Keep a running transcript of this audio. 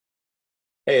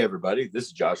Hey, everybody, this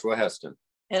is Joshua Heston.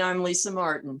 And I'm Lisa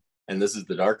Martin. And this is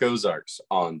the Dark Ozarks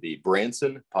on the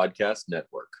Branson Podcast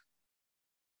Network.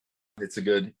 It's a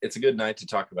good night to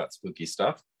talk about spooky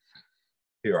stuff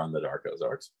here on the Dark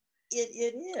Ozarks.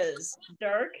 It is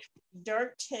dark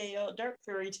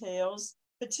fairy tales,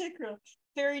 particular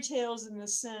fairy tales in the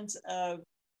sense of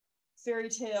fairy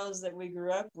tales that we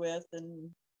grew up with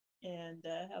and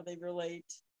how they relate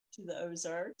to the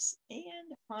Ozarks,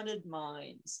 and haunted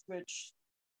mines, which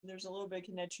there's a little bit of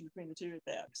connection between the two of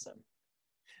that. So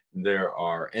there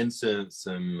are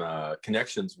some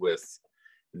connections with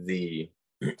the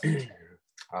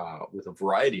with a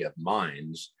variety of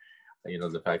mines. You know,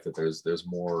 the fact that there's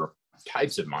more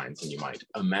types of mines than you might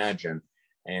imagine,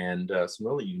 and some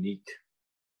really unique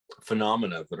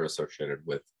phenomena that are associated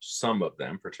with some of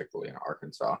them, particularly in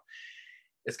Arkansas.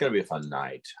 It's going to be a fun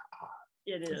night.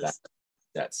 It is.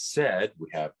 That said, we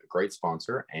have a great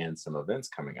sponsor and some events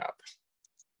coming up.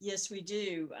 Yes, we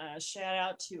do. Shout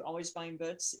out to Always Buying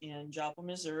Books in Joplin,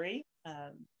 Missouri.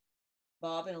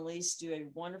 Bob and Elise do a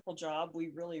wonderful job. We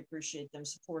really appreciate them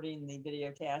supporting the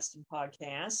video cast and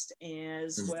podcast,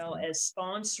 as well as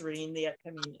sponsoring the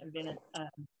upcoming event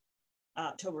at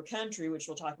October Country, which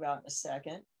we'll talk about in a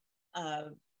second.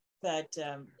 But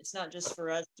it's not just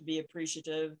for us to be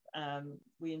appreciative.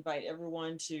 We invite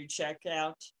everyone to check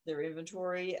out their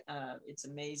inventory. It's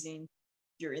amazing.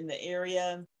 If you're in the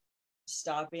area,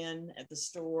 stop in at the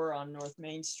store on North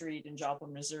Main Street in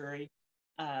Joplin, Missouri.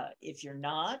 If you're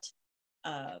not,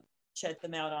 check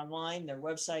them out online. Their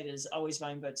website is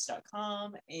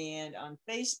alwaysbuyingbooks.com, and on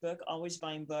Facebook, Always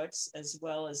Buying Books, as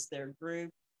well as their group,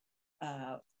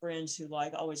 Friends Who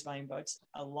Like Always Buying Books.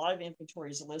 A lot of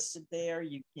inventory is listed there.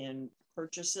 You can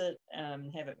purchase it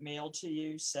and have it mailed to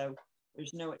you, so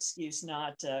there's no excuse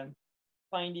not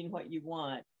finding what you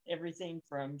want. Everything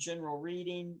from general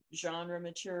reading, genre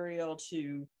material,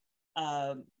 to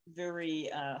very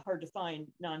hard to find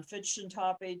nonfiction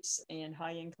topics and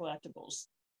high-end collectibles.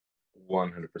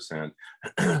 100%.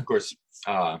 Of course,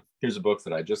 here's a book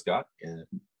that I just got.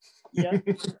 Yeah.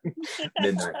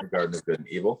 Midnight in the Garden of Good and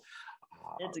Evil.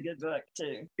 It's a good book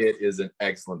too. It is an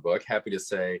excellent book. Happy to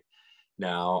say,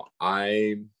 now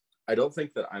I don't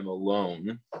think that I'm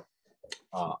alone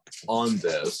on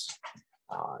this.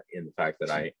 In the fact that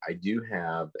I do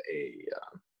have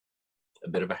a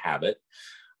bit of a habit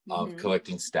of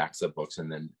collecting stacks of books and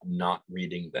then not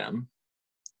reading them.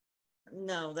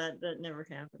 No, that never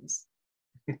happens.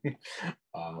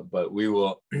 But we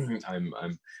will.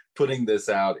 I'm putting this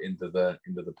out into the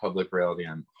public reality.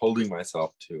 I'm holding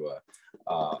myself to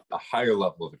a higher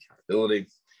level of accountability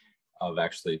of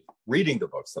actually reading the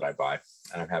books that I buy,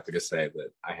 and I'm happy to say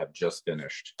that I have just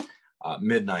finished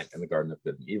Midnight in the Garden of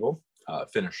Good and Evil.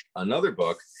 Finished another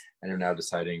book, and are now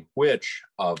deciding which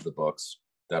of the books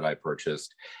that I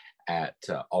purchased at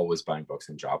Always Buying Books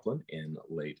in Joplin in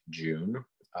late June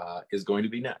is going to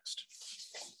be next.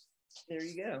 There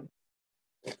you go.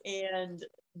 And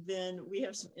then we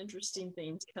have some interesting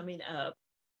things coming up.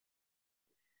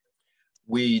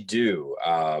 We do.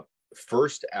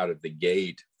 First out of the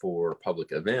gate for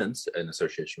public events in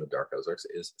association with Dark Ozarks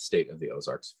is State of the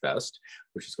Ozarks Fest,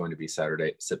 which is going to be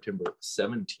Saturday, September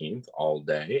 17th, all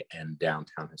day, and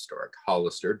downtown historic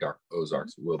Hollister. Dark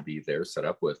Ozarks will be there, set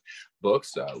up with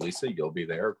books. Lisa, you'll be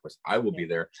there. Of course, I will be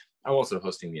there. I'm also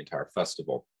hosting the entire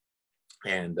festival.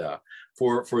 And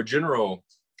for a general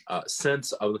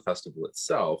sense of the festival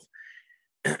itself,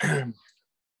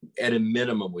 at a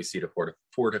minimum, we see 4,000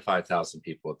 to 5,000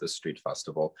 people at this street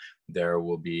festival. There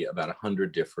will be about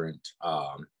 100 different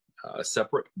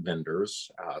separate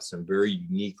vendors, some very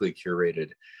uniquely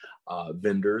curated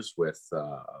vendors with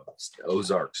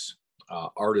Ozarks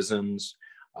artisans,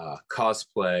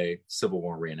 cosplay, Civil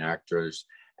War reenactors,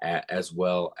 as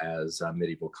well as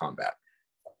medieval combat.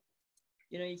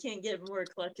 You know, you can't get more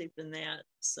eclectic than that.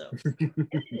 So it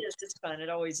is. It's fun. It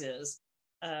always is.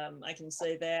 I can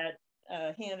say that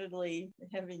handedly,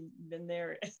 having been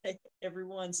there every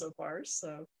one so far.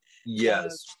 So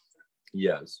yes.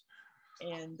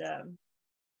 And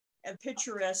a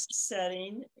picturesque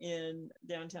setting in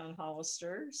downtown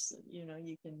Hollister. So, you know,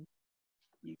 you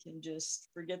can just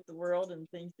forget the world and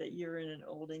think that you're in an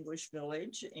old English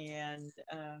village, and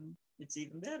it's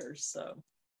even better. So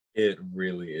it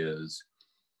really is.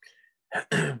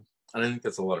 And I think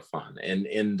that's a lot of fun,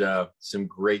 and some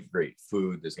great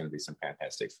food. There's going to be some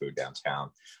fantastic food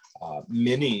downtown.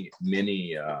 Many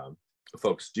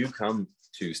folks do come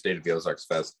to State of the Ozarks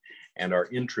Fest and are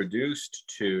introduced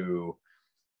to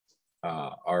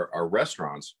our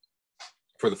restaurants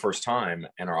for the first time,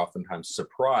 and are oftentimes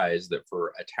surprised that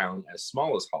for a town as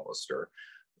small as Hollister,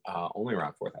 only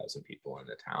around 4,000 people in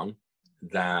the town,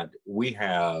 that we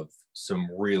have some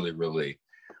really, really,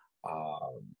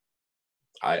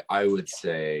 I would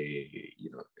say,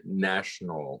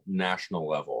 national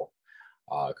level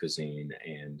cuisine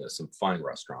and some fine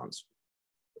restaurants.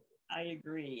 I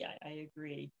agree. I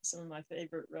agree. Some of my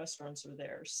favorite restaurants are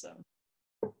there.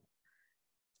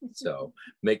 So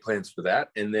make plans for that.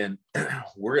 And then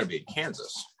we're going to be in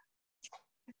Kansas.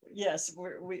 Yes,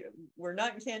 we're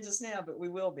not in Kansas now, but we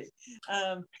will be.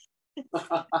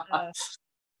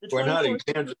 We're not in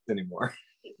Kansas anymore.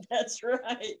 That's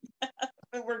right.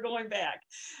 We're going back.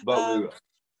 But we will.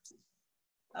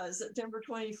 September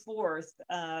 24th,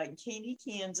 Katy,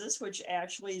 Kansas, which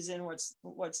actually is in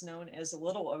what's known as the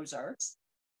Little Ozarks.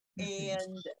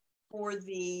 And for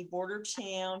the Border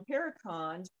Town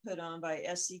Paracon put on by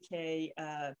SCK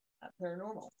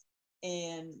Paranormal.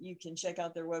 And you can check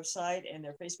out their website and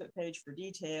their Facebook page for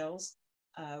details.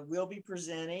 We'll be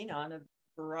presenting on a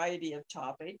variety of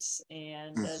topics,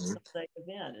 and it's a big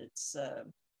event. It's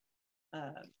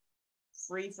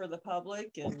free for the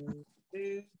public, and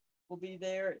food will be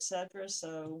there, etc.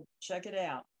 So check it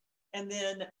out. And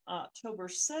then October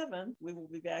 7th, we will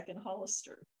be back in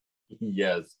Hollister.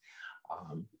 Yes.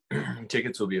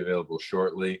 Tickets will be available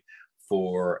shortly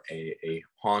for a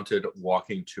haunted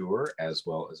walking tour, as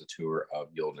well as a tour of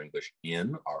the Old English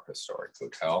Inn, our historic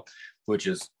hotel, which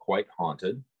is quite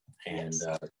haunted. And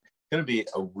Yes. It's going to be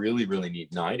a really, really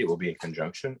neat night. It will be in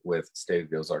conjunction with State of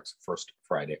the Ozarks First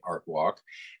Friday Art Walk.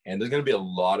 And there's going to be a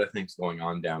lot of things going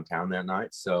on downtown that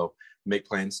night. So make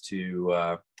plans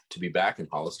to be back in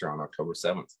Hollister on October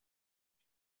 7th.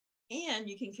 And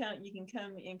you can come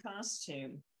in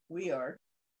costume. We are.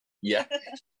 Yeah.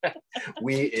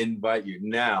 We invite you.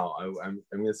 Now, I'm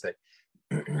going to say,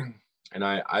 and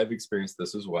I've experienced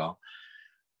this as well.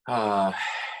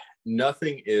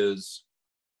 Nothing is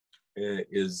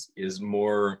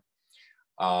more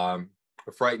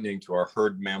frightening to our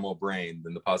herd mammal brain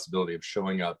than the possibility of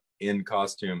showing up in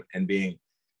costume and being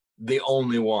the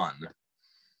only one.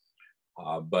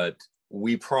 But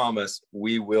we promise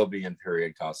we will be in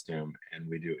period costume, and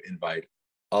we do invite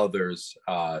others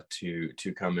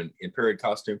to come in period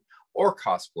costume or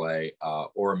cosplay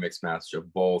or a mixed match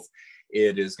of both.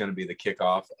 It is going to be the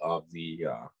kickoff of the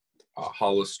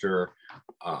Hollister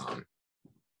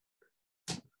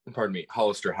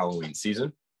Hollister Halloween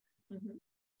season.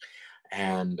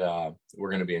 And we're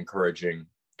going to be encouraging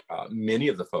many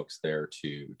of the folks there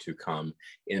to come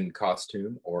in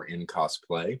costume or in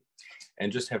cosplay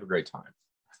and just have a great time.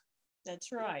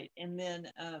 That's right. And then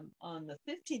on the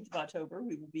 15th of October,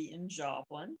 we will be in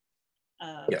Joplin.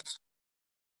 Yes.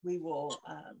 We will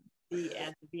be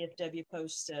at the VFW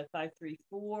Post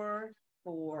 534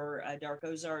 for Dark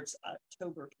Ozarks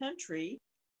October Country,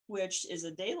 which is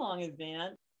a day-long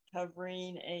event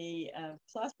covering a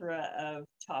plethora of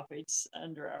topics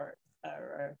under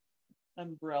our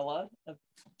umbrella of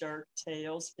dark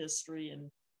tales, history, and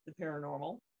the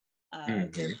paranormal. There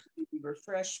will be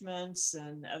refreshments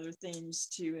and other things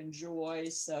to enjoy.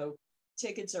 So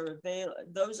tickets are available.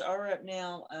 Those are up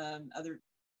now.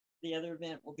 The other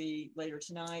event will be later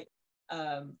tonight.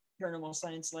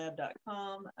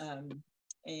 ParanormalScienceLab.com,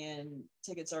 and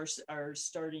tickets are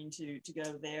starting to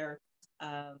go there.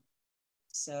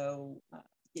 So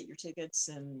get your tickets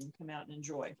and come out and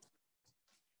enjoy.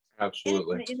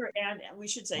 Absolutely. And we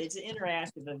should say it's an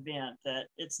interactive event. That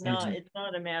it's not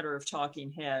a matter of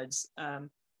talking heads. The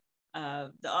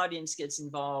audience gets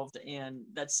involved, and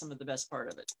that's some of the best part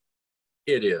of it.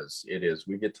 It is.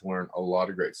 We get to learn a lot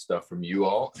of great stuff from you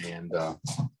all, and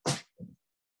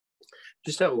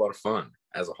just have a lot of fun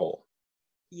as a whole.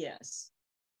 Yes.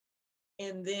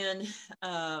 And then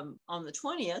on the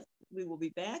 20th, we will be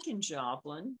back in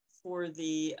Joplin for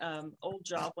the Old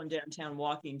Joplin Downtown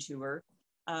Walking Tour,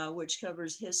 which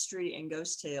covers history and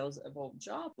ghost tales of Old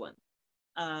Joplin.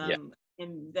 And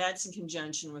that's in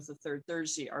conjunction with the Third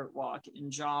Thursday Art Walk in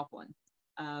Joplin.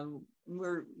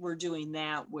 We're doing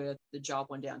that with the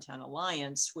Joplin Downtown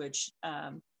Alliance, which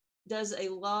does a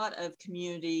lot of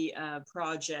community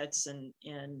projects and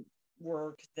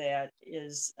work that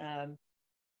is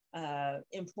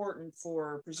important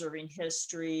for preserving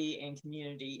history and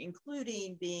community,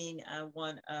 including being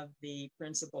one of the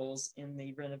principals in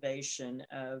the renovation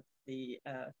of the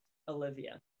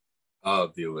Olivia.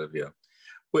 Of the Olivia,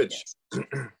 which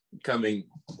coming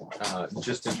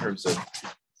just in terms of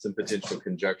some potential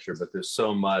conjecture, but there's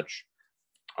so much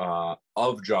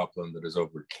of Joplin that is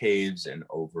over caves and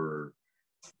over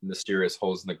mysterious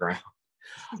holes in the ground.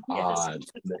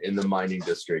 In the mining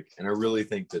district, and I really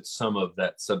think that some of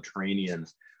that subterranean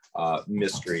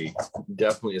mystery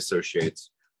definitely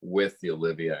associates with the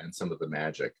Olivia and some of the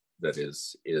magic that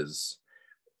is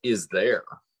is there.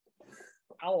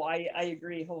 Oh, I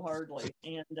agree wholeheartedly.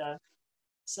 And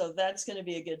so that's going to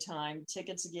be a good time.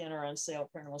 Tickets again are on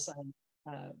sale at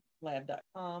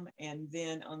paranormalsciencelab.com. And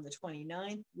then on the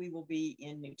 29th, we will be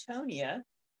in Newtonia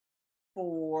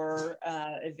for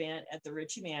event at the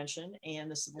Ritchie Mansion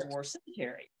and the Civil War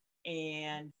Cemetery.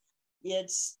 And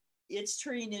it's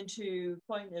turning into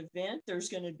quite an event. There's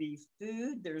going to be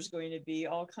food. There's going to be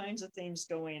all kinds of things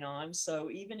going on.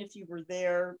 So even if you were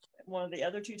there, one of the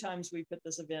other 2 times we put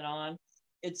this event on,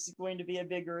 it's going to be a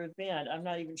bigger event. I'm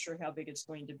not even sure how big it's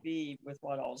going to be with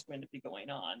what all is going to be going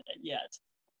on yet.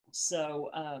 So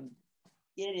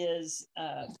it is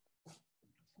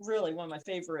really one of my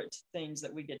favorite things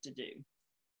that we get to do.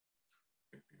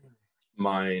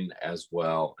 Mine as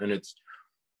well. And it's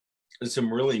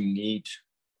some really neat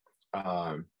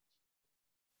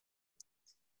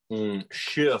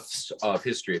shifts of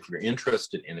history. If you're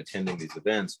interested in attending these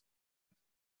events,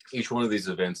 each one of these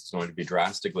events is going to be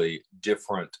drastically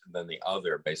different than the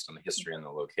other based on the history and the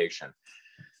location.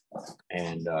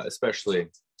 And especially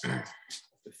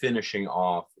finishing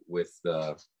off with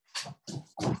the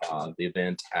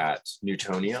event at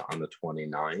Newtonia on the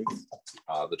 29th.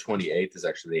 The 28th is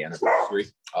actually the anniversary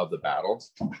of the battle.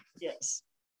 Yes.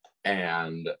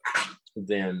 And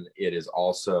then it is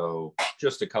also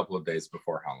just a couple of days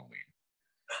before Halloween.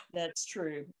 That's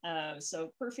true.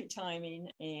 So perfect timing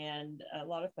and a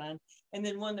lot of fun. And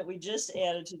then one that we just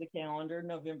added to the calendar,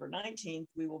 November 19th,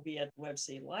 we will be at the Webb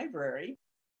City Library,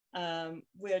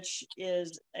 which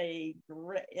is a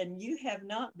great, and you have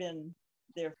not been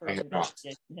there for an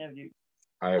investigation, have you?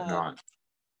 I have not.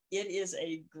 It is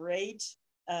a great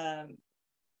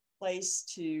place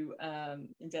to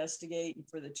investigate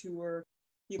for the tour.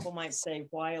 People might say,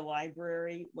 why a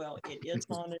library? Well, it is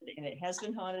haunted, and it has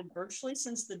been haunted virtually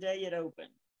since the day it opened.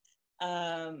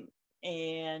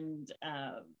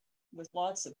 With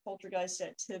lots of poltergeist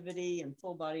activity and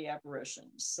full body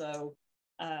apparitions. So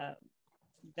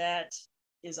that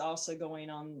is also going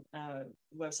on the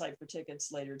website for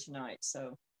tickets later tonight.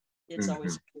 So it's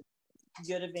always a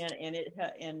good event, and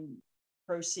and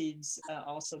proceeds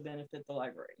also benefit the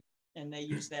library, and they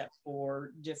use that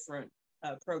for different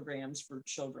programs for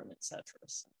children, etc.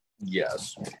 So.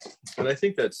 Yes, and I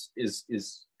think that's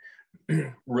is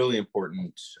really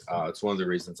important. It's one of the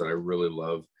reasons that I really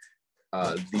love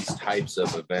these types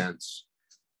of events,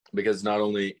 because not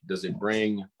only does it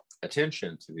bring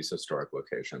attention to these historic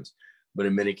locations, but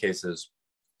in many cases,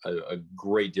 a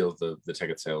great deal of the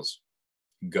ticket sales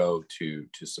go to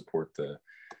support the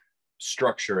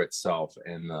structure itself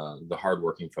and the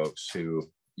hardworking folks who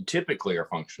typically are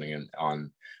functioning on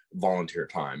volunteer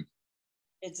time.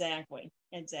 Exactly.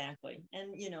 And,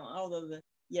 although the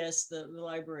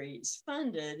library is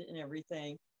funded and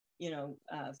everything,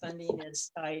 funding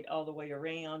is tight all the way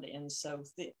around. And so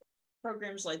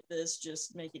programs like this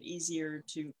just make it easier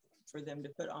for them to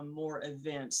put on more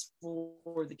events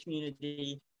for the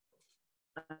community,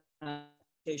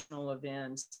 educational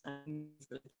events.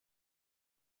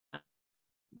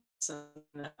 Something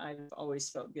that I've always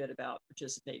felt good about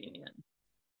participating in.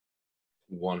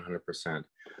 100%.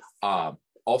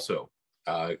 Also,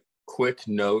 quick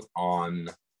note on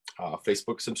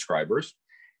Facebook subscribers.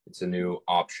 It's a new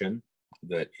option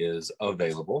that is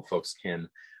available. Folks can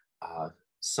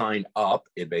sign up.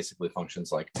 It basically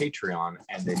functions like Patreon,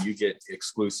 and then you get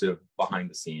exclusive behind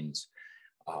the scenes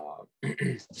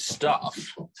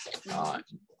stuff.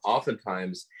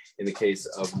 Oftentimes, in the case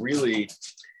of really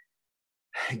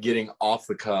getting off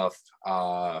the cuff,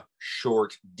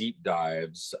 short deep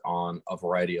dives on a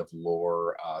variety of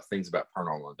lore, things about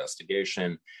paranormal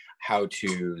investigation,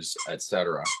 how-tos,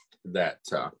 etc. That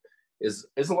is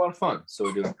a lot of fun. So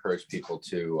we do encourage people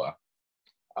to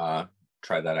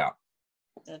try that out.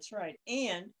 That's right.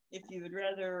 And if you would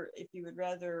rather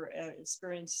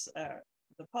experience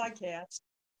the podcast,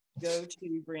 go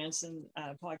to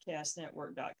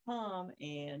bransonpodcastnetwork.com,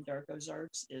 and Dark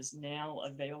Ozarks is now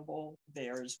available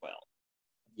there as well.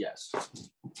 Yes.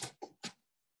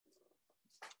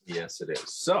 Yes, it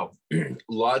is. So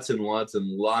lots and lots and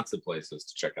lots of places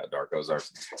to check out Dark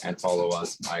Ozarks and follow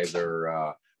us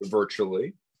either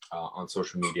virtually on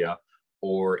social media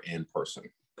or in person.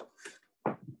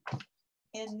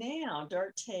 And now,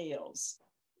 Dark Tales.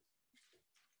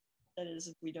 That is,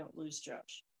 if we don't lose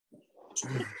Josh.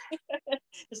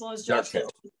 As long as Josh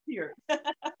gets here.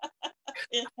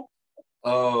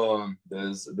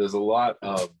 There's a lot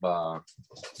of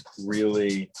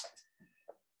really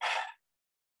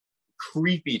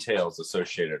creepy tales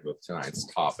associated with tonight's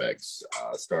topics.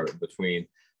 Started between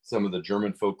some of the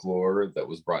German folklore that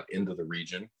was brought into the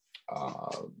region,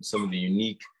 some of the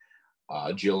unique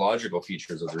geological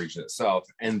features of the region itself,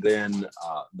 and then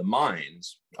the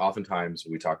mines. Oftentimes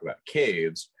we talk about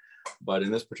caves, but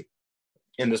in this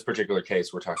particular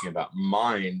case, we're talking about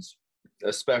mines,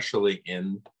 especially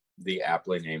in the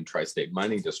aptly named Tri-State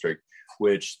Mining District,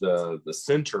 which the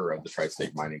center of the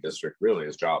Tri-State Mining District really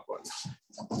is Joplin.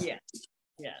 Yes,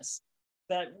 yes,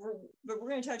 but we're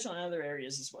going to touch on other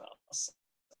areas as well. So.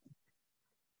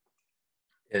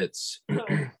 It's so,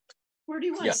 where do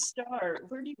you want to start?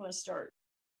 Where do you want to start?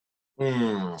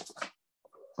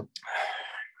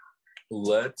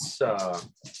 Let's. I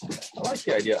like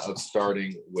the idea of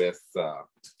starting with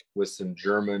some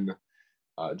German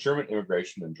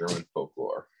immigration and German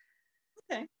folklore.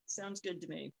 Okay, sounds good to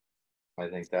me. I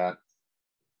think that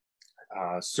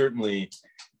certainly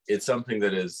it's something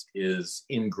that is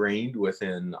ingrained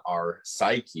within our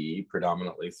psyche,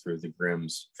 predominantly through the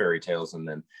Grimm's fairy tales and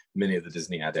then many of the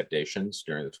Disney adaptations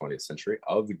during the 20th century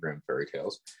of the Grimm fairy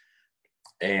tales.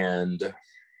 And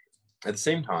at the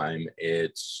same time,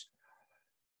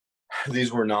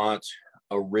 these were not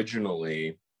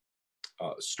originally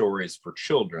stories for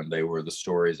children. They were the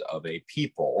stories of a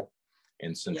people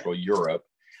in Central Europe.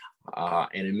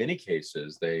 And in many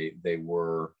cases, they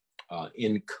were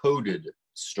encoded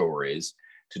stories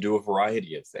to do a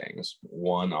variety of things.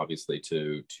 One, obviously,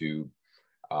 to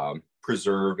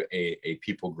preserve a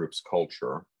people group's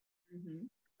culture. Mm-hmm.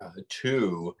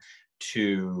 Two,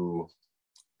 to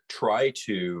try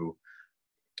to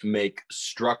make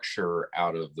structure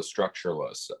out of the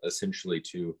structureless, essentially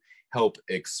to help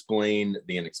explain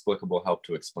the inexplicable, help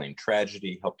to explain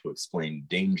tragedy, help to explain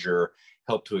danger,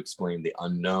 help to explain the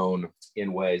unknown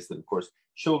in ways that, of course,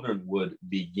 children would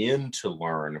begin to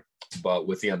learn, but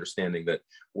with the understanding that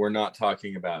we're not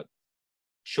talking about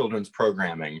children's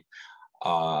programming.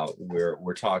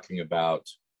 We're talking about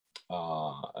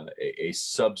a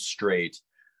substrate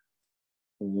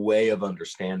way of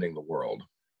understanding the world.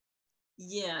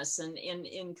 Yes, and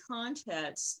in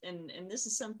context, and this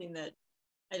is something that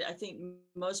I think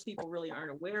most people really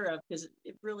aren't aware of, because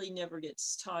it really never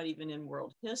gets taught even in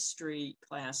world history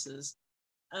classes,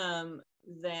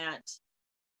 that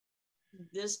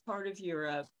this part of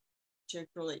Europe,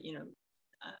 particularly,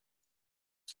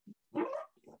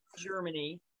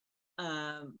 Germany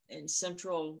and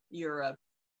Central Europe,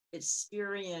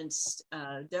 experienced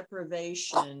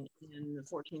deprivation in the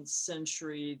 14th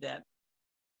century that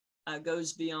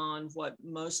goes beyond what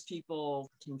most people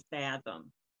can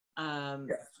fathom.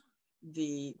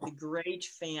 The Great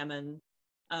Famine,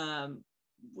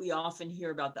 we often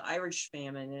hear about the Irish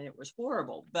famine, and it was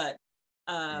horrible, but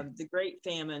the Great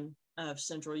Famine of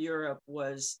Central Europe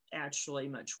was actually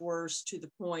much worse, to the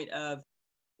point of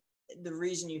the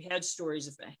reason you had stories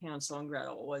of Hansel and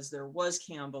Gretel was there was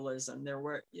cannibalism.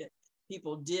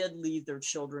 People did leave their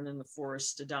children in the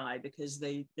forest to die because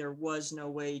there was no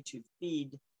way to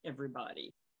feed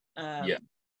everybody.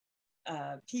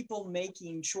 People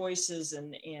making choices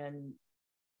and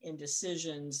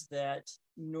decisions that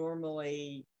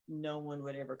normally no one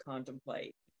would ever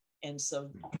contemplate. And so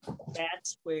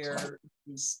that's where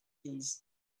these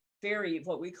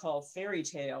what we call fairy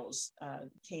tales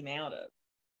came out of.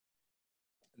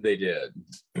 They did.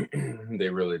 They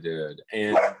really did.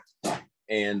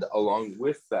 And along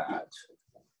with that,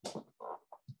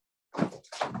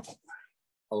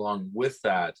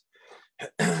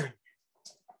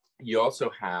 you also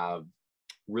have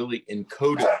really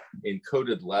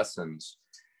encoded lessons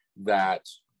that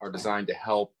are designed to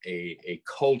help a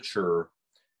culture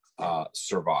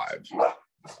survive.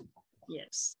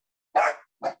 Yes.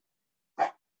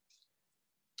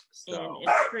 So,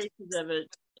 and traces of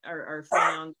it are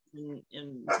found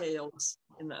in tales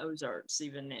in the Ozarks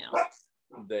even now.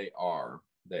 They are.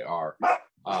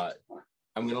 I'm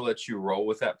going to let you roll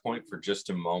with that point for just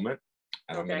a moment,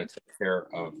 and I'm going to take care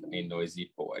of a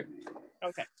noisy boy.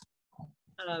 Okay.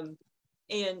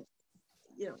 And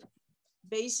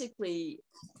basically,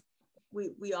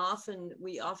 we often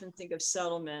think of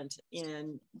settlement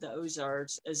in the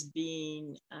Ozarks as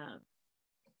being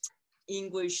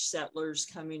English settlers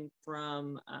coming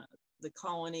from the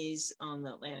colonies on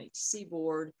the Atlantic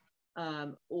seaboard,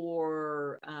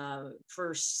 or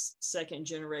first, second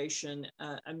generation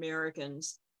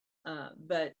Americans.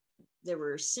 But there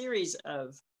were a series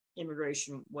of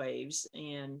immigration waves,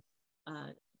 and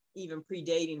even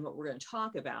predating what we're going to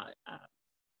talk about.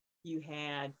 You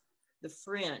had the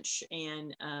French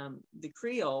and the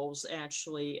Creoles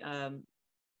actually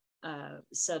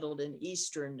settled in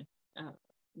eastern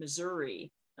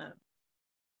Missouri,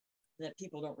 that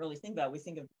people don't really think about. We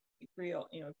think of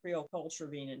Creole culture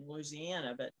being in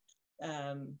Louisiana, but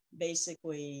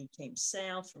basically came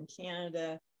south from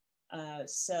Canada,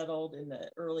 settled in the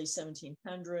early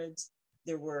 1700s.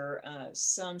 There were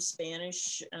some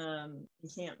Spanish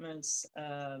encampments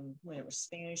when it was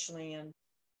Spanish land.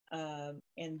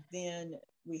 And then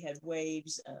we had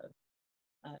waves of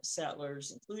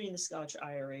settlers, including the Scotch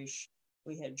Irish.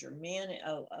 We had Germanic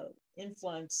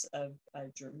influence of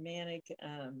Germanic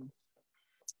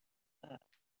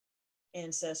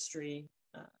ancestry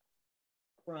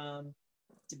from,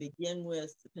 to begin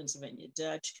with, the Pennsylvania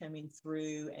Dutch coming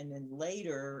through, and then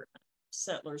later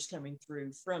settlers coming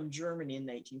through from Germany in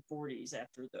the 1840s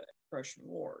after the Prussian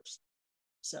Wars.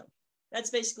 So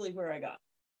that's basically where I got.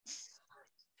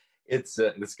 It's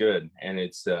good, and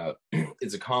it's a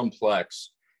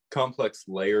complex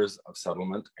layers of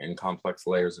settlement and complex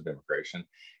layers of immigration.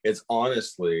 It's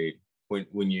honestly,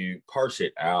 when you parse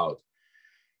it out,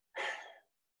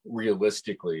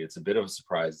 realistically, it's a bit of a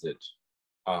surprise that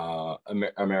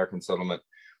American settlement,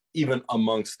 even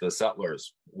amongst the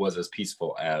settlers, was as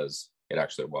peaceful as it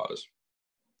actually was.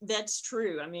 That's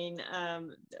true. I mean, a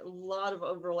lot of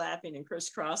overlapping and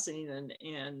crisscrossing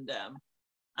and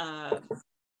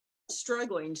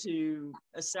struggling to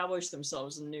establish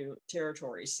themselves in new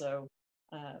territories. So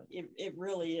it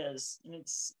really is, and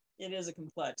it is a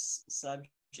complex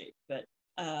subject. But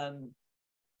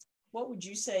what would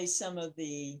you say some of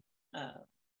the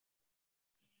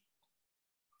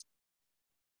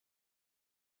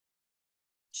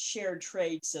shared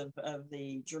traits of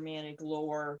the Germanic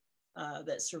lore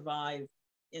that survive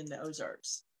in the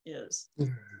Ozarks is?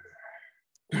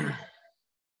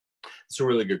 It's a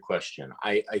really good question.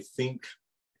 I think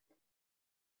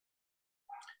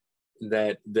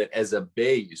that as a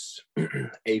base,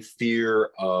 a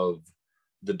fear of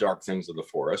the dark things of the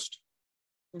forest,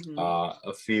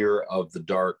 a fear of the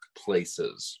dark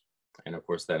places, and of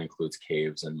course that includes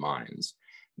caves and mines.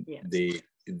 Yes.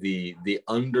 The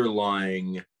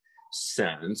underlying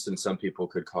sense, and some people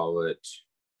could call it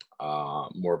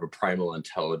more of a primal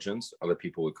intelligence, other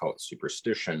people would call it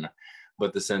superstition,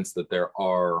 but the sense that there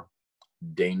are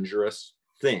dangerous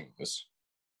things,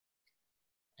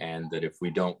 and that if we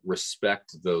don't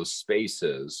respect those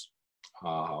spaces,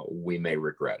 we may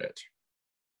regret it.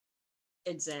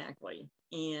 Exactly.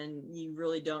 And you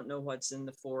really don't know what's in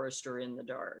the forest or in the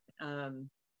dark.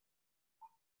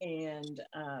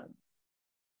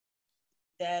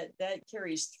 That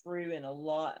carries through in a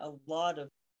lot of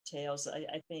tales.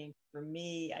 I think for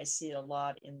me, I see it a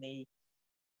lot in the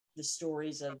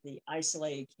stories of the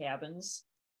isolated cabins.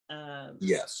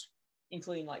 Yes.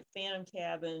 Including like phantom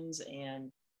cabins,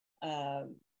 and of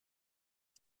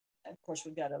course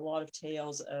we've got a lot of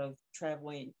tales of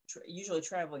usually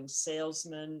traveling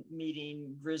salesmen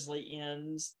meeting grisly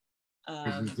inns.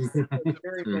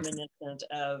 Very reminiscent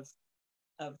of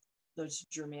those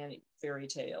Germanic fairy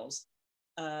tales.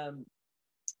 And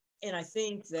I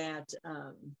think that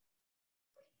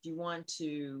if you want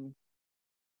to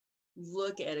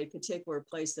look at a particular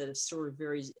place that is sort of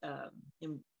very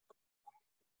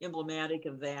emblematic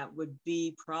of that, would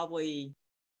be probably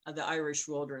the Irish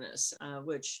wilderness,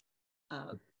 which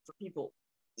for people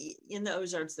in the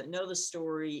Ozarks that know the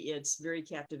story, it's very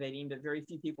captivating, but very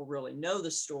few people really know the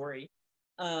story,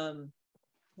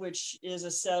 which is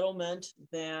a settlement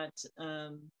that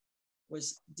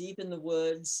was deep in the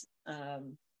woods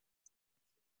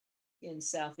in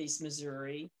southeast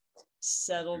Missouri,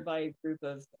 settled by a group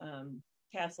of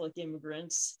Catholic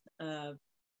immigrants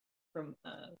from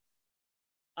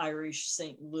Irish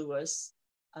St. Louis,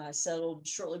 settled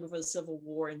shortly before the Civil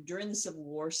War, and during the Civil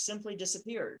War simply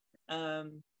disappeared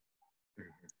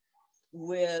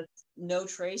with no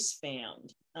trace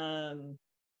found,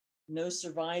 no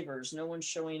survivors, no one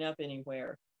showing up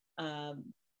anywhere,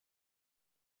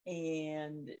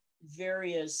 and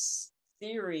various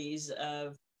theories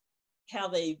of how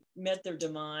they met their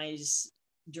demise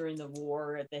during the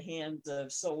war at the hands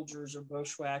of soldiers or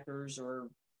bushwhackers or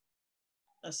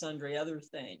sundry other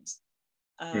things.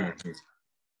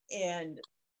 And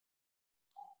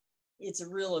it's a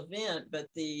real event, but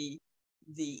the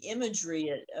imagery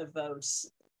it evokes,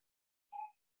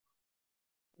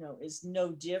 is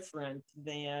no different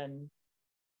than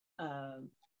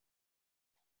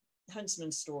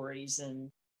huntsman stories and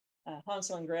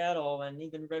Hansel and Gretel and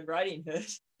even Red Riding Hood,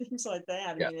 things like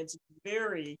that. Yeah. I mean, it's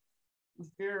very,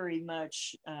 very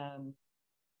much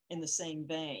in the same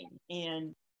vein.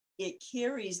 And it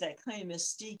carries that kind of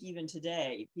mystique even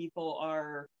today. People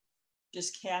are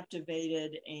just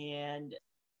captivated, and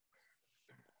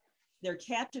they're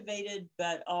captivated,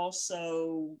 but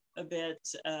also a bit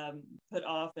put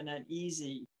off and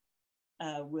uneasy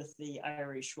with the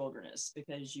Irish wilderness,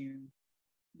 because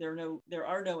there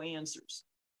are no answers.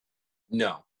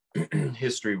 No,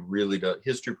 history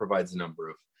provides a number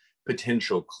of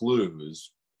potential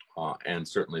clues and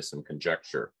certainly some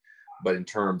conjecture, but in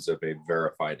terms of a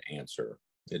verified answer,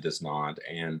 it does not.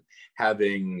 And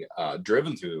having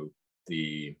driven through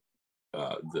the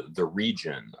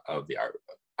region of the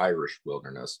Irish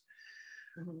wilderness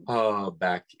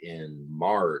back in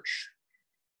March,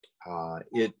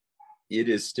 it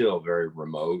is still very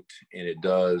remote, and it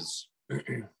does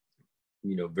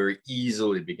very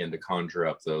easily begin to conjure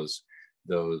up those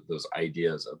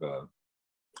ideas of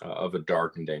a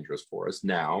dark and dangerous forest.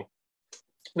 Now,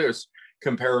 there's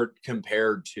compared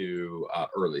to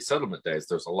early settlement days,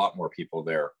 there's a lot more people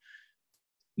there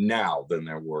now than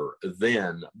there were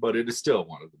then, but it is still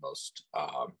one of the most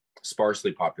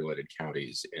sparsely populated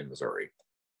counties in Missouri.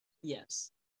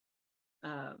 Yes.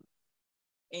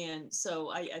 And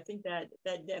so I think that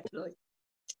definitely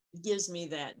gives me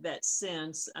that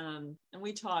sense. And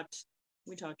we talked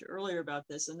earlier about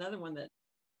this. Another one that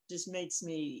just makes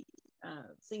me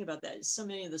think about that is so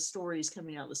many of the stories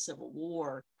coming out of the Civil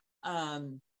War are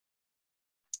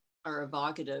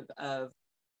evocative of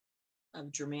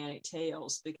Germanic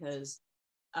tales, because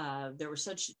there was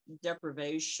such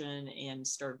deprivation and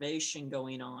starvation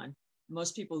going on.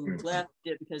 Most people who left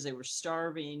it because they were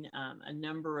starving. A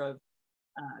number of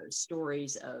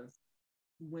stories of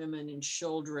women and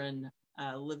children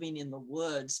living in the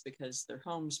woods because their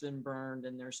home's been burned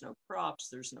and there's no crops,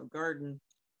 there's no garden,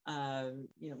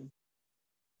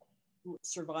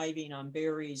 surviving on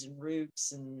berries and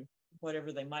roots and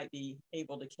whatever they might be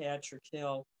able to catch or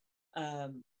kill.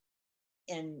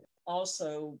 And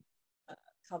also a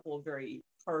couple of very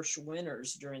harsh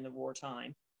winters during the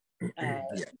wartime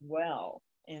as well.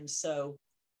 And so,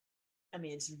 I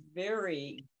mean, it's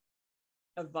very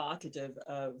evocative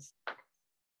of,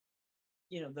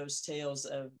 those tales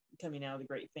of coming out of the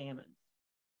Great Famine.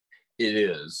 It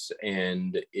is.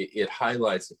 And it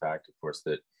highlights the fact, of course,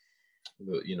 that,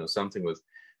 something with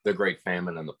the Great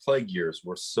Famine and the plague years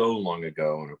were so long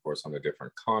ago, and of course on a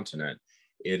different continent,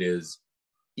 it is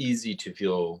easy to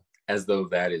feel as though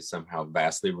that is somehow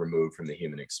vastly removed from the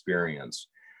human experience.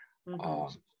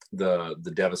 The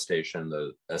devastation,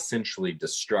 the essentially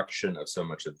destruction of so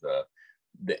much of the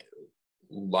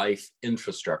life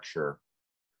infrastructure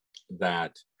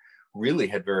that really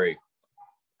had very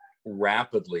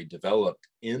rapidly developed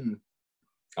in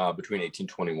between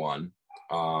 1821,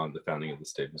 the founding of the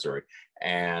state of Missouri,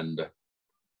 and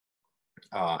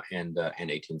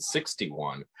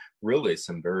 1861, really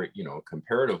some very,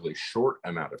 comparatively short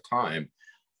amount of time.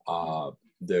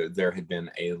 There had been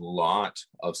a lot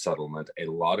of settlement, a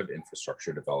lot of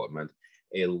infrastructure development,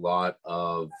 a lot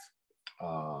of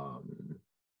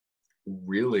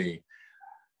really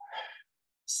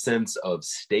sense of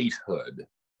statehood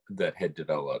that had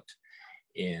developed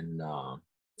in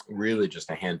really just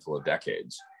a handful of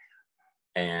decades.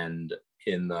 And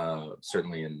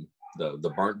certainly in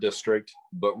the Burnt District,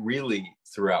 but really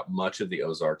throughout much of the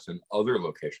Ozarks and other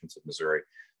locations of Missouri,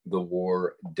 the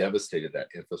war devastated that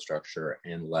infrastructure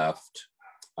and left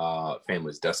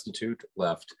families destitute,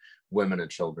 left women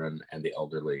and children and the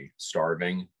elderly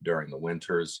starving during the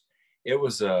winters. It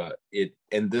was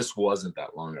and this wasn't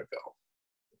that long ago.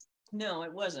 No,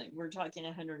 it wasn't. We're talking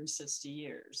 160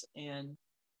 years, and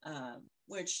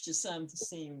which to some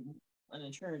seem an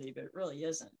eternity, but it really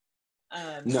isn't.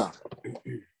 No.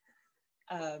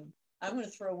 I'm going to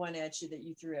throw one at you that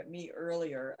you threw at me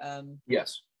earlier.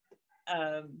 Yes.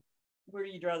 Where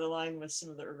do you draw the line with some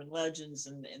of the urban legends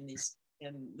and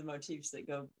the motifs that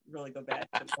go back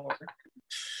to war?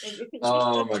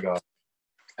 Oh my God,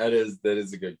 that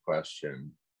is a good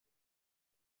question,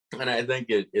 and I think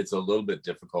it's a little bit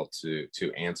difficult to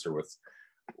answer with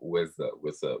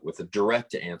a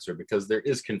direct answer, because there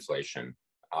is conflation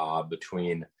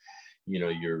between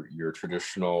your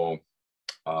traditional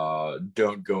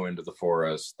don't go into the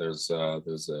forest. There's a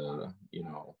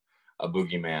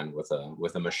boogeyman with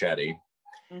a machete,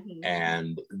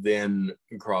 and then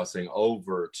crossing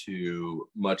over to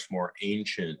much more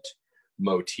ancient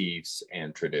motifs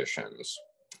and traditions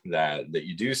that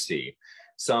you do see.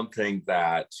 Something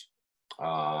that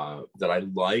I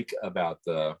like about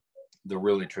the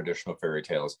really traditional fairy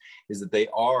tales is that they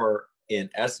are in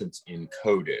essence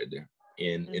encoded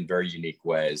in very unique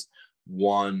ways.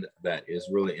 One that is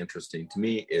really interesting to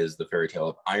me is the fairy tale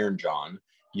of Iron John.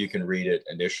 You can read it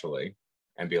initially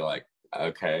and be like,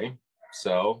 okay,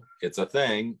 so it's a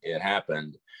thing, it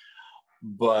happened.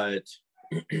 But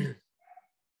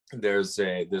there's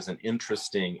an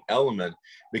interesting element,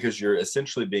 because you're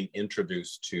essentially being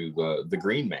introduced to the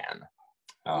Green Man,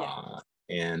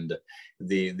 and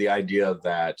the idea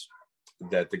that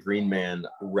that the green man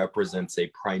represents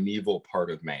a primeval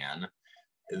part of man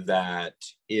that,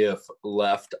 if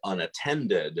left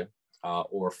unattended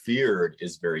or feared,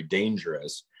 is very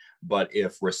dangerous, but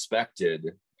if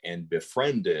respected and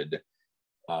befriended,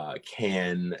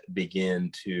 can begin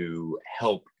to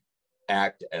help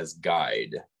act as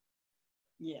guide.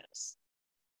 Yes,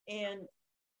 and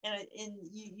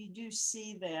you do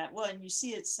see that, well, and you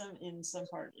see it in some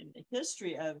part in the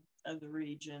history of the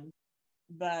region,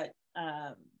 but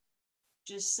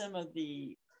just some of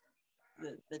the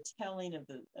telling of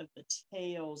the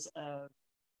tales of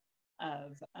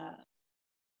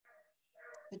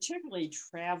particularly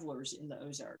travelers in the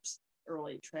Ozarks,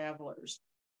 early travelers,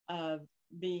 of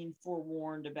being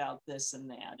forewarned about this and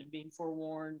that, and being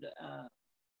forewarned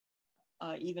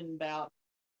even about,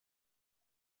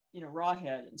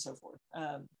 Rawhead and so forth,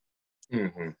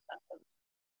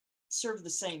 serve the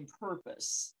same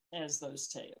purpose as those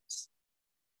tales.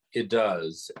 It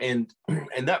does, and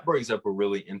that brings up a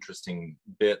really interesting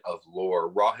bit of lore.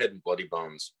 Rawhead and Bloody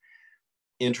Bones,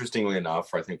 interestingly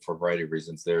enough, I think for a variety of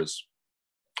reasons, there's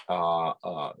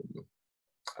a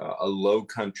Low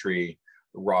Country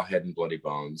Rawhead and Bloody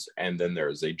Bones, and then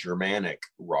there's a Germanic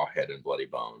Rawhead and Bloody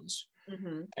Bones,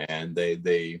 and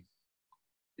they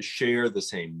share the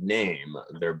same name.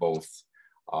 They're both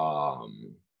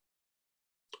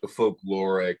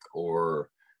folkloric or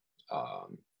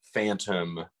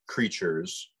phantom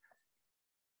creatures.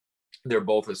 They're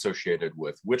both associated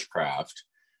with witchcraft,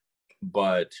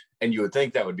 and you would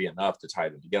think that would be enough to tie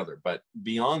them together, but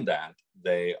beyond that,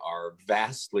 they are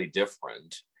vastly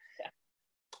different.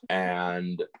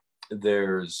 And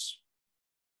there's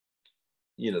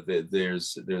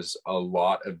a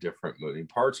lot of different moving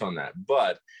parts on that,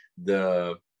 but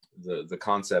the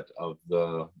concept of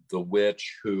the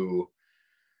witch who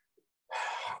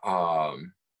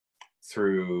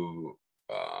through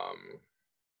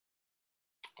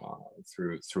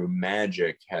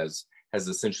magic has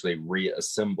essentially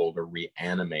reassembled or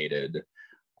reanimated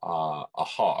a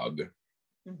hog,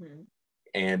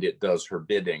 and it does her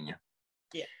bidding.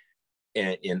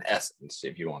 In essence,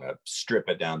 if you want to strip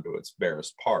it down to its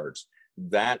barest parts,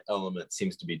 that element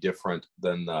seems to be different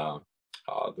than the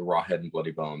Rawhead and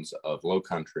Bloody Bones of Low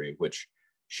Country, which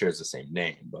shares the same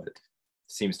name, but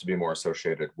seems to be more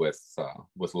associated with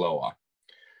Loa.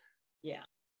 Yeah.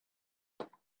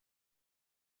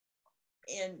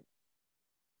 And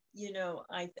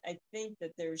I think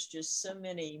that there's so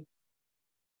many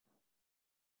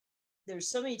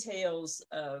tales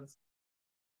of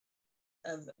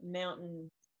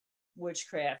mountain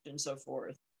witchcraft and so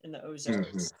forth in the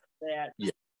Ozarks that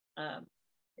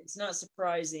it's not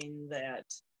surprising that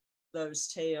those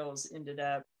tales ended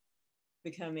up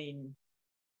becoming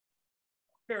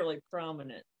fairly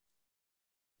prominent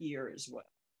here as well.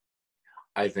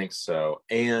 I think so.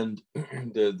 And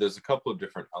there's a couple of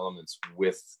different elements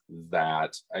with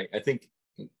that. I think,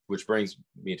 which brings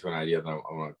me to an idea that I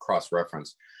want to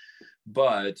cross-reference,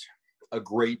 but a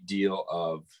great deal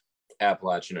of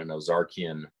Appalachian and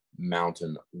Ozarkian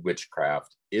mountain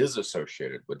witchcraft is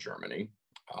associated with Germany,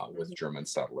 with German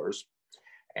settlers,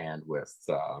 and with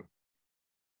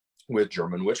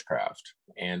German witchcraft.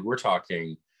 And we're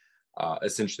talking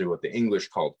essentially what the English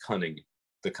called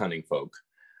the cunning folk,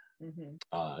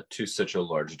 to such a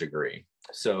large degree.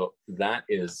 So that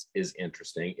is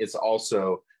interesting. It's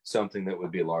also something that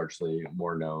would be largely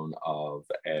more known of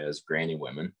as granny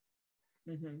women.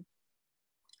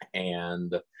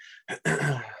 And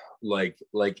like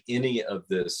any of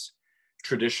this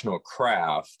traditional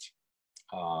craft,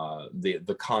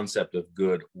 the concept of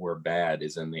good or bad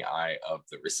is in the eye of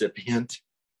the recipient.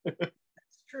 That's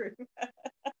true.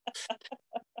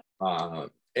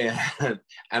 And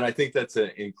I think that's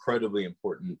an incredibly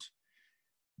important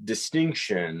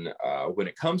distinction when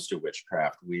it comes to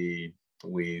witchcraft. We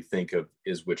think of,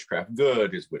 is witchcraft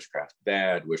good? Is witchcraft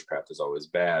bad? Witchcraft is always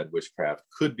bad. Witchcraft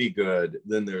could be good.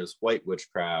 Then there's white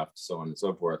witchcraft, so on and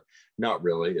so forth. Not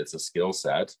really. It's a skill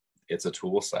set. It's a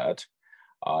tool set.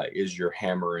 Is your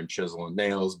hammer and chisel and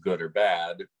nails good or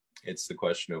bad? It's the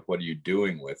question of what are you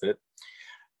doing with it?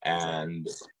 And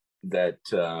that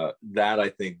I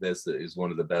think this is one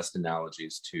of the best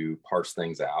analogies to parse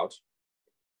things out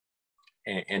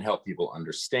and help people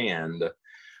understand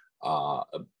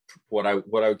what I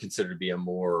would consider to be a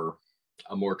more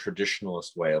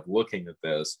traditionalist way of looking at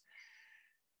this.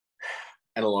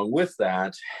 And along with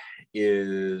that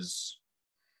is,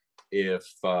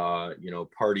 if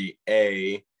party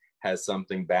A has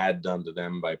something bad done to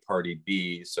them by party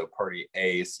B, so party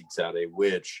A seeks out a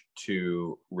witch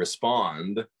to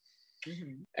respond,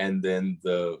 and then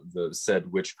the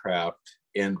said witchcraft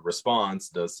in response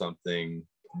does something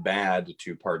bad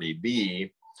to party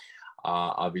B,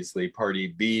 obviously party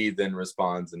B then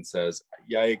responds and says,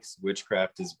 yikes,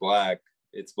 witchcraft is black.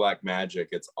 It's black magic.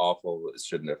 It's awful. It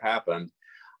shouldn't have happened.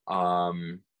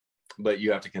 But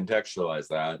you have to contextualize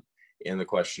that in the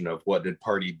question of what did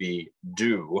party B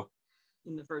do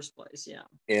in the first place. Yeah.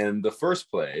 In the first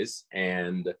place.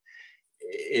 And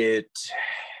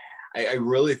I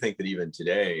really think that even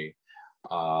today,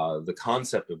 the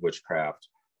concept of witchcraft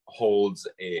holds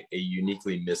a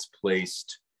uniquely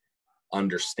misplaced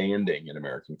understanding in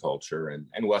American culture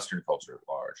and Western culture at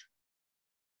large.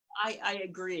 I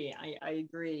agree. I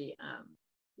agree.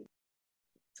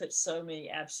 Put so many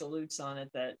absolutes on it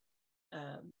that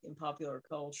in popular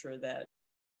culture that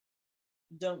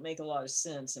don't make a lot of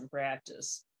sense in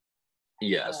practice.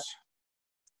 Yes.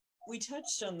 We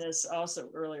touched on this also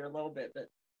earlier a little bit,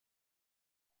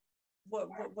 but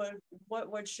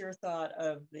what's your thought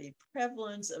of the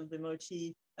prevalence of the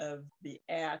motif of the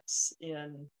axe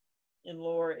in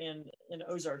lore in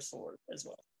Ozarks lore as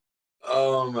well?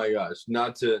 Oh my gosh!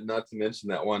 Not to mention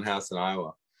that one house in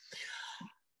Iowa.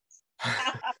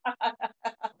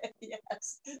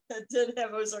 Yes, that did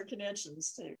have Ozark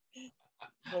connections too.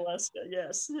 Valeska,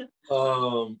 yes.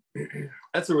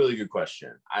 That's a really good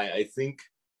question. I think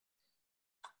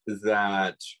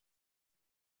that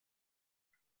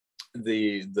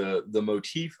the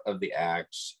motif of the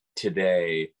axe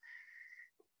today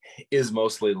is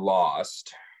mostly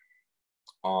lost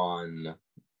on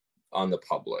the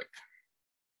public.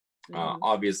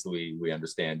 Obviously, we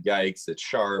understand, yikes, it's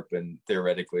sharp, and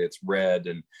theoretically it's red,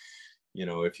 and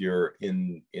if you're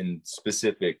in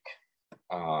specific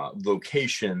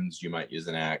locations, you might use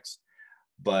an axe,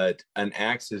 but an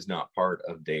axe is not part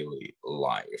of daily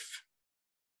life.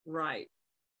 Right.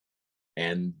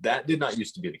 And that did not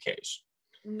used to be the case.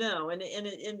 No, and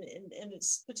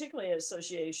it's particularly an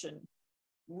association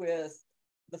with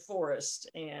the forest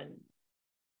and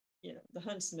the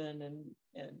huntsman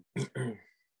and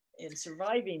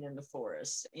surviving in the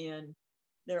forest. And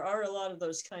there are a lot of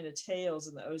those kind of tales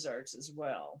in the Ozarks as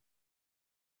well.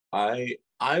 I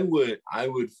would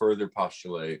further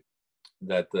postulate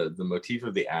that the motif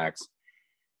of the axe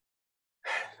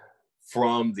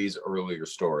from these earlier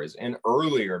stories, and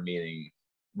earlier meaning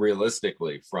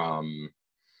realistically from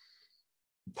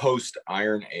post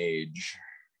Iron Age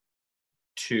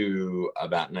to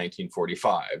about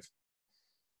 1945.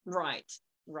 Right.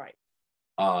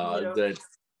 That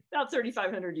about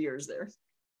 3,500 years there.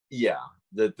 Yeah,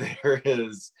 that there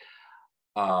is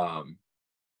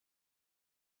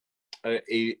a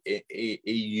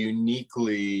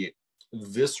uniquely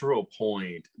visceral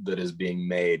point that is being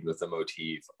made with the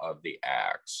motif of the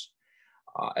axe,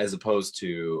 as opposed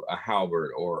to a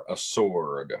halberd or a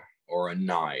sword or a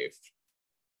knife,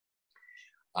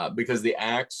 because the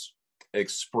axe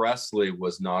expressly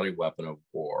was not a weapon of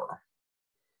war.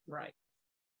 Right.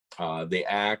 The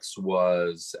axe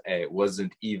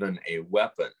wasn't even a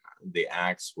weapon. The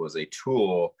axe was a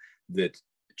tool that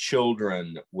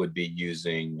children would be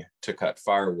using to cut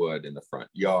firewood in the front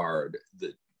yard.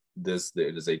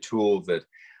 It is a tool that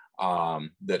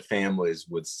that families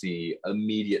would see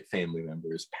immediate family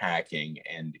members packing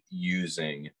and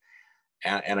using.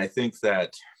 And I think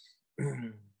that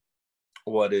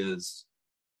what is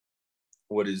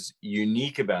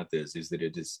unique about this is that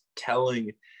it is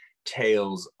telling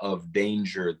tales of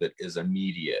danger that is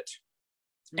immediate,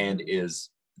 and is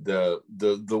the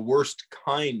worst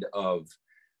kind of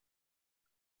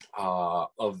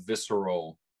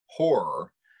visceral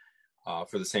horror,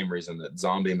 for the same reason that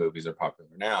zombie movies are popular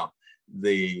now.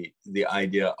 The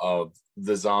idea of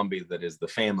the zombie that is the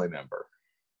family member,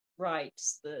 right?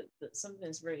 The something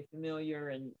that's very familiar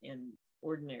and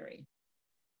ordinary.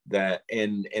 That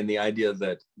and the idea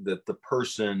that the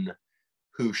person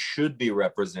who should be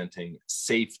representing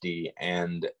safety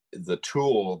and the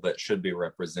tool that should be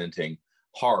representing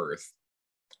hearth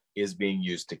is being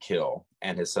used to kill,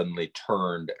 and has suddenly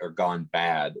turned or gone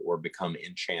bad or become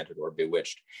enchanted or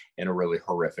bewitched in a really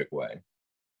horrific way.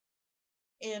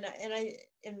 And I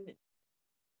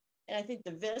think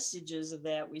the vestiges of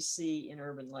that we see in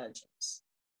urban legends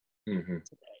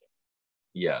today.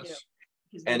 Yes,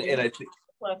 and I think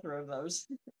a plethora of those.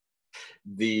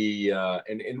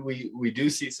 And we do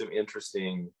see some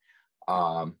interesting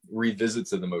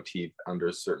revisits of the motif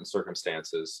under certain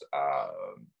circumstances.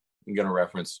 I'm going to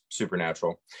reference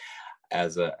Supernatural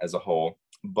as a whole,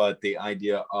 but the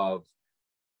idea of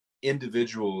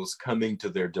individuals coming to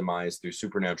their demise through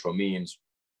supernatural means,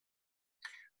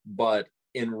 but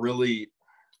in really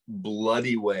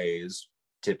bloody ways,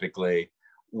 typically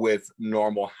with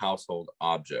normal household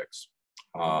objects.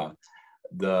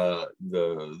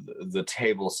 the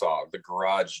table saw, the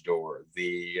garage door,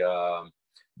 the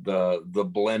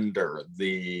blender,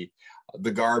 the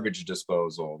garbage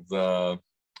disposal, the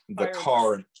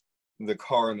car in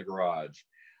the garage,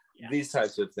 these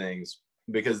types of things,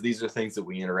 because these are things that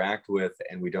we interact with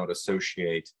and we don't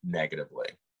associate negatively.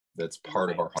 That's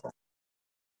part of our home.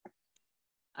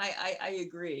 I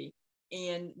agree.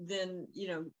 And then, you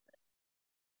know,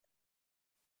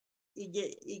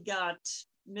 it got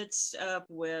mixed up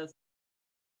with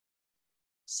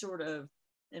sort of,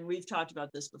 and we've talked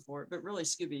about this before, but really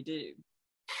Scooby-Doo.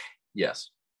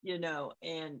 Yes. You know,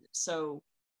 and so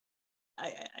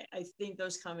I think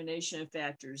those combination of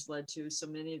factors led to so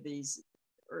many of these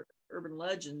urban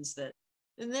legends that,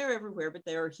 and they're everywhere, but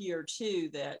they are here too,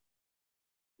 that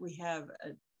we have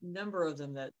a number of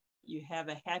them, that you have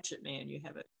a hatchet man, you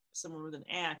have someone with an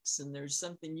axe, and there's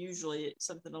usually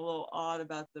something a little odd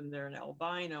about them. They're an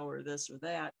albino or this or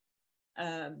that,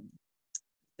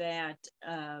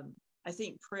 I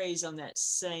think preys on that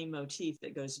same motif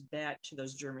that goes back to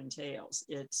those German tales.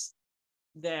 It's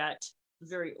that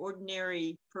very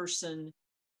ordinary person,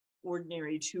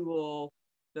 ordinary tool,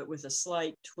 but with a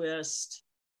slight twist.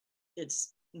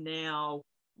 It's now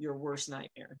your worst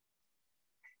nightmare.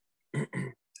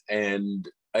 And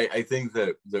I think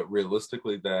that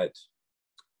realistically that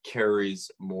carries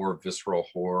more visceral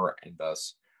horror, and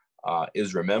thus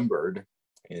is remembered.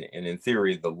 And in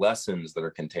theory, the lessons that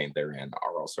are contained therein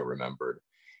are also remembered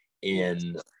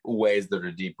in ways that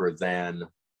are deeper than,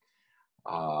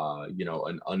 you know,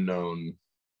 an unknown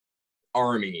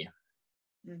army,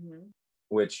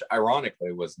 which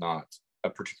ironically was not a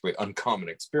particularly uncommon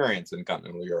experience in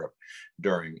continental Europe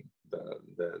during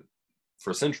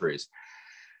for centuries.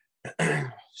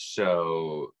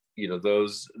 So, you know,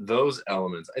 those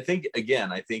elements, I think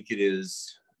it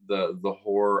is the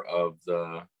horror of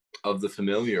the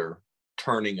familiar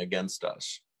turning against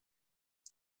us.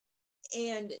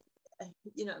 And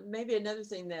you know, maybe another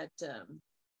thing that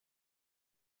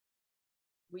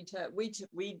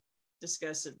we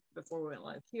discussed it before we went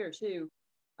live here too,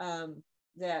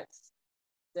 that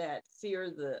fear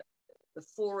the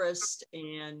forest,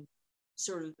 and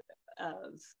sort of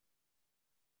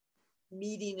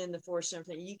meeting in the forest and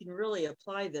everything. You can really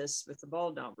apply this with the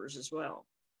bald knobbers as well.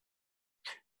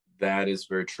 That is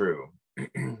very true.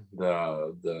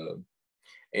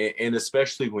 And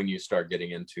especially when you start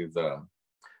getting into the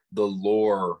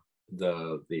lore,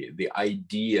 the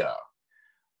idea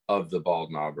of the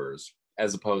bald knobbers,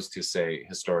 as opposed to, say,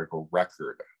 historical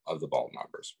record of the bald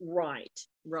knobbers. Right.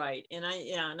 And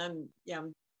I'm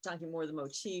talking more the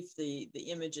motif, the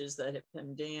images that have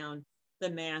come down, the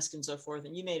mask and so forth.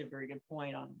 And you made a very good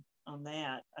point on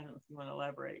that. I don't know if you want to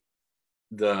elaborate.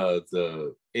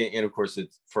 And of course,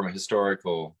 it's from a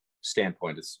historical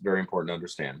standpoint, it's very important to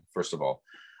understand, first of all,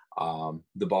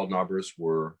 the bald knobbers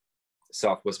were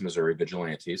Southwest Missouri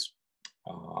vigilantes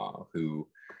who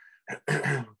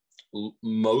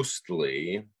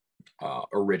mostly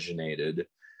originated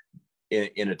in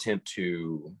an attempt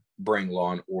to bring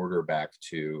law and order back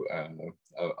to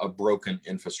a broken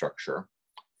infrastructure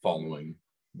following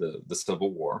the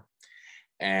Civil War.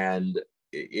 And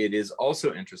it is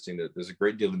also interesting that there's a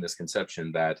great deal of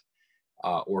misconception that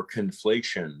or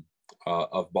conflation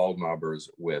of bald knobbers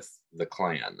with the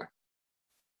Klan.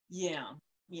 Yeah.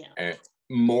 And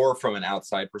more from an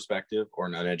outside perspective or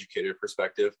an uneducated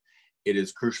perspective, it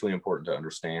is crucially important to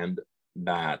understand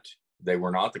that they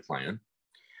were not the Klan.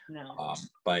 No.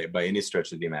 By any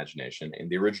stretch of the imagination. And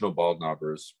the original bald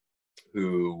knobbers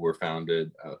who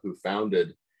founded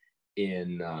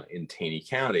in Taney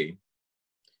County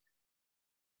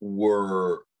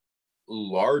were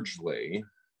largely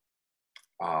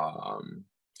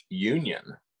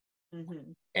Union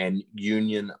and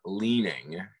Union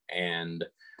leaning, and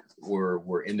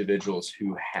were individuals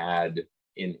who had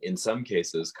in some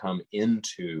cases come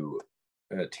into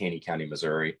Taney County,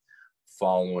 Missouri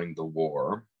following the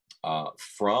war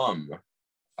from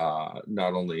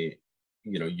not only,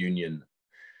 you know, Union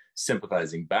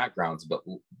sympathizing backgrounds, but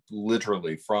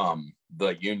literally from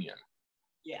the Union.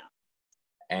 Yeah.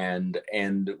 And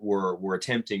we're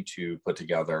attempting to put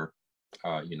together,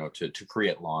 you know, to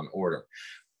create law and order.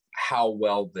 How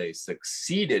well they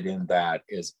succeeded in that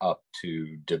is up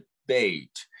to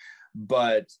debate,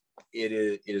 but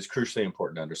it is crucially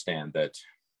important to understand that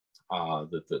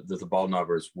that the bald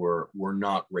knobbers were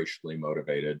not racially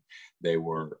motivated. They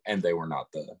were not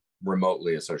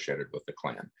remotely associated with the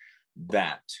Klan.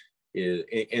 That is,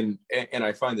 and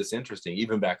I find this interesting.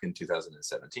 Even back in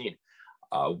 2017,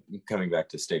 coming back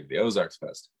to State of the Ozarks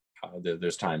Fest,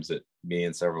 There's times that me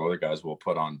and several other guys will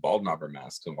put on bald knobber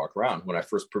masks and walk around. When I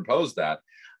first proposed that,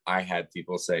 I had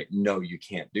people say, no, you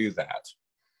can't do that.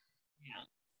 Yeah.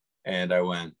 And I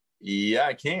went, yeah,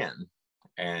 I can.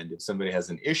 And if somebody has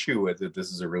an issue with it,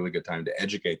 this is a really good time to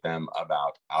educate them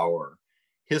about our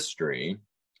history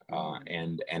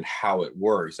and how it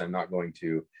works. I'm not going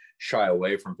to shy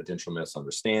away from potential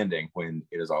misunderstanding when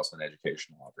it is also an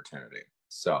educational opportunity.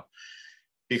 So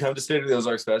if you come to State of the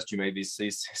Ozarks Fest, you may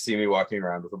see me walking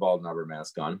around with a bald knobber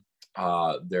mask on.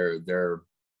 They're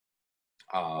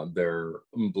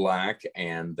black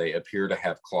and they appear to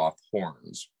have cloth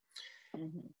horns.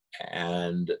 Mm-hmm.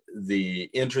 And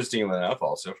interestingly enough,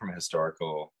 also from a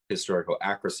historical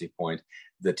accuracy point,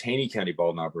 the Taney County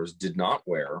bald knobbers did not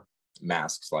wear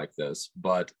masks like this,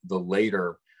 but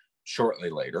shortly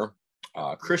later,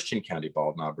 Christian County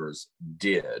bald knobbers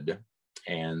did,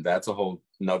 and that's a whole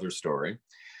nother story.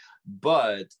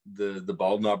 But the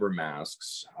bald knobber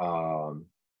masks,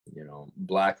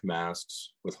 black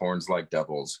masks with horns like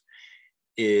devils,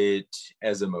 it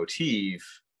as a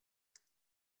motif,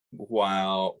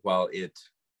 while it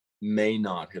may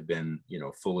not have been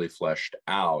fully fleshed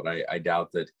out, I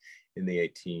doubt that in the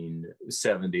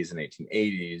 1870s and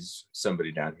 1880s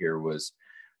somebody down here was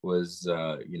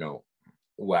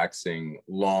waxing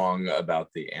long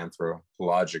about the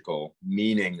anthropological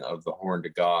meaning of the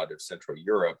horned god of Central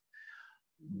Europe.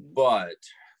 But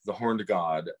the horned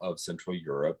god of Central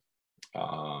Europe,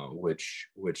 which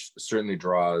certainly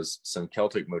draws some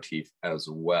Celtic motif as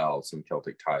well, some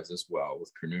Celtic ties as well with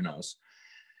Cernunnos,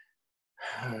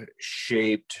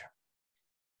 shaped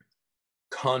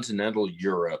continental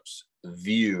Europe's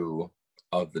view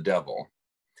of the devil.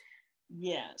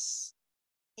 Yes,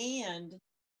 and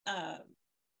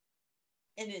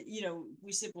it,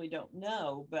 we simply don't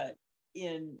know, but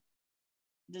in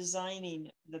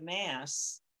designing the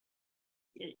mass,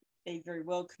 they very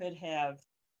well could have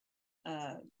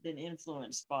been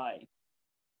influenced by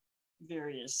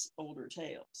various older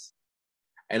tales.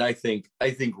 And I think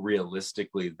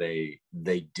realistically they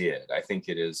did. I think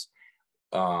it is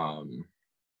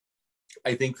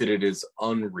I think that it is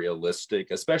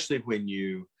unrealistic, especially when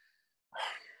you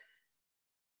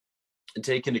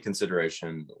take into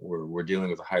consideration we're dealing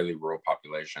with highly rural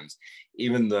populations.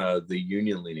 Even the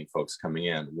union leaning folks coming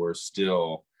in were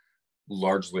still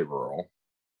largely rural.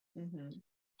 Mm-hmm.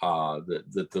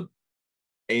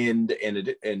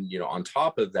 On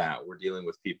top of that, we're dealing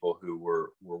with people who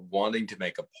were wanting to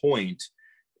make a point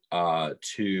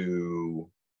to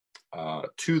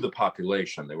the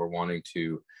population. They were wanting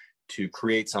to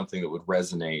create something that would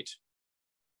resonate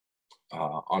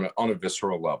on a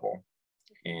visceral level.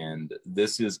 And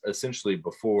this is essentially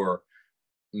before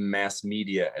mass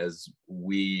media as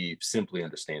we simply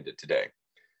understand it today.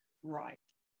 Right.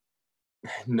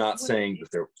 Not saying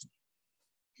that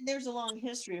there's a long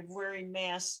history of wearing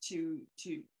masks to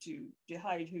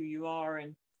hide who you are,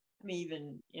 and I mean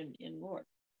even in Lord,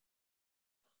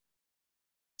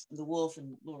 the Wolf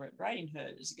and Little Red Riding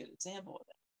Hood is a good example of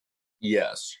that.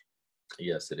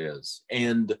 Yes, it is.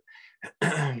 And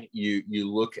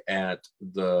you look at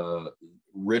the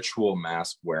ritual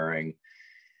mask wearing,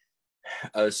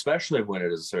 especially when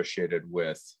it is associated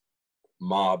with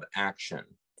mob action,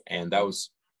 and that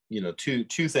was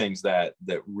two things that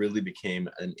really became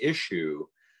an issue.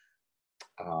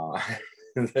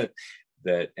 There's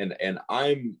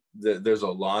a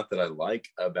lot that I like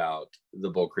about the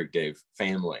Bull Creek Dave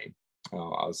family.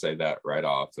 I'll say that right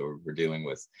off. So we're dealing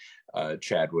with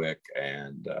Chadwick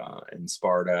and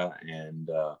Sparta, and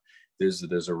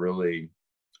there's a really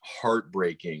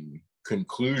heartbreaking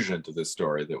conclusion to this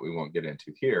story that we won't get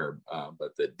into here,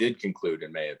 but that did conclude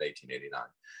in May of 1889.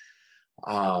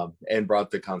 And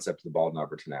brought the concept of the bald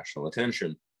knobber to national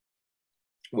attention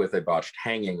with a botched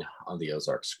hanging on the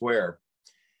Ozark Square.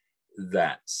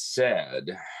 That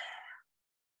said,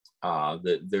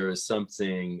 that there is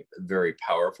something very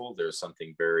powerful. There's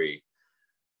something very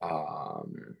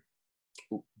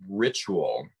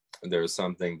ritual. There's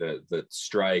something that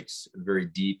strikes very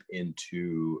deep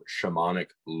into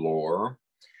shamanic lore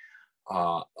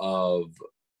of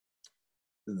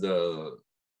the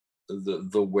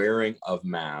wearing of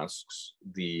masks,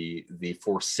 the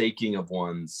forsaking of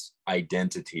one's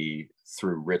identity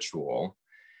through ritual,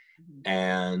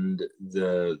 and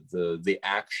the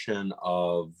action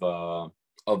of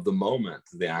the moment,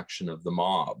 the action of the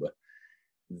mob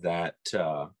that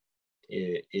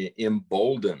it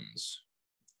emboldens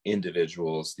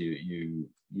individuals.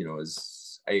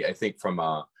 As I think from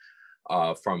a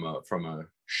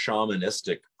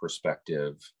shamanistic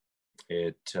perspective,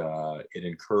 it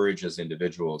encourages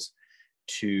individuals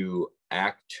to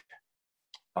act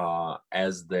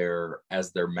as their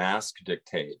mask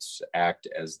dictates, act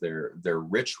as their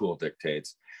ritual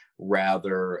dictates,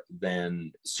 rather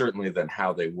than certainly than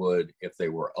how they would if they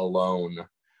were alone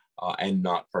and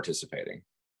not participating.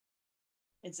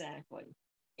 Exactly.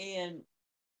 And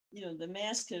the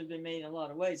mask could have been made in a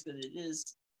lot of ways, but it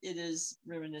is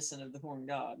reminiscent of the horn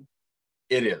god.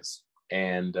 It is,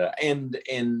 and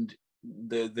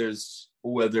there's,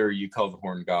 whether you call the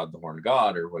horn god,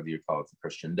 or whether you call it the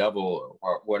Christian devil,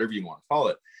 or whatever you want to call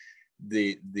it,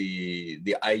 the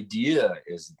idea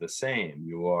is the same.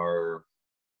 You are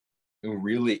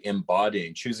really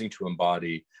choosing to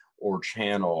embody or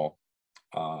channel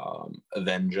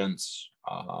vengeance,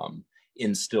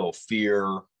 instill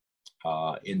fear,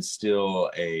 instill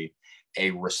a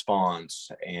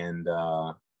response, and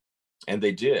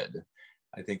they did.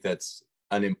 I think that's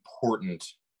an important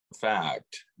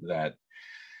fact, that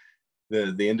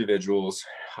the individuals,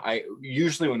 I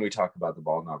usually, when we talk about the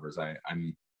Baldnovers,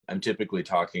 I'm typically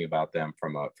talking about them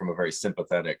from a very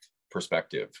sympathetic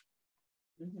perspective,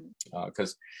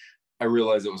 because I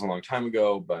realize it was a long time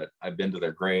ago, but I've been to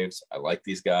their graves. I like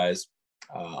these guys.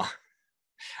 I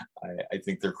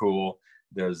think they're cool.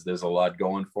 There's a lot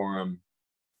going for them.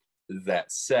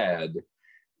 That said,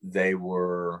 they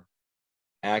were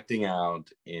acting out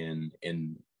in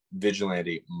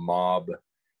vigilante mob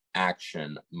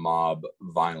action, mob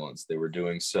violence. They were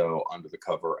doing so under the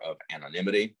cover of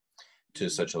anonymity to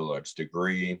such a large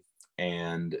degree,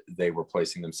 and they were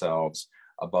placing themselves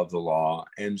above the law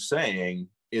and saying,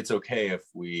 it's okay if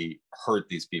we hurt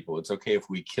these people. It's okay if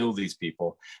we kill these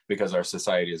people, because our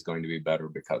society is going to be better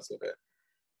because of it.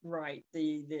 Right.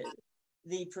 The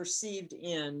perceived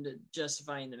end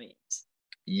justifying the means.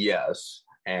 Yes.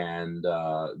 And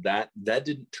that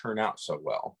didn't turn out so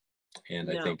well. And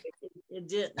no, I think it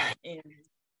didn't.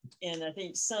 And I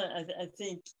think some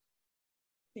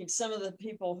of the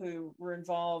people who were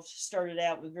involved started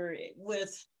out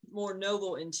with more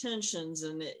noble intentions,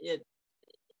 and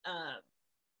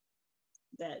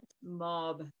that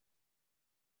mob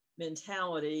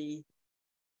mentality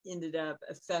ended up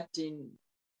affecting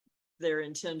their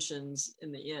intentions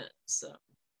in the end. So,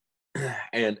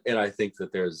 and I think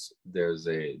that there's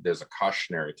a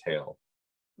cautionary tale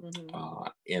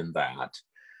in that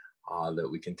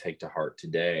we can take to heart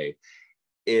today.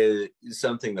 Is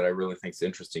something that I really think is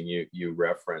interesting. You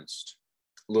referenced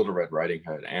Little Red Riding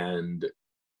Hood, and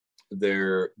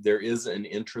there is an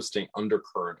interesting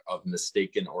undercurrent of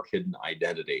mistaken or hidden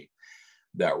identity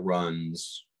that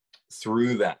runs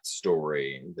through that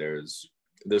story. There's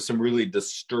some really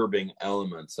disturbing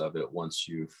elements of it once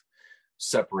you've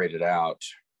separated out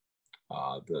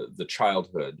the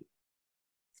childhood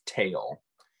tale.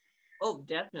 Oh,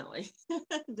 definitely.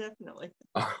 Definitely.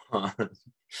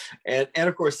 And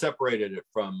of course separated it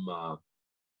from a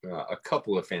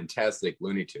couple of fantastic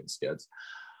Looney Tunes skits.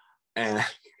 And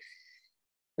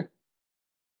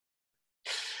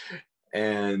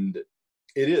and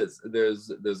there's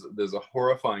a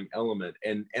horrifying element,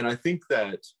 and I think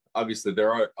that obviously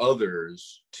there are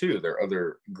others too. There are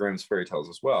other Grimm's fairy tales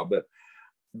as well, but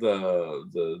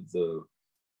the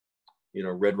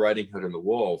Red Riding Hood and the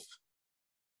Wolf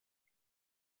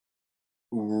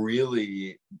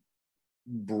really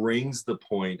brings the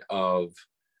point of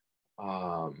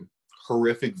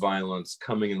horrific violence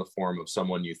coming in the form of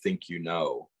someone you think you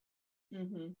know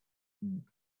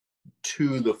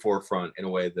to the forefront in a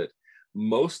way that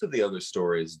most of the other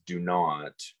stories do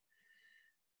not,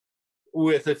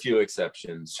 with a few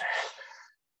exceptions.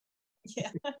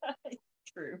 Yeah,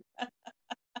 true.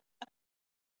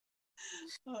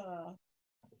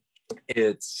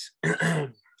 It's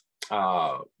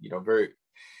very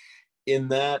in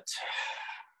that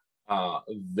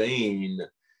vein.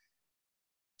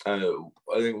 I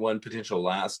think one potential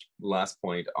last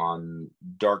point on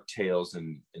dark tales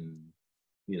in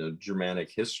Germanic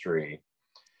history.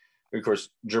 Of course,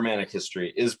 Germanic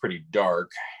history is pretty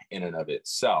dark in and of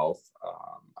itself.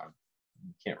 I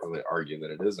can't really argue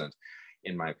that it isn't,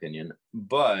 in my opinion.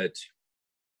 But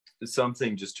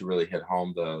something just to really hit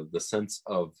home, the sense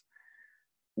of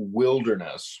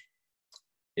wilderness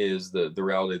is the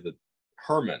reality that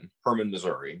Herman,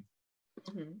 Missouri,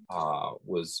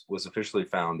 was officially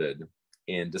founded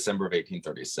in December of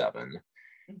 1837.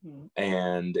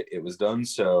 And it was done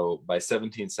so by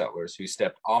 17 settlers who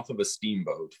stepped off of a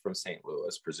steamboat from St.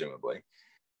 Louis, presumably,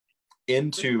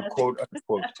 into quote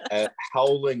unquote a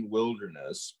howling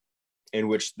wilderness in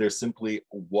which there simply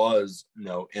was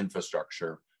no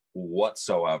infrastructure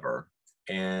whatsoever.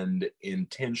 And in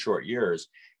 10 short years,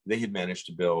 they had managed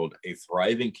to build a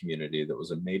thriving community that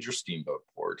was a major steamboat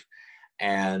port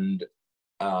and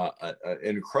an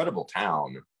incredible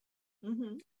town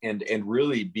Mm-hmm. and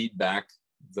really beat back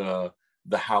the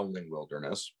howling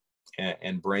wilderness,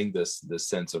 and bring this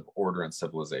sense of order and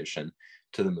civilization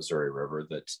to the Missouri River.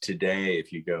 That today,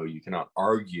 if you go, you cannot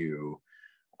argue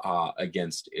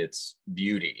against its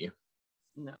beauty.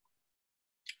 No.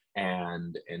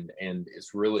 And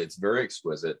it's very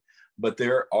exquisite. But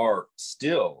there are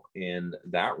still in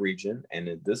that region,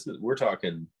 and we're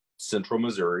talking central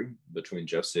Missouri between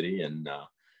Jeff City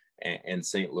and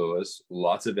St. Louis,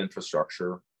 lots of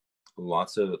infrastructure,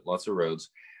 lots of roads,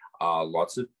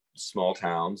 lots of small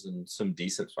towns and some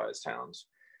decent sized towns,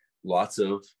 lots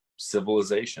of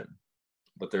civilization.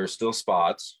 But there are still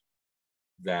spots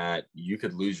that you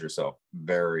could lose yourself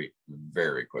very,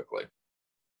 very quickly.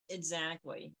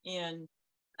 Exactly. And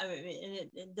I mean, and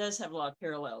it does have a lot of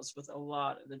parallels with a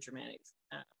lot of the Germanic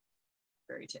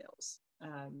fairy tales,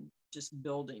 just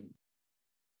building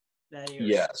that area.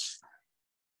 Yes.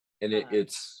 And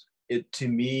it's to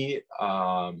me,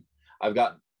 I've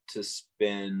got to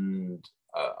spend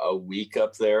a week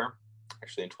up there,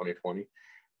 actually in 2020,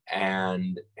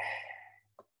 and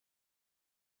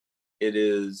it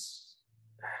is,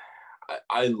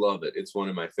 I love it. It's one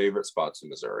of my favorite spots in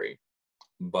Missouri.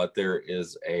 But there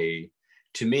is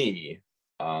to me,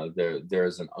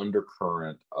 there's an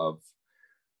undercurrent of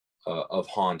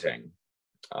haunting,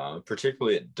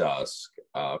 particularly at dusk,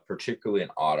 particularly in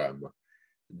autumn,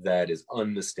 that is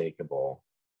unmistakable.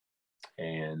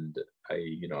 And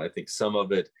I think some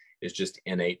of it is just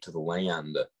innate to the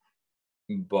land,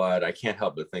 but I can't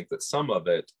help but think that some of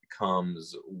it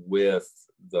comes with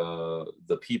the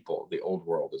people, the old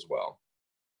world as well.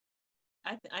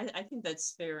 I think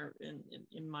that's fair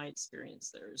in my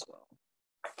experience there as well.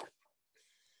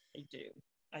 I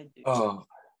do.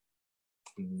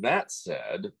 That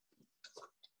said,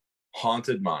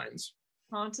 haunted minds.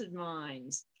 Haunted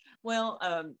minds. Well,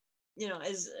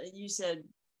 as you said,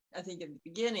 I think at the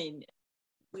beginning,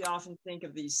 we often think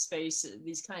of these spaces,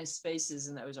 these kind of spaces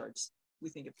in the Ozarks. We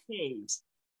think of caves,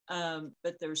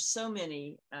 but there's so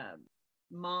many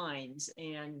minds,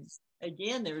 and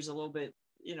again, there's a little bit,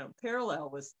 parallel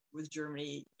with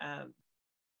Germany.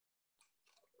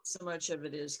 So much of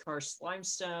it is karst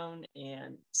limestone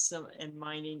and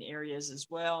mining areas as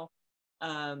well.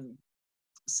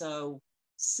 So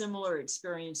similar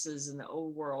experiences in the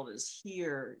old world as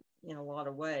here in a lot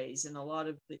of ways. And a lot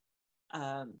of the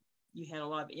you had a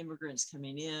lot of immigrants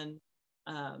coming in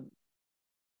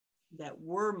that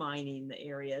were mining the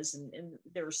areas, and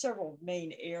there were several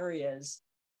main areas.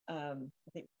 I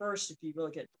think first, if you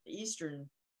look at the eastern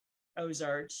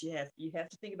Ozarks, you have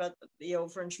to think about the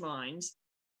old French mines.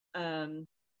 We're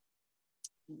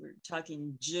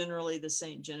talking generally the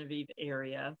St. Genevieve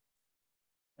area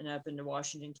and up into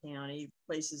Washington County,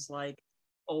 places like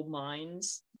Old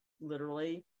Mines,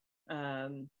 literally,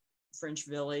 French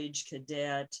Village,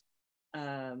 Cadet,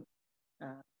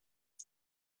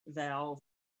 Val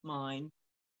Mine.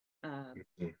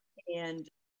 And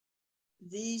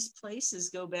these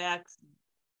places go back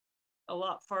a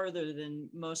lot farther than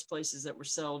most places that were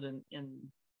settled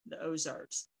in the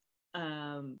Ozarks.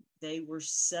 They were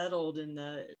settled in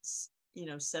the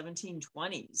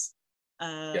 1720s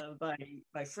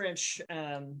by French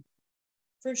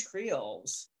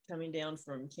Creoles coming down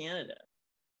from Canada,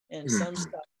 and some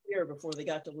stopped here before they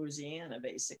got to Louisiana.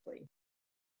 Basically,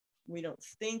 we don't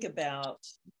think about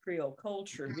Creole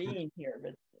culture being here,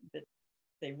 but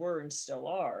they were and still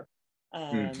are.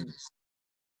 And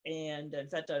in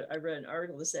fact, I read an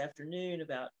article this afternoon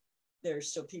about there's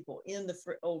still people in the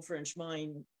old French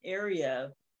mine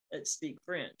area that speak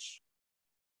French.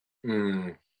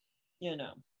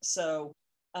 So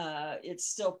it's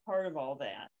still part of all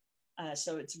that.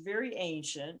 So it's very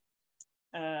ancient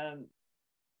in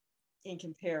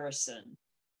comparison.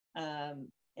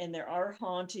 And there are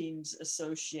hauntings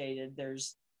associated.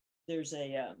 There's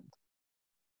a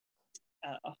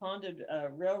haunted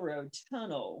railroad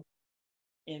tunnel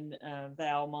in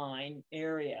Val Mine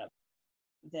area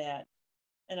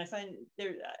and I find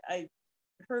I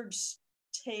heard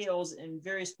tales in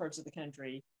various parts of the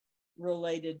country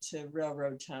related to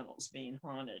railroad tunnels being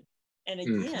haunted. And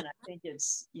again, I think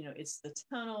it's the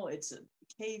tunnel, it's a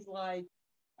cave-like,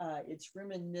 it's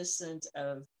reminiscent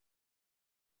of,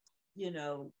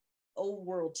 old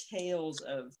world tales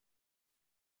of,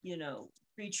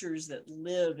 creatures that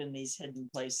live in these hidden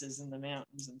places in the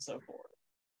mountains and so forth.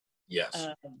 Yes.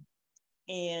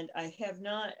 And I have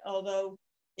not, although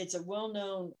it's a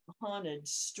well-known haunted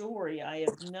story,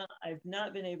 I've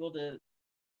not been able to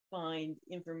find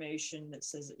information that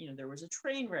says that, there was a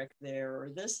train wreck there or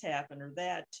this happened or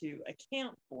that to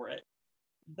account for it.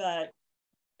 But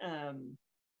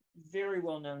very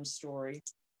well-known story.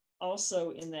 also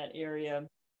in that area,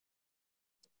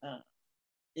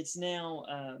 it's now,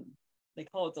 they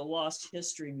call it the Lost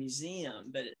History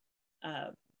Museum, but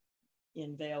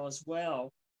in Vale as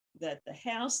well, that the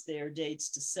house there dates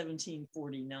to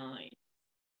 1749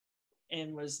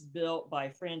 and was built by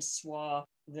Francois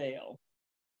Vale.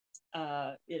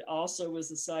 It also was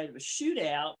the site of a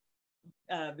shootout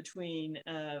between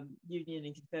Union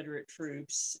and Confederate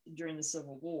troops during the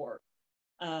Civil War.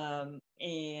 And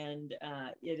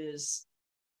it is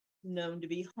known to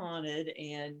be haunted,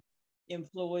 and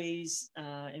employees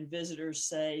and visitors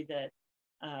say that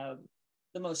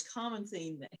the most common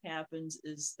thing that happens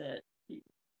is that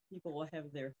people will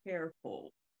have their hair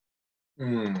pulled.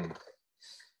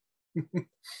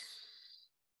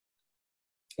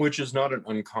 Which is not an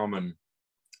uncommon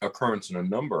occurrence in a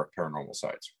number of paranormal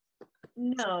sites.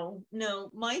 No.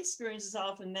 My experience is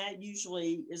often that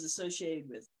usually is associated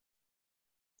with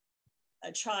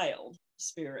a child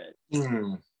spirit.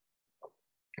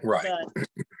 Right.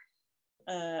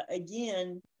 But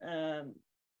again,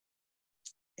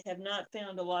 have not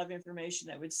found a lot of information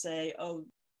that would say, oh,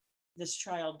 this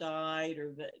child died,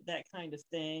 or that kind of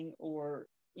thing, or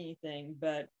anything.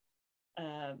 But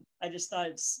I just thought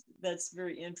that's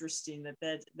very interesting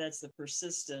that's the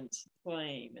persistent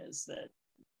claim, is that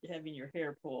having your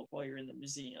hair pulled while you're in the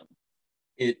museum.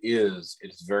 It is.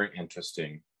 It's very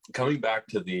interesting. Coming back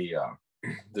to the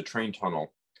train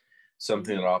tunnel,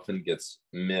 something that often gets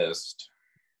missed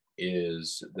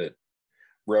is that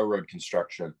railroad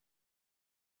construction,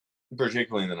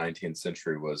 particularly in the 19th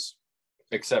century, was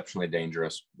exceptionally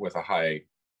dangerous with a high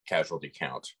casualty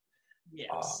count.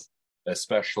 Yes.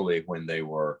 Especially when they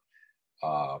were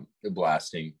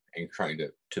blasting and trying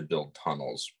to build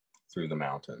tunnels through the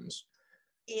mountains.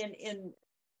 And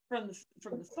from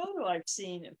the photos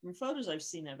I've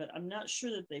seen of it, I'm not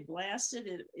sure that they blasted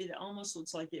it. It almost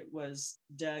looks like it was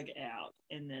dug out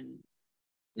and then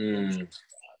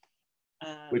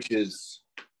which is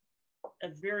a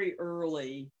very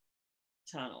early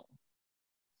tunnel.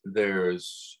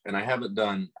 And I haven't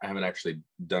actually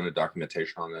done a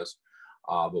documentation on this,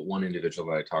 but one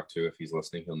individual that I talked to, if he's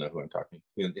listening, he'll know who I'm talking.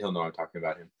 He'll know I'm talking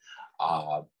about him.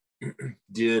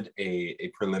 Did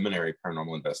a preliminary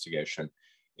paranormal investigation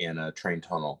in a train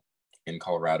tunnel in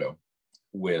Colorado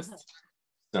with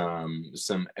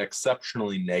some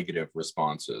exceptionally negative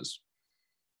responses.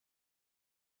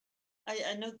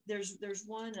 I know there's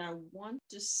one, I want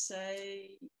to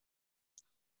say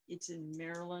it's in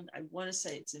Maryland. I want to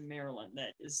say it's in Maryland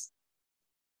that is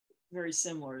very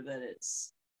similar, that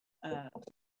it's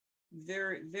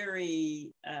very,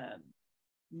 very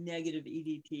negative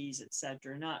EVPs,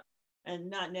 etc. Not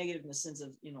negative in the sense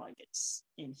of, like it's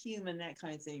inhuman, that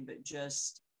kind of thing, but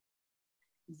just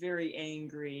very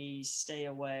angry, stay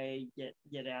away,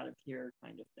 get out of here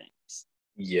kind of things.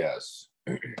 Yes.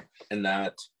 And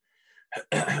that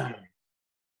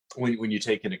when you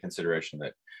take into consideration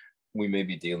that we may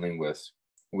be dealing with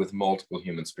multiple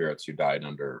human spirits who died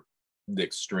under the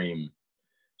extreme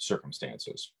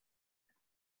circumstances.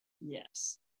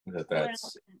 Yes. That's well,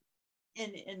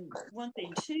 and one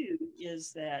thing too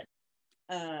is that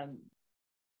I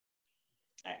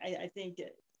think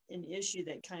an issue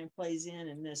that kind of plays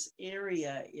in this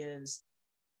area is,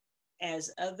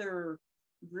 as other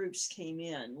groups came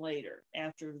in later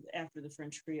after the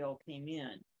French Creole came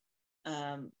in,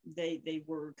 they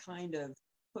were kind of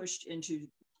pushed into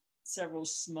several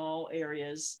small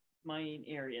areas, mining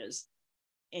areas,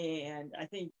 and I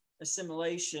think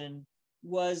assimilation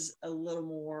was a little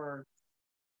more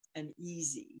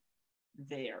uneasy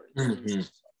there.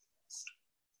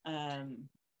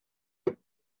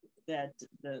 That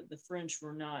the French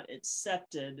were not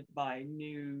accepted by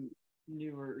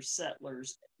newer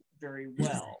settlers very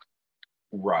well.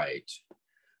 Right.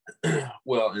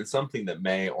 Well, and something that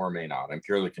may or may not, I'm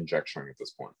purely conjecturing at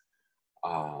this point,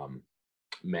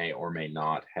 may or may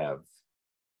not have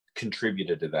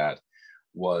contributed to that,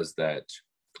 was that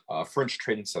French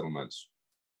trading settlements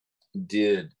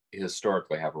did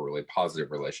historically have a really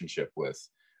positive relationship with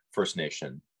First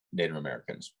Nation Native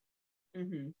Americans.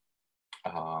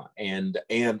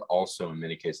 And also in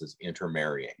many cases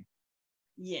intermarrying.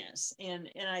 Yes, and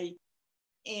I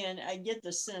get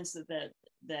the sense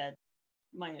that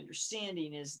my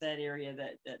understanding is that area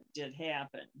that did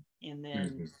happen, and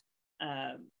then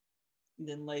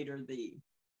then later the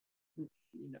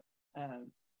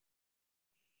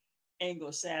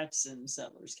Anglo-Saxon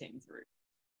settlers came through,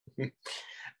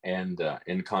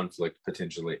 and conflict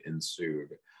potentially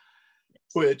ensued.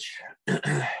 Which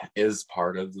is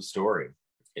part of the story.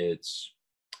 It's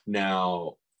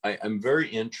now, I'm very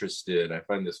interested. I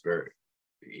find this very,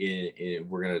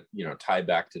 we're going to tie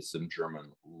back to some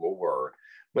German lore,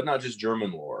 but not just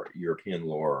German lore, European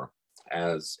lore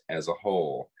as a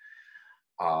whole.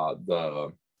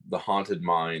 The haunted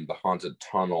mine, the haunted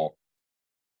tunnel.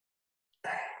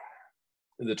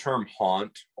 The term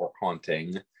haunt or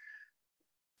haunting,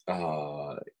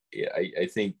 I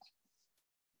think,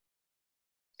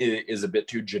 it is a bit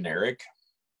too generic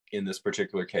in this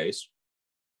particular case.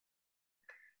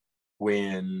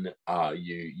 When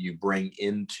you bring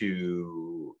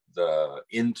into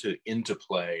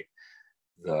play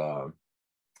the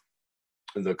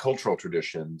cultural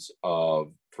traditions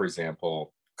of, for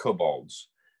example, kobolds,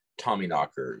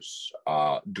 Tommyknockers,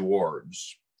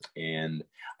 dwarves, and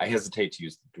I hesitate to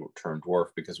use the term dwarf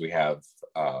because we have,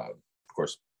 of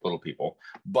course, little people,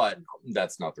 but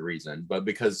that's not the reason. But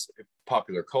because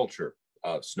popular culture,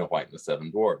 Snow White and the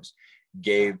Seven Dwarfs,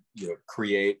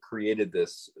 created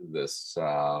this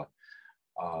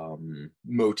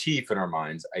motif in our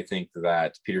minds. I think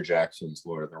that Peter Jackson's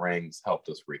Lord of the Rings helped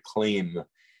us reclaim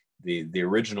the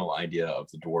original idea of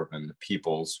the dwarven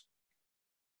peoples.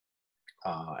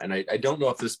 And I don't know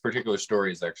if this particular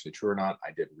story is actually true or not.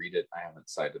 I did read it. I haven't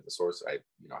cited the source. I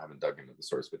haven't dug into the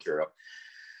source material.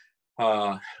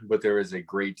 But there is a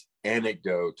great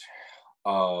anecdote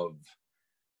of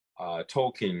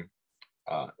Tolkien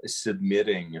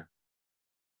submitting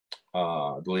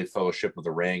the Fellowship of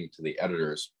the Ring to the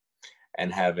editors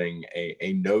and having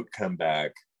a note come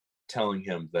back telling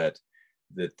him that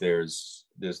there's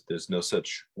no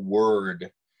such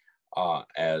word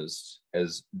as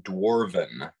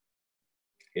dwarven.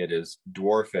 It is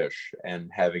dwarfish, and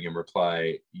having him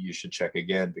reply, "You should check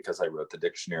again because I wrote the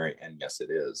dictionary, and yes, it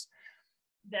is."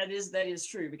 That is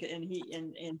true, because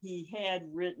he had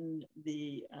written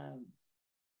he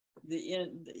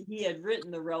had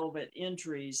written the relevant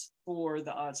entries for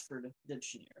the Oxford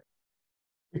Dictionary.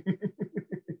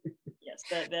 Yes,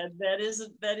 that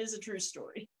is a true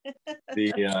story.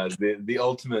 the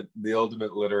ultimate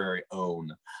literary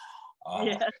own.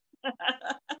 Yeah.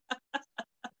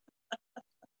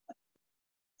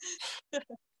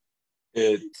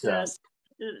 Yes.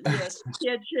 Yes, you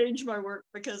can't change my work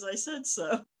because I said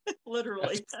so,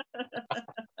 literally.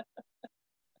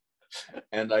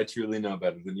 And I truly know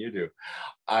better than you do.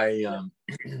 I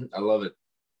love it.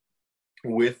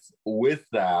 With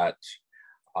that,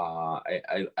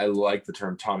 I like the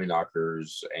term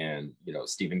Tommyknockers, and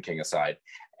Stephen King aside,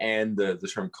 and the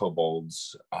term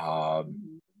kobolds,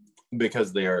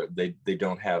 because they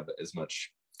don't have as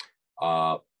much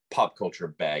pop culture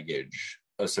baggage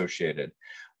associated.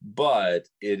 But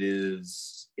it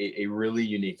is a really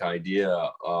unique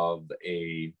idea of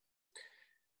a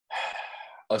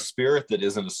spirit that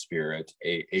isn't a spirit,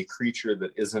 a creature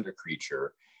that isn't a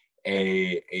creature,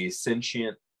 a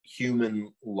sentient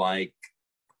human-like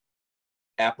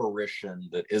apparition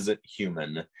that isn't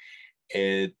human.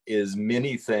 It is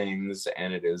many things,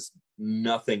 and it is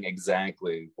nothing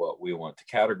exactly what we want to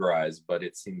categorize, but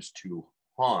it seems to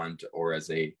haunt, or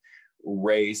as a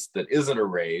race that isn't a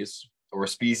race, or a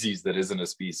species that isn't a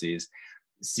species,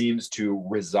 seems to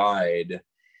reside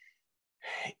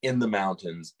in the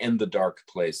mountains, in the dark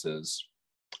places,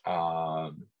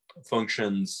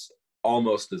 functions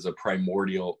almost as a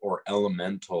primordial or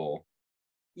elemental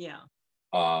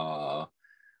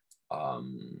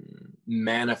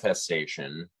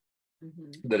manifestation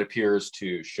that appears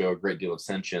to show a great deal of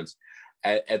sentience.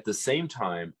 At the same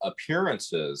time,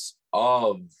 appearances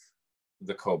of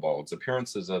the kobolds,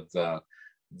 appearances of the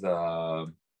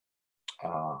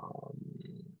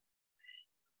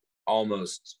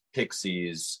almost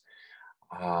pixies,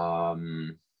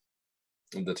 the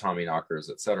Tommyknockers,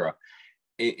 etc.,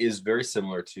 it is very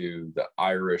similar to the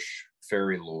Irish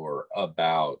fairy lore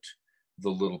about the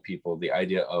little people, the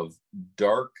idea of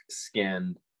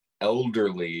dark-skinned,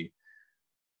 elderly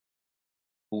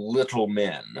little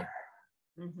men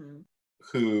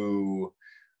who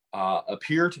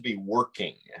appear to be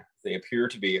working. They appear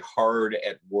to be hard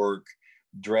at work,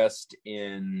 dressed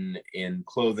in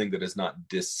clothing that is not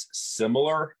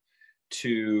dissimilar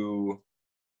to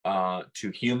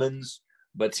humans,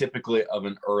 but typically of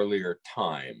an earlier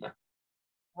time.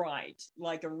 Right,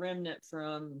 like a remnant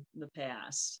from the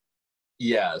past.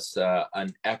 Yes,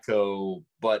 an echo,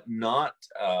 but not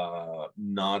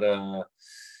an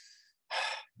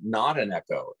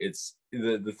echo. It's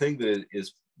the thing that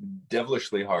is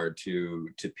devilishly hard to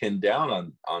pin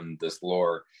down on this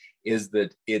lore is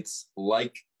that it's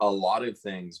like a lot of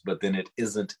things, but then it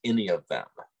isn't any of them.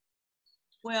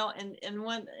 Well,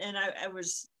 I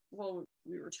was, well,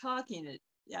 we were talking, it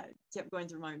kept going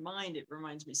through my mind. It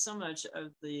reminds me so much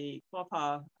of the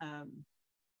Quapaw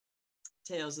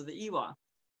tales of the Iwa.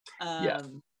 Yes.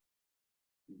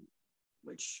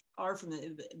 Which are from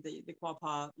the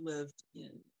Quapaw lived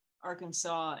in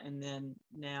Arkansas and then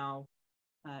now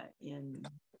in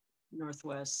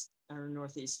northwest or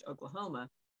northeast Oklahoma.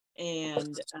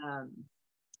 And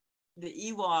the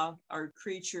Iwa are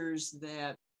creatures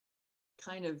that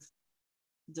kind of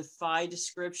defy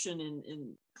description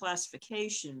in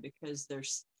classification because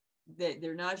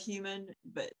they're not human,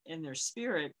 but in their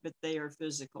spirit, but they are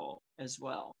physical as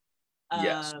well.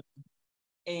 Yes.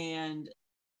 And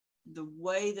the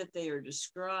way that they are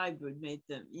described would make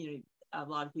them, a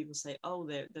lot of people say, oh,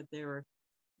 that they're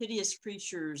hideous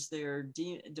creatures, they're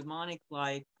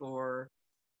demonic-like, or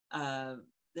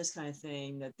this kind of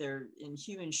thing, that they're in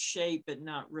human shape but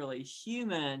not really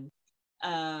human,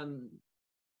 and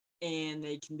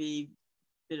they can be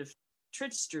a bit of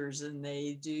tricksters, and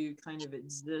they do kind of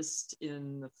exist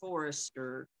in the forest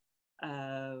or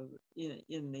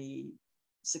in the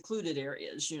secluded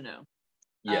areas,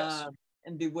 Yes.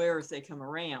 and beware if they come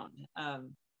around.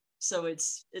 So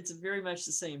it's very much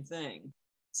the same thing,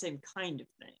 same kind of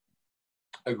thing.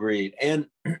 Agreed. And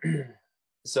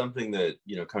something that,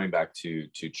 coming back to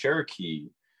Cherokee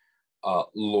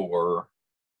lore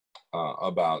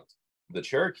about the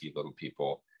Cherokee little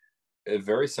people,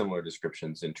 very similar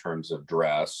descriptions in terms of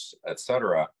dress,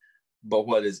 etc. But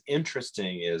what is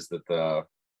interesting is that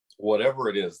whatever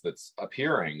it is that's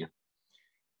appearing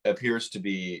appears to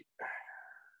be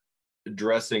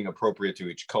dressing appropriate to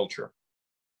each culture.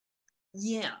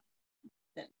 Yeah,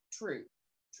 true.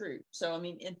 So I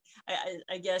mean,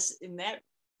 I guess in that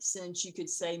sense, you could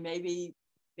say maybe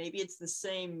it's the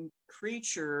same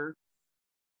creature,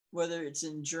 whether it's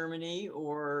in Germany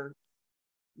or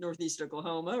northeast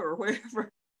Oklahoma or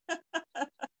wherever.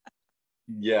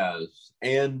 Yes,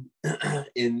 and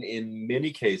in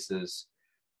many cases,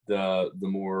 the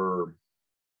more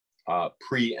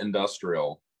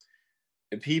pre-industrial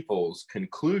people's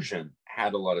conclusion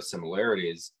had a lot of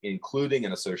similarities, including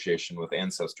an association with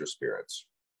ancestor spirits.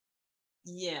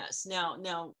 Yes. Now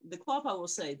the Quapaw will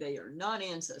say they are not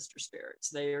ancestor spirits;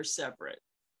 they are separate.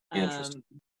 Interesting.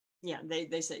 Yeah,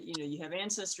 they say you have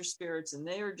ancestor spirits, and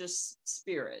they are just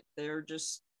spirit. They're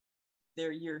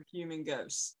your human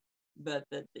ghosts, but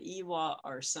that the Iwa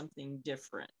are something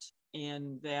different,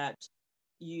 and that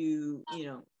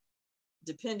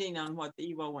depending on what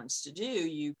the Iwa wants to do,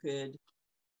 you could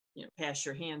pass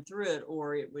your hand through it,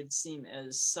 or it would seem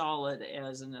as solid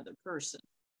as another person.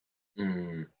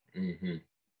 Mm-hmm.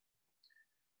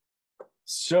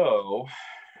 So,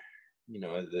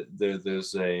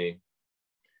 there's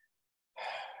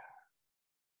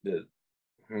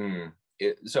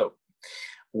so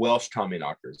Welsh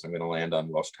Tommyknockers. I'm going to land on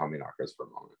Welsh Tommyknockers for a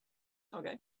moment.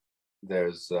 Okay.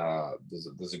 There's a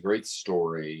great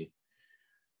story.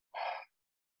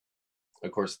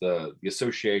 Of course, the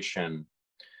association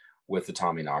with the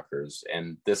Tommyknockers,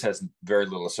 and this has very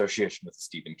little association with the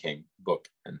Stephen King book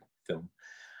and film,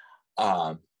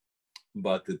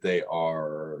 but that they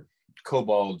are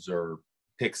kobolds or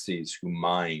pixies who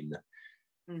mine,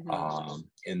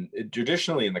 and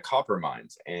traditionally in the copper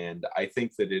mines. And I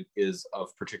think that it is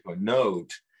of particular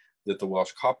note that the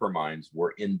Welsh copper mines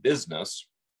were in business,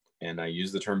 and I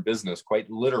use the term business quite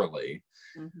literally,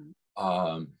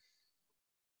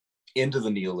 into the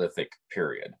Neolithic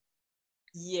period.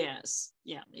 Yes,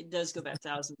 yeah, it does go back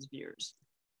thousands of years.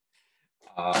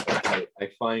 I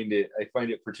find it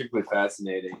particularly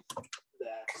fascinating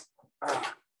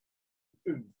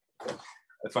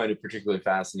I find it particularly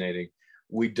fascinating.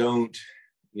 We don't,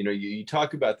 you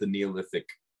talk about the Neolithic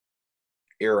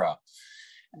era,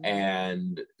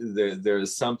 and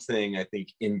there's something I think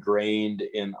ingrained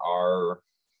in our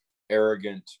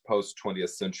arrogant post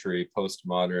 20th century,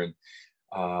 postmodern,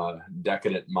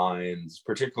 decadent minds,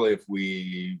 particularly if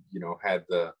we, had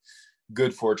the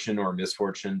good fortune or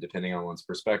misfortune, depending on one's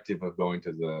perspective, of going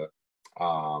to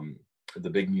the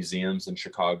big museums in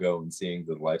Chicago and seeing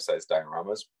the life-size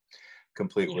dioramas,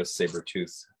 complete with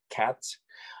saber-toothed cats,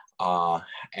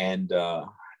 and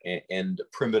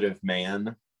primitive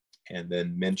man, and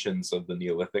then mentions of the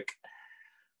Neolithic,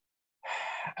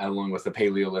 along with the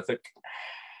Paleolithic.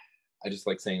 I just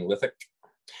like saying lithic.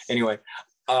 Anyway,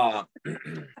 that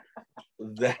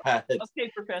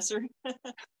okay, Professor.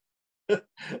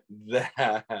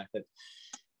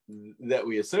 that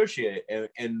we associate,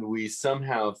 and we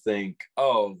somehow think,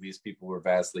 oh, these people were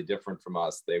vastly different from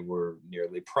us. They were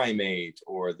nearly primate,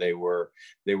 or they were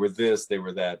this, they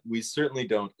were that. We certainly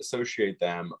don't associate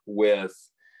them with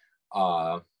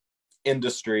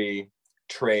industry,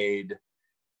 trade,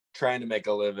 trying to make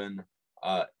a living,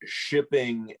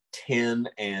 shipping tin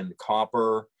and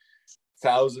copper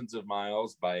thousands of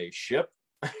miles by ship.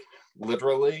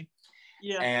 literally.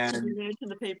 Yeah, And you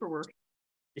mentioned the paperwork.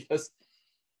 yes.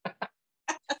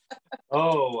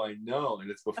 Oh, I know, and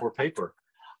it's before paper.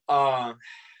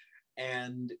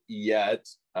 And yet,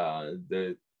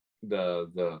 the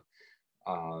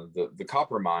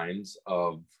copper mines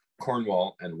of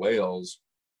Cornwall and Wales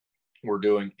were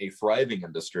doing a thriving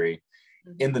industry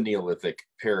in the Neolithic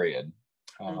period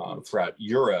throughout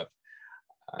Europe,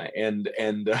 and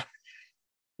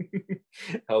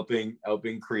helping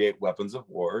create weapons of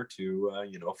war to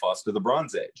foster the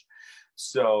Bronze Age.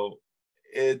 So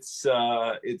it's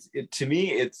to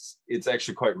me it's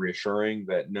actually quite reassuring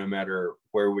that no matter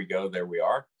where we go, there we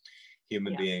are.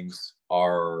 Human beings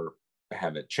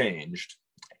haven't changed,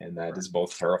 and that is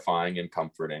both terrifying and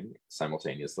comforting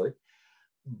simultaneously.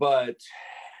 But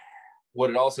what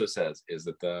it also says is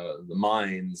that the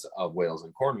mines of Wales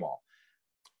and Cornwall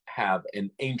have an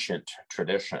ancient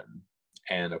tradition,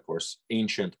 and of course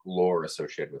ancient lore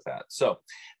associated with that. So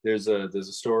there's a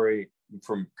story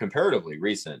from comparatively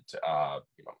recent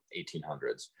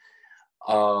 1800s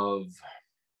of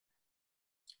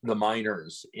the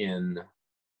miners in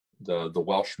the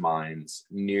Welsh mines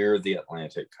near the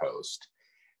Atlantic coast,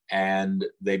 and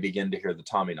they begin to hear the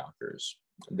Tommyknockers.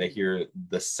 They hear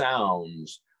the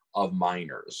sounds of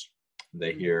miners.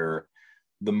 They hear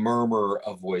the murmur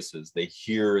of voices. They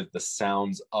hear the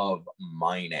sounds of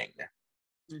mining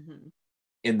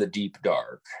in the deep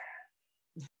dark.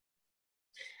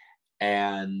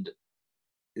 And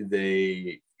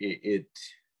it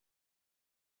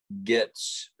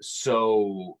gets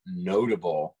so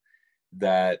notable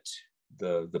that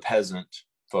the peasant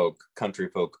folk, country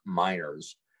folk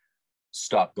miners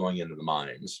stop going into the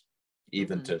mines,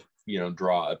 even to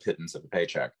draw a pittance of a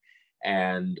paycheck.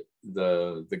 And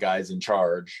the guys in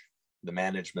charge, the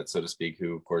management, so to speak,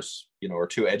 who of course are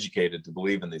too educated to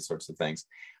believe in these sorts of things,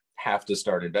 have to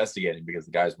start investigating because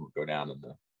the guys won't go down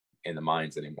in the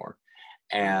mines anymore.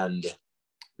 And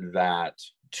that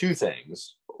two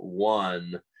things: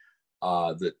 one,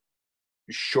 that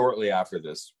shortly after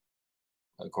this,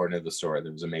 according to the story,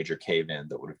 there was a major cave-in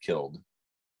that would have killed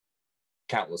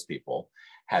countless people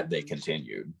had they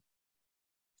continued.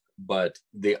 But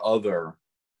the other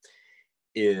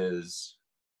is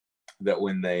that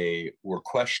when they were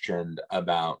questioned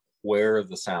about where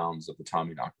the sounds of the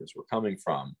Tommyknockers were coming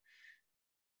from,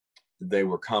 they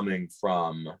were coming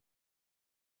from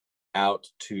out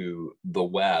to the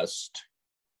west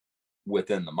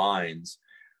within the mines,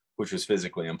 which was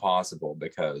physically impossible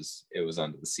because it was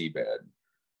under the seabed.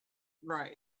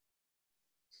 Right.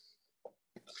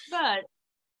 But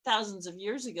thousands of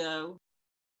years ago,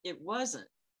 it wasn't.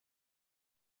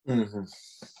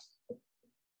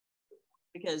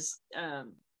 Because,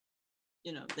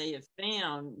 they have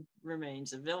found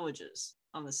remains of villages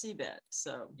on the seabed.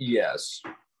 So yes,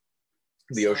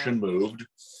 the ocean moved,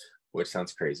 which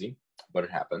sounds crazy, but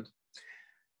it happened.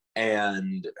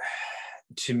 And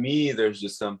to me, there's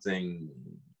just something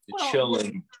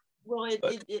chilling. Well,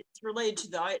 it's related to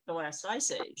the last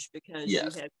ice age, because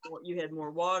you had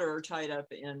more water tied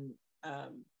up in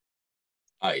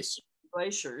ice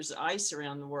glaciers, ice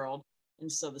around the world,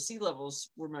 and so the sea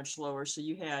levels were much lower. So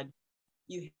you had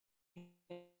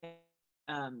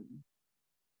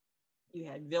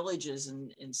villages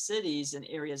and cities and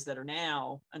areas that are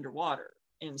now underwater,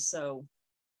 and so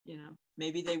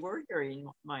maybe they were hearing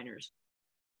miners.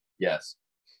 Yes.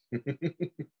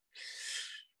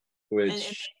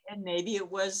 And maybe it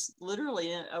was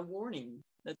literally a warning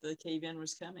that the cave-in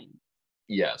was coming.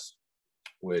 Yes,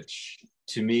 which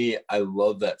to me, I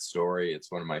love that story.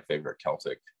 It's one of my favorite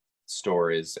Celtic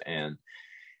stories, and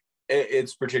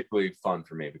it's particularly fun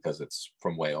for me because it's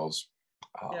from Wales.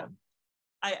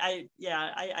 I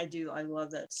do. I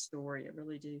love that story. I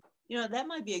really do. That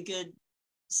might be a good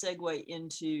segue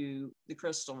into the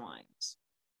crystal mines.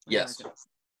 Yes,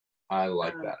 I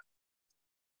like that.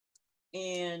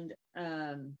 And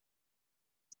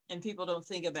people don't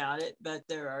think about it, but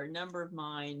there are a number of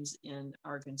mines in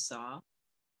Arkansas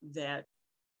that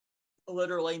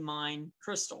literally mine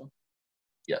crystal.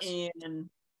 Yes. And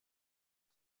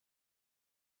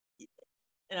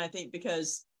I think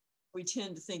because we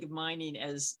tend to think of mining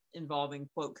as involving,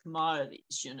 quote,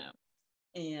 commodities,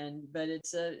 but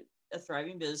it's a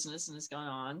thriving business, and it's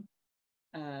gone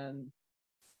on.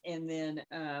 And then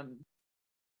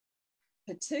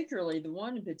particularly the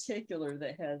one in particular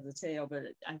that has the tale, but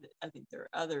I think there are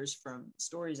others from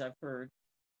stories I've heard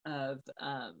of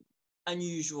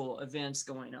unusual events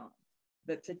going on,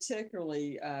 but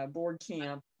particularly Board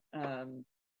Camp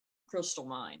Crystal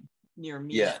Mine near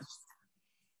me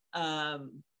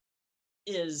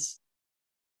is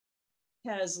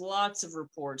has lots of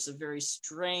reports of very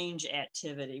strange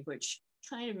activity, which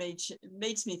kind of makes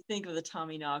me think of the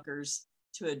Tommyknockers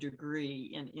to a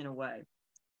degree, in a way.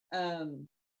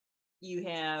 You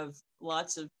have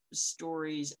lots of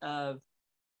stories of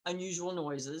unusual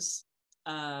noises,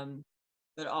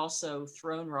 but also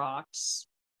thrown rocks,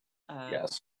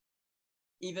 Yes.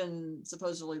 even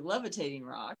supposedly levitating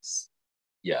rocks.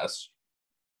 Yes.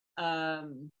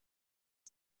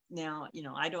 Now,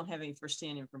 I don't have any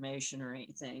firsthand information or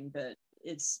anything, but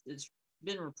it's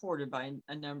been reported by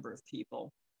a number of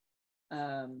people.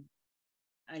 I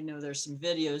know there's some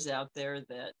videos out there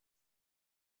that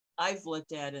I've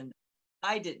looked at, and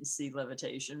I didn't see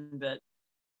levitation, but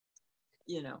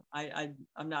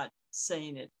I'm not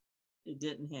saying it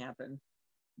didn't happen,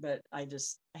 but I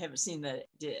haven't seen that it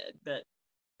did. But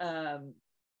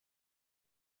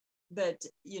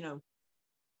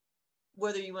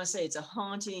whether you want to say it's a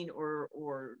haunting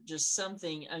or just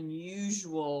something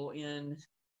unusual in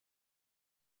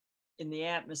the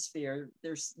atmosphere,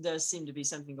 does seem to be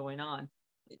something going on.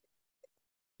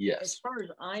 Yes. As far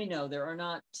as I know, there are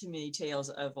not too many tales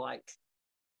of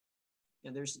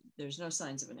there's no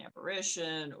signs of an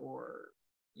apparition or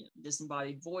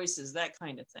disembodied voices, that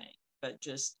kind of thing, but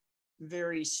just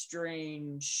very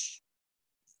strange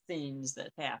things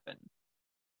that happen.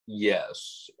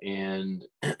 Yes, and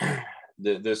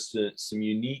there's some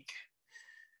unique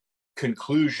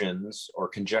conclusions or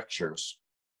conjectures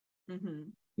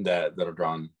that are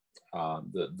drawn.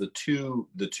 The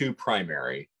two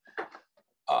primary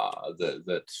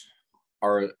that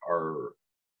are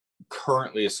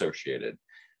currently associated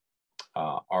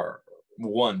are,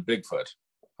 one, Bigfoot,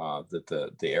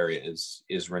 that the area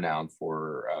is renowned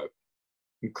for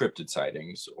cryptid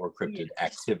sightings or cryptid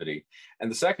activity, and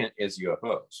the second is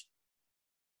UFOs.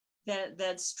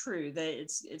 That's true.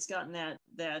 It's gotten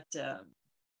that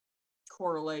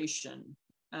correlation.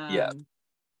 Yes.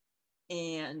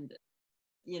 And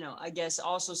I guess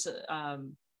also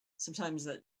sometimes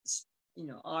that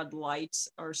odd lights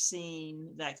are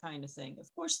seen, that kind of thing.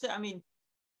 Of course,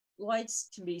 lights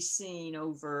can be seen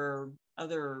over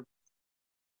other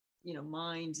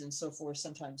mines and so forth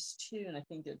sometimes too, and I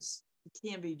think it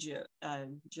can be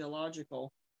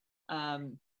geological.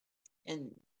 And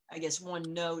I guess one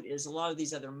note is a lot of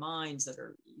these other mines that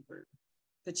are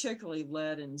particularly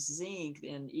lead and zinc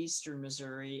in eastern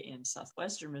Missouri and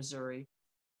southwestern Missouri,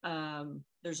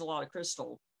 there's a lot of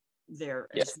crystal there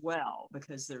as well,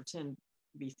 because there tend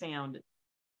to be found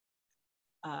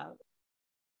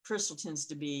crystal tends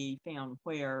to be found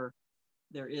where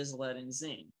there is lead and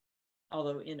zinc.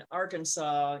 Although in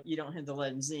Arkansas, you don't have the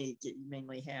lead and zinc, you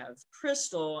mainly have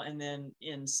crystal, and then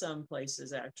in some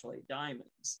places, actually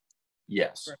diamonds.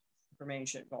 Yes. From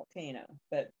ancient volcano.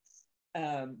 But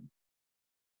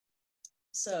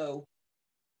so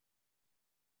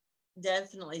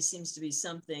definitely seems to be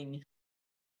something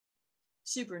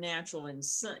supernatural in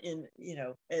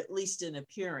at least in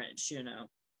appearance,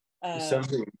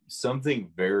 something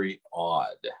very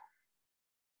odd,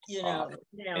 now,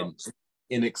 and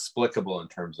inexplicable in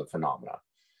terms of phenomena.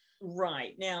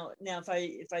 Right. Now if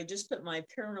I just put my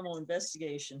paranormal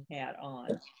investigation hat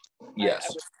on, yes, I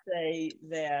would say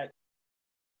that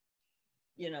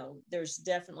there's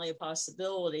definitely a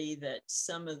possibility that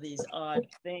some of these odd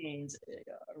things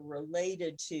are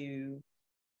related to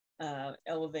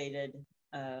elevated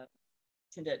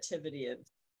conductivity of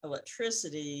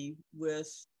electricity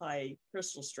with high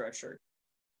crystal structure.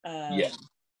 Many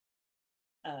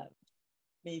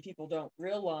people don't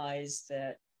realize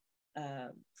that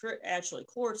actually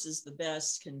quartz is the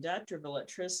best conductor of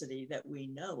electricity that we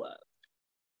know of.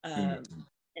 And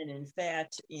in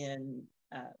fact, in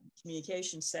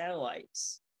communication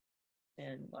satellites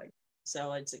and like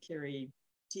satellites that carry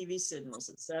TV signals,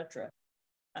 etc.,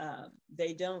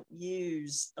 they don't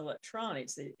use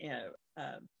electronics.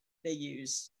 They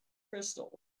use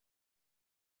crystal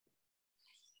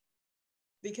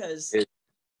because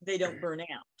they don't burn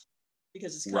out,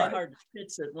 because it's kind of hard to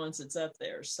fix it once it's up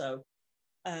there. So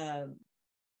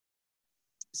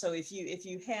if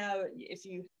you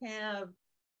have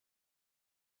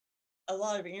a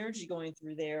lot of energy going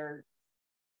through there,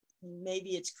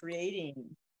 maybe it's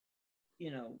creating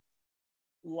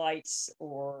lights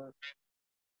or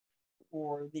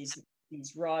these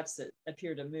rods that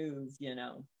appear to move.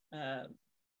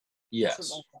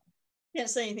 Yes. Can't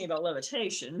say anything about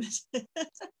levitation.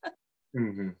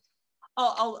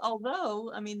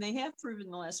 Although, they have proven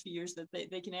in the last few years that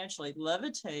they can actually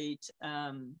levitate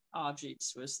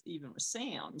objects even with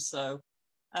sound. So,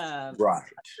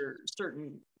 under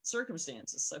certain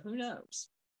circumstances. So who knows?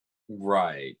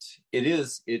 Right. It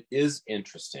is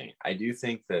interesting. I do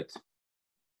think that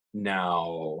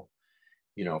Now,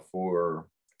 for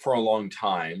a long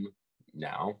time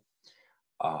now,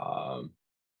 um,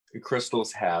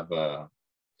 crystals have a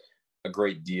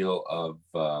great deal of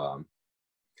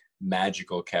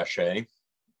magical cachet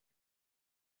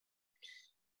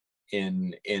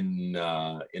in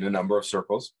a number of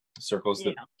circles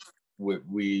Yeah. that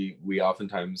we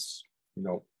oftentimes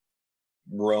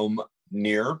roam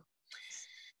near.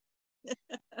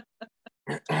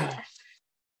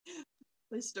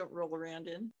 Please don't roll around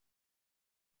in.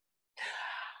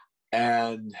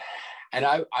 And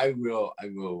I will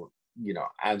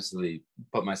absolutely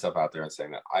put myself out there and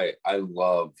saying that I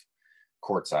love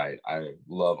quartzite. I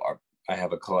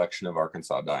have a collection of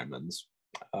Arkansas diamonds.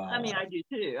 I do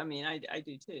too. I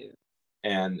do too.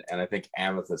 And I think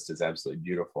amethyst is absolutely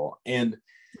beautiful. And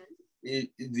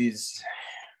these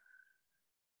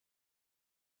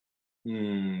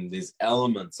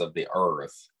elements of the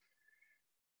earth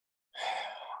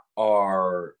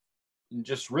are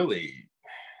just really,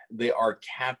 they are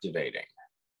captivating.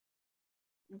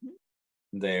 Mm-hmm.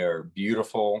 They're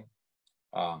beautiful.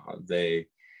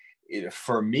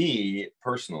 For me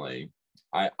personally,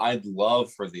 I'd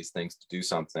love for these things to do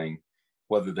something,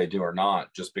 whether they do or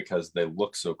not, just because they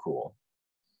look so cool.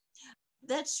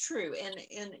 That's true. And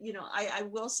I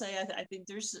will say, I think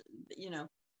there's,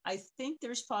 I think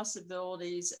there's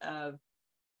possibilities of,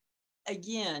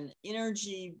 again,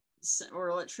 energy or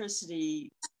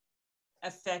electricity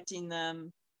affecting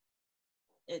them,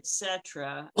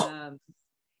 etc.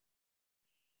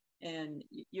 And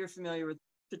you're familiar with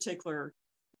particular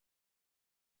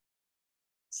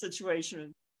situation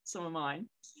with some of mine.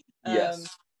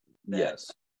 Yes. Yes.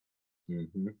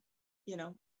 Mm-hmm.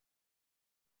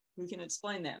 We can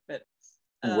explain that, but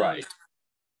right.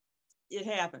 It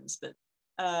happens. But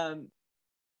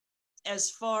as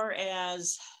far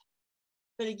as,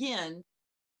 but again,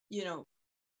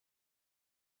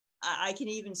 I can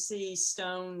even see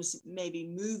stones maybe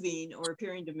moving or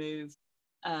appearing to move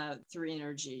through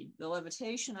energy. The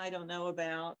levitation, I don't know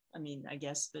about. I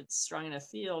guess it's strong enough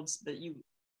fields, but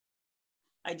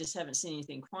I just haven't seen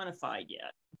anything quantified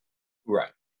yet. Right.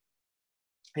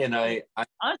 And honestly,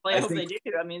 I hope they do.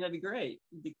 That'd be great.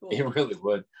 It'd be cool. It really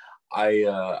would.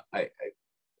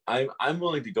 I'm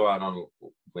willing to go out on a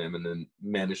limb and then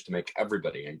manage to make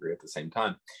everybody angry at the same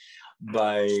time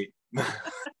by See,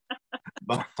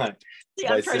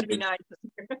 I'm trying to be nice.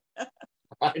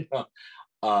 I know.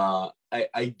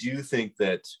 I do think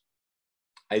that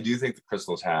the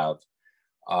crystals have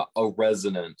a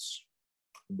resonance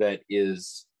that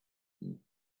is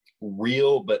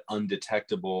real but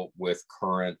undetectable with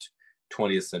current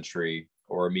 20th century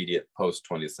or immediate post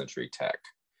 20th century tech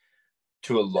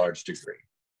to a large degree.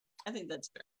 I think that's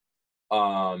fair.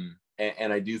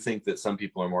 And I do think that some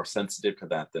people are more sensitive to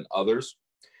that than others.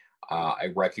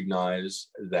 I recognize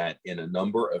that in a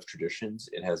number of traditions,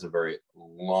 it has a very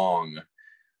long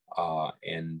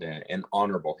and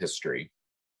honorable history.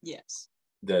 Yes.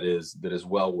 That is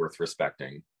well worth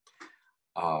respecting.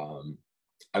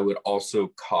 I would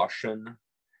also caution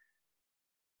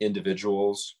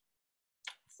individuals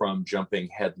from jumping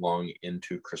headlong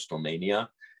into crystal mania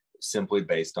simply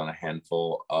based on a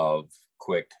handful of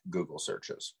quick Google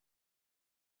searches.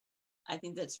 I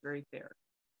think that's very fair.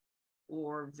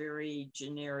 Or very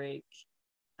generic,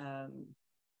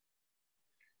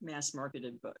 mass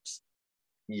marketed books.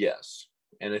 Yes.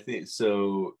 And I think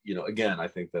so, again, I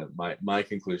think that my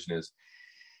conclusion is,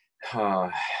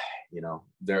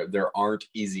 there aren't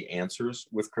easy answers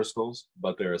with crystals,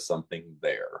 but there is something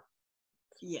there.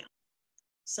 Yeah.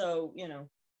 So,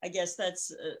 I guess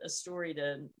that's a story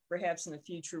to perhaps in the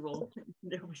future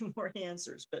there'll be more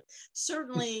answers, but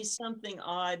certainly something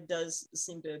odd does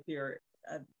seem to appear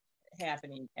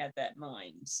happening at that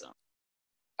mine. So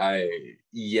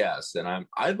yes, and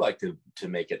I'd like to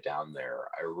make it down there.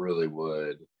 I really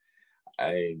would.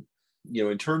 In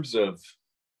terms of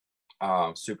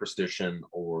superstition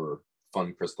or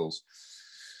fun crystals,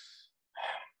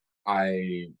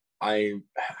 I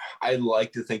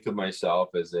like to think of myself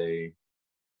as a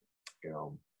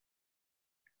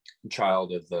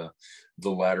child of the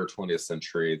latter 20th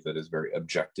century that is very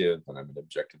objective, and I'm an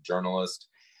objective journalist.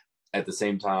 At the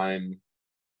same time,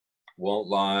 won't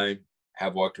lie,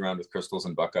 have walked around with crystals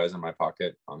and buckeyes in my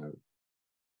pocket on a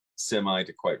semi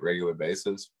to quite regular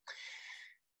basis.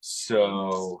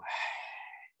 So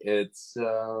it's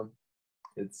kind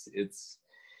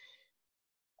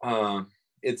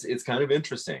of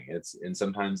interesting. And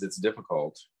sometimes it's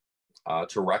difficult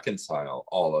to reconcile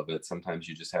all of it. Sometimes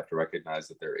you just have to recognize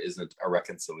that there isn't a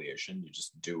reconciliation. You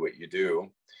just do what you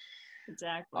do.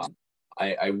 Exactly.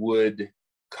 I would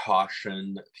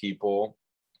caution people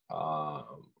uh,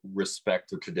 respect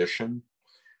the tradition,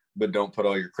 but don't put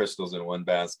all your crystals in one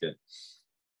basket.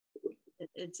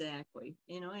 Exactly.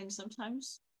 And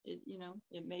sometimes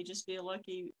it may just be a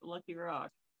lucky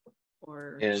rock,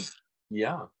 or And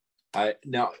yeah, or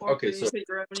okay, you so put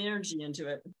your own energy into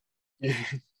it.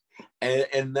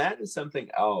 and that is something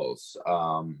else.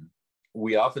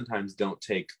 We oftentimes don't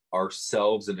take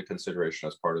ourselves into consideration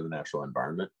as part of the natural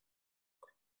environment.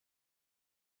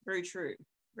 Very true.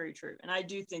 Very true. And I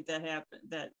do think that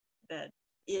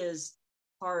is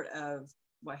part of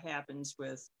what happens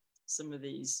with some of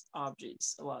these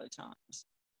objects a lot of times.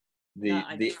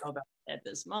 I don't know about that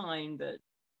this mine, but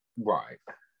right.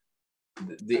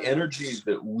 The energy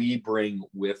that we bring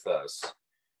with us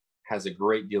has a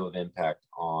great deal of impact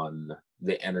on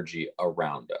the energy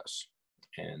around us.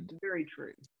 And very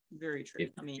true. Very true.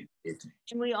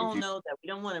 And we all know that. We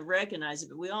don't want to recognize it,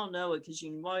 but we all know it, because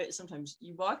sometimes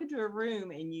you walk into a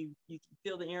room and you can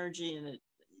feel the energy, and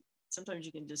sometimes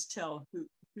you can just tell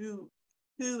who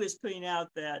is putting out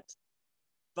that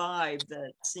vibe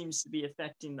that seems to be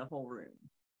affecting the whole room.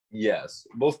 Yes,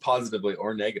 both positively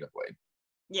or negatively.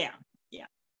 Yeah.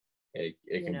 It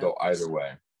can go either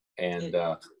way. And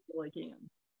it really can.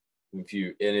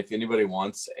 If anybody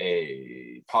wants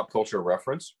a pop culture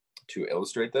reference to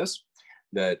illustrate this,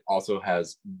 that also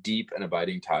has deep and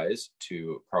abiding ties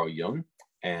to Carl Jung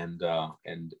and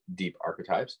deep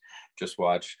archetypes, just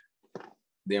watch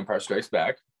The Empire Strikes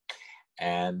Back,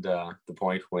 and the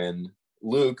point when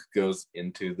Luke goes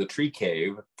into the tree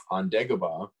cave on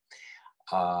Dagobah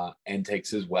and takes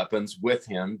his weapons with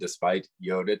him, despite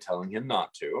Yoda telling him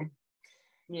not to.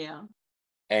 Yeah.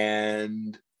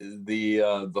 And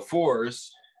the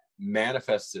Force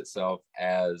manifests itself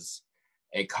as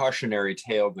a cautionary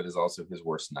tale that is also his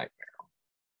worst nightmare.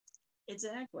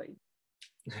 Exactly.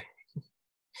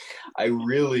 I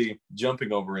really,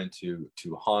 jumping over into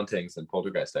hauntings and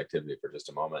poltergeist activity for just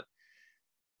a moment,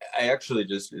 I actually it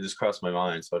just crossed my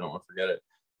mind, so I don't want to forget it.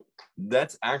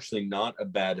 That's actually not a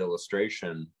bad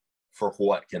illustration for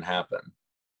what can happen.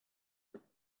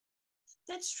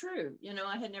 That's true.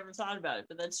 I had never thought about it,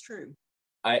 but that's true.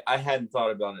 I hadn't thought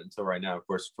about it until right now. Of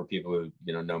course, for people who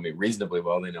know me reasonably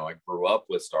well, they know I grew up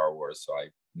with Star Wars, so I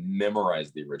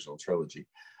memorized the original trilogy.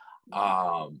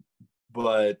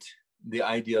 But the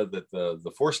idea that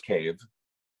the Force cave,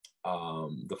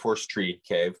 the Force tree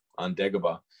cave on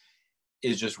Dagobah,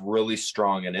 is just really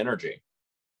strong in energy.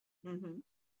 Mm-hmm.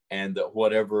 And that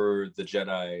whatever the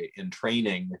Jedi in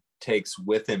training takes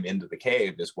with him into the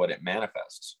cave is what it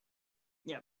manifests.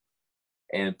 Yep.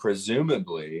 And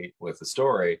presumably, with the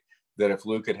story, that if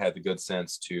Luke had had the good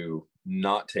sense to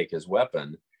not take his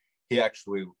weapon, he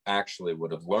actually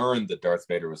would have learned that Darth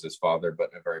Vader was his father,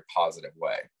 but in a very positive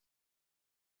way.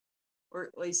 Or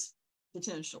at least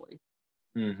potentially.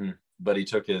 Mm-hmm. But he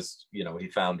took he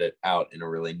found it out in a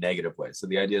really negative way. So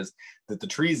the idea is that the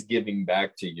tree is giving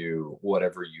back to you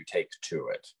whatever you take to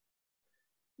it.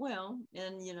 Well,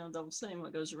 and the old saying,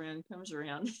 what goes around comes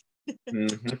around.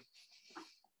 Mm-hmm.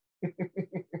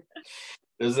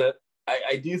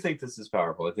 I do think this is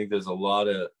powerful. I think there's a lot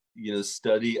of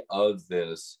study of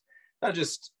this, not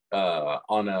just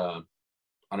on an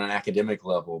academic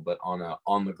level, but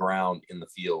on the ground, in the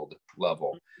field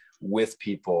level, with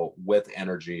people, with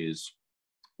energies,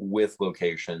 with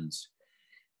locations.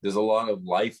 There's a lot of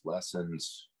life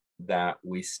lessons that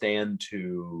we stand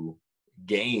to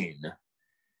gain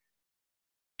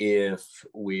if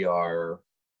we're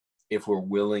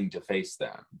willing to face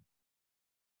them.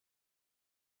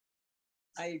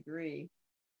 I agree.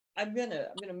 I'm gonna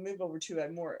move over to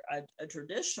a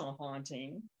traditional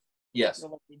haunting. Yes.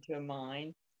 Related to a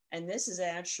mine, and this is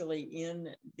actually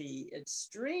in the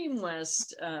extreme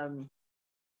west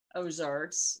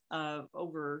Ozarks,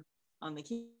 over on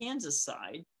the Kansas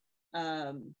side,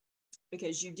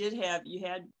 because you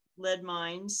had lead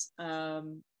mines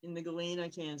in the Galena,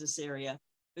 Kansas area,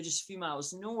 but just a few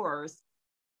miles north,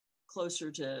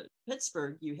 closer to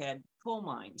Pittsburgh, you had coal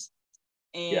mines.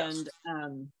 And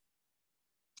yes.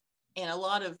 And a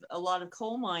lot of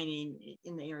coal mining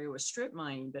in the area was strip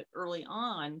mining, but early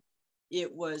on,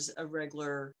 it was a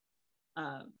regular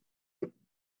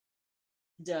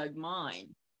dug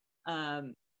mine.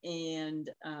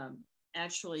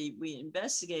 Actually, we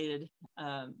investigated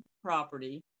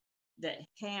property that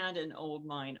had an old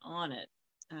mine on it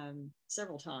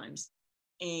several times,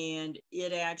 and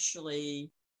it actually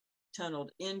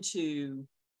tunneled into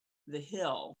the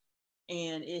hill.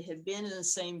 And it had been in the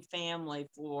same family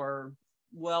for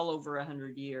well over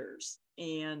 100 years.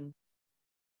 And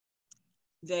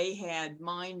they had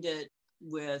mined it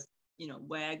with,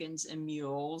 wagons and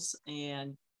mules.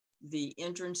 And the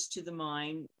entrance to the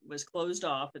mine was closed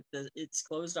off it's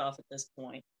closed off at this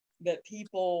point, but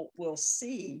people will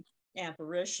see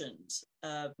apparitions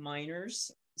of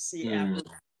miners, see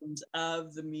apparitions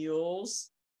of the mules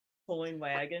pulling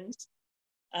wagons.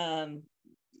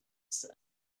 So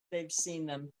they've seen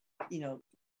them,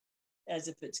 as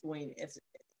if it's going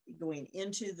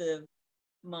into the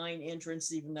mine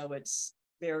entrance, even though it's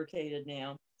barricaded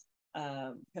now,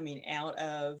 coming out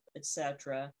of,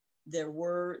 etc. There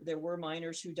were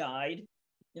miners who died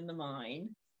in the mine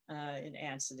in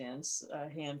accidents, a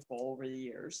handful over the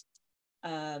years,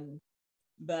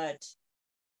 but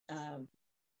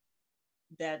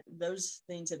that those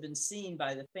things have been seen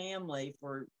by the family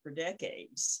for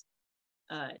decades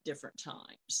at different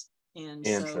times. And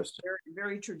so very,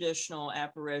 very traditional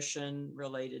apparition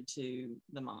related to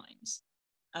the mines.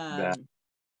 I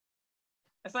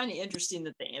find it interesting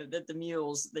that the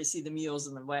mules, they see the mules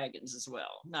in the wagons as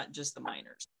well, not just the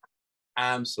miners.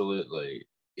 Absolutely.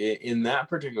 In that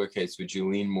particular case, would you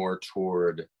lean more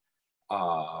toward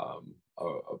a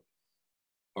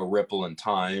ripple in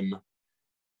time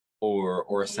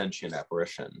or a sentient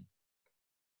apparition?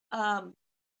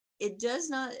 It does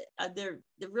not, there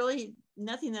really,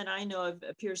 nothing that I know of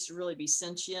appears to really be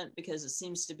sentient, because it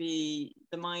seems to be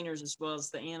the miners as well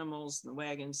as the animals and the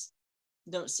wagons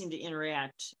don't seem to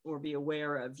interact or be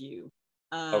aware of you.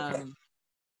 Okay.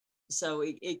 So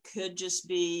it could just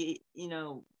be,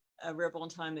 a ripple in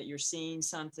time that you're seeing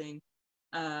something.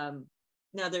 Now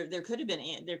there could have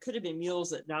been mules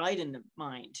that died in the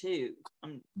mine too.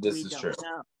 This is true.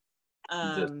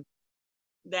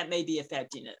 That may be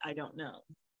affecting it. I don't know.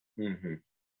 Mm-hmm.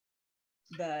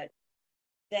 But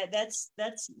that's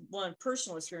one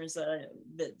personal experience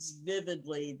that's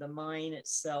vividly, the mine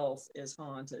itself is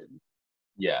haunted.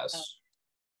 Yes.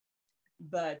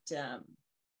 But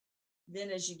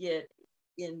then as you get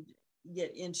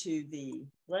into the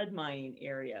lead mining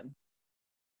area,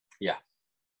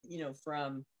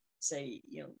 from say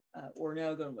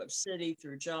Oronogo and Webb City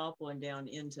through Joplin down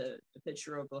into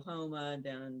Pitcher, Oklahoma, and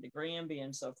down into Granby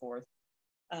and so forth,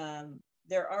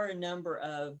 there are a number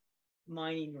of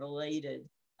mining related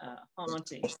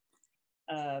hauntings,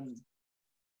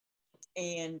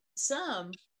 and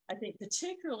some, I think,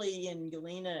 particularly in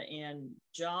Galena and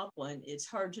Joplin, it's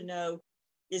hard to know,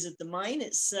 is it the mine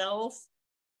itself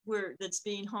that's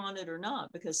being haunted or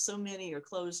not, because so many are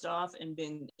closed off and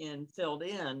filled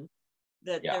in,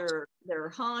 that there are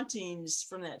hauntings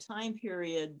from that time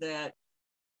period that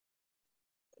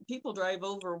people drive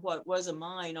over what was a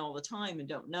mine all the time and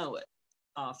don't know it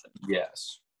often.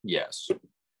 Yes.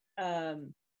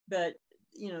 But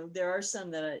there are some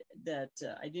that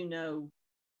I do know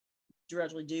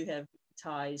directly do have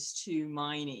ties to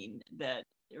mining that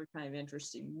are kind of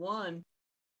interesting. One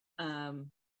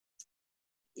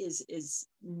is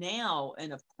now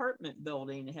an apartment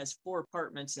building. It has 4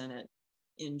 apartments in it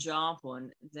in Joplin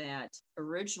that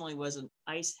originally was an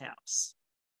ice house.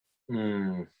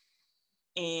 And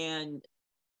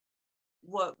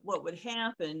what would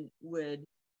happen would,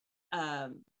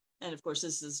 and of course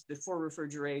this is before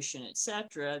refrigeration,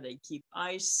 etc., they keep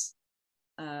ice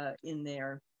in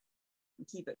there,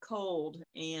 keep it cold,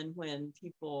 and when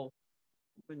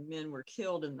men were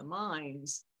killed in the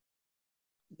mines,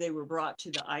 they were brought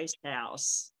to the ice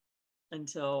house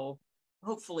until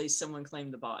hopefully someone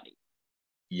claimed the body.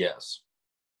 Yes.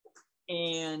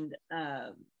 And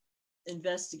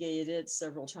investigated it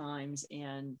several times,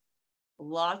 and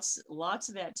lots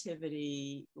of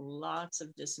activity, lots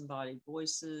of disembodied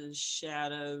voices,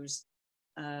 shadows,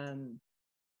 and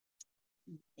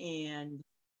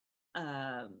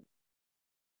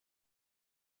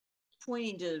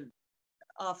pointing to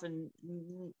often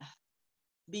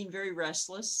being very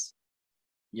restless.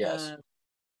 Yes.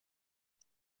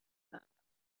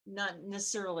 Not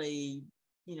necessarily,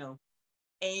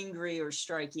 angry or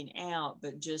striking out,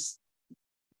 but just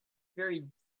very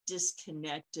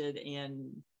disconnected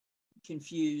and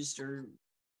confused or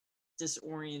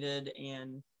disoriented,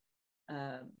 and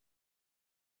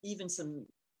even some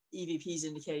EVPs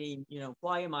indicating,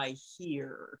 why am I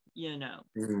here?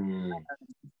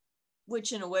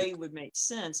 Which in a way would make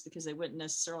sense, because they wouldn't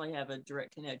necessarily have a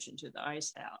direct connection to the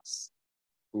ice house.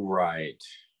 Right.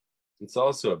 It's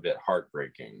also a bit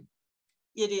heartbreaking.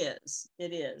 It is.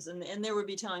 And there would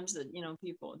be times that,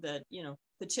 people that,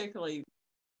 particularly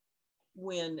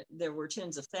when there were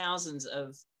tens of thousands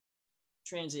of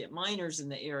transient miners in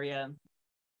the area,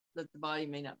 that the body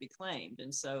may not be claimed.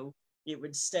 And so it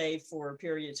would stay for a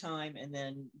period of time and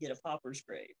then get a pauper's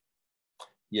grave.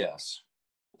 Yes.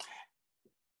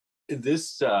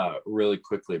 This really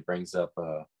quickly brings up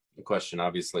a question.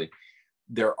 Obviously,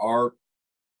 there are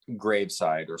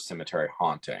graveside or cemetery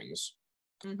hauntings.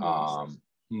 Mm-hmm.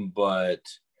 But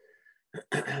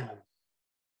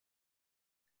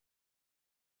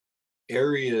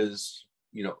areas,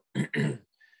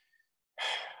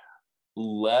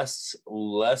 less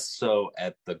so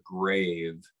at the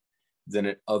grave than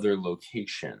at other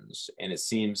locations. And it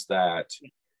seems that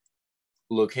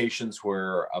locations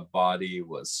where a body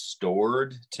was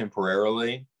stored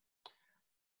temporarily,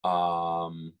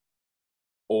 or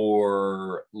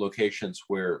locations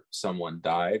where someone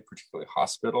died, particularly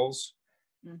hospitals,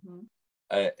 Mm-hmm.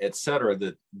 etc.,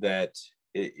 that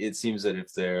it seems that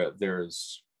if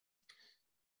there's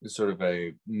sort of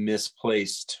a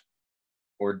misplaced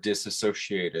or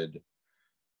disassociated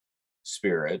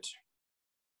spirit,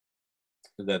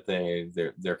 that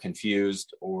they're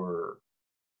confused or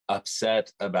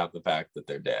upset about the fact that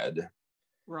they're dead.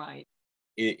 Right.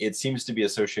 It seems to be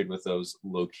associated with those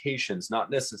locations,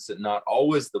 not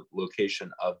always the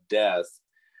location of death,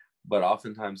 but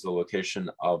oftentimes the location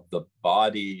of the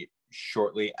body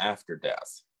shortly after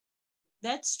death.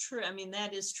 That's true. I mean,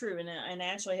 that is true. And I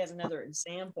actually have another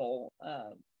example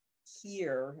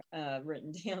here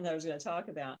written down that I was going to talk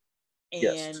about. And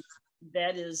Yes.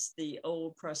 that is the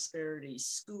old Prosperity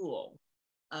School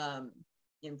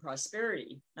in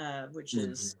Prosperity, which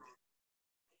is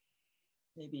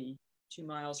maybe 2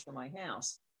 miles from my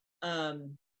house,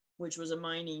 which was a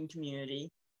mining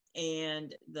community.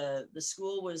 And the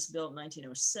school was built in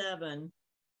 1907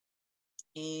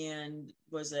 and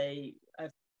was a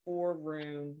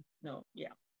 5-room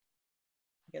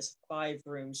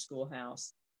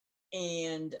schoolhouse,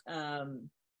 and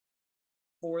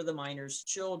for the miners'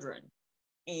 children.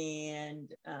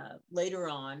 And later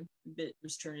on, it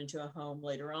was turned into a home,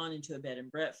 later on into a bed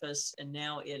and breakfast, and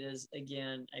now it is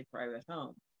again a private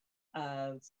home.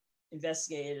 I've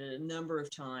investigated a number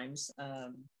of times.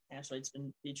 Actually, it's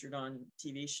been featured on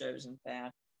TV shows, in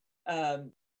fact.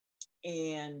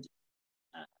 And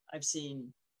I've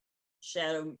seen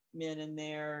shadow men in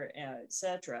there,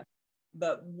 etc.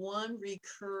 But one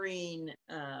recurring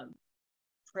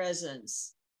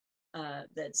presence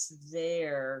that's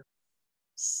there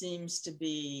seems to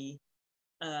be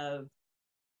of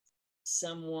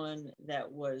someone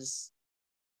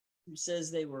who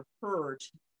says they were hurt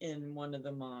in one of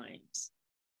the mines.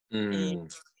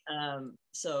 And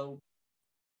so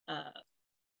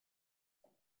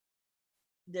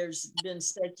there's been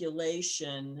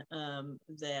speculation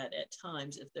that at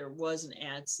times, if there was an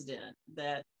accident,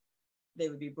 that they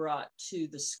would be brought to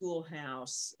the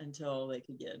schoolhouse until they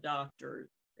could get a doctor,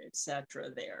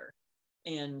 etc. there.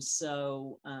 And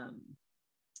so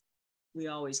we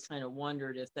always kind of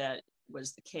wondered if that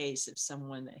was the case, if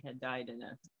someone that had died in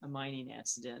a mining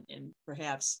accident, and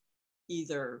perhaps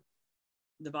either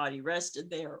the body rested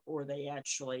there or they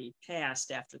actually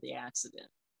passed after the accident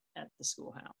at the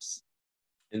schoolhouse.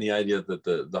 And the idea that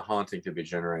the haunting could be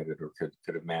generated or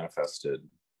could have manifested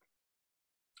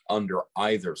under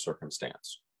either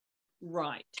circumstance.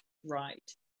 Right.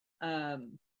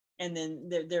 And then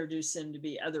there do seem to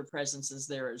be other presences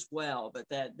there as well, but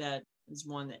that is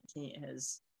one that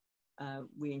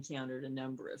we encountered a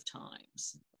number of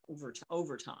times over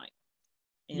time.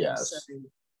 And yes. So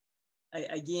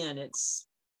again, it's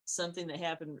something that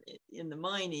happened in the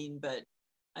mining, but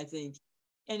I think,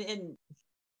 and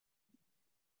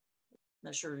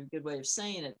not sure a good way of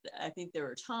saying it, I think there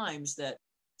are times that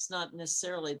it's not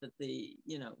necessarily that the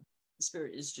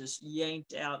spirit is just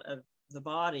yanked out of the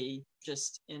body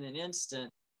just in an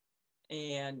instant.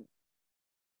 And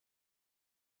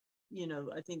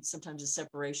I think sometimes the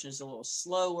separation is a little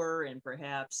slower, and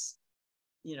perhaps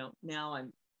now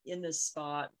I'm in this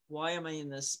spot, why am I in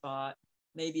this spot?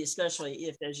 Maybe especially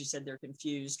if, as you said, they're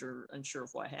confused or unsure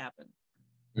of what happened.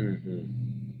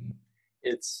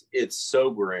 It's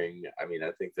sobering. I mean,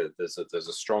 I think that there's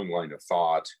a strong line of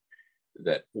thought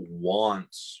that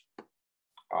wants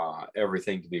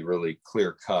everything to be really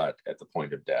clear cut at the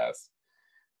point of death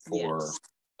for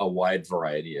a wide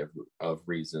variety of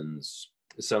reasons.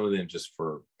 Some of them just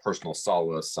for personal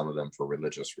solace, some of them for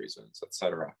religious reasons,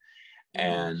 etc.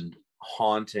 And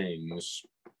hauntings,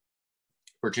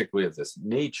 particularly of this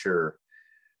nature,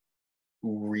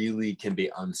 really can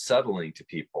be unsettling to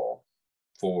people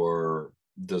for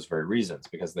those very reasons,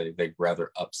 because they'd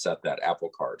rather upset that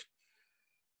apple cart.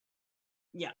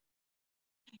 It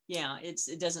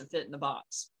doesn't fit in the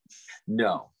box.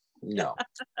 No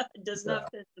It does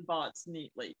not fit the box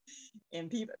neatly,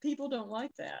 and people don't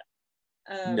like that.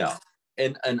 No,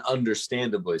 and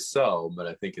understandably so, but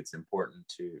I think it's important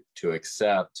to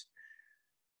accept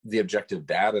the objective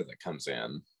data that comes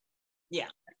in,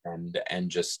 and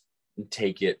just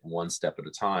take it one step at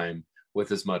a time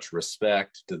with as much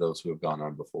respect to those who have gone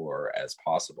on before as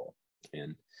possible.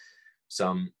 And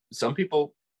some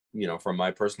people, from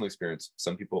my personal experience,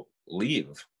 some people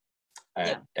leave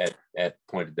at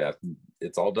point of death.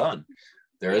 It's all done.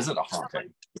 There isn't a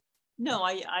haunting. No,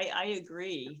 I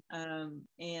agree. And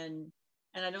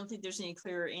I don't think there's any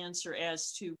clear answer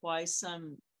as to why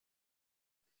some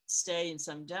stay and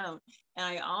some don't. And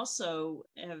I also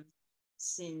have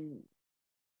seen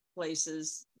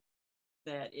places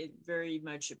that it very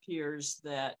much appears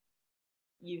that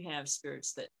you have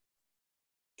spirits that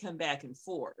come back and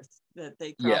forth, that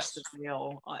they cross the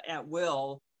veil at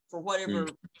will for whatever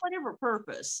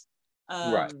purpose.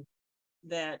 Right.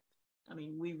 That, I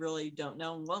mean, we really don't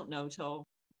know and won't know till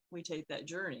we take that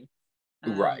journey.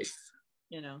 Right.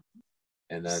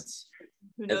 And that's,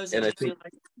 who knows, and I think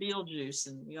like Beetlejuice,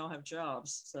 and we all have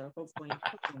jobs, so hopefully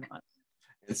not.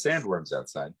 And sandworms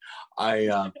outside.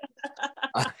 I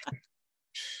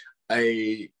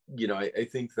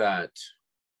think that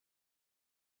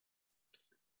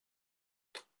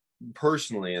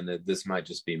personally, and that this might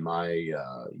just be my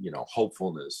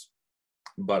hopefulness,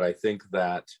 but I think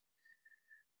that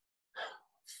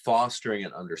fostering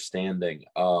an understanding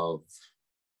of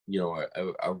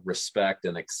a respect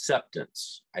and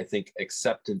acceptance. I think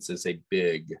acceptance is a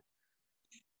big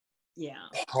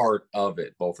part of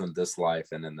it, both in this life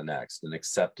and in the next. An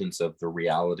acceptance of the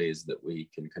realities that we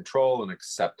can control, and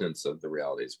acceptance of the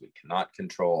realities we cannot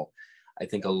control. I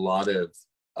think a lot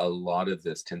of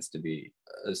this tends to be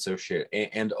associated,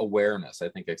 and awareness. I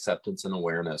think acceptance and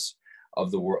awareness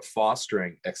of the world,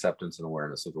 fostering acceptance and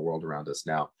awareness of the world around us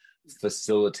now,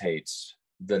 facilitates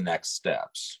the next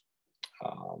steps.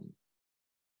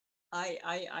 I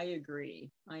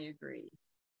agree.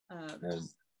 And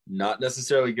not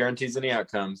necessarily guarantees any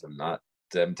outcomes.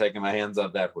 I'm taking my hands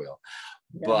off that wheel,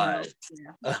 but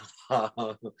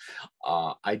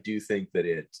I do think that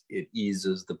it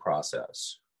eases the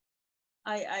process.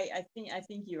 I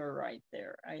think you are right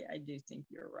there. I do think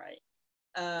you're right.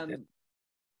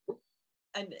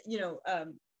 And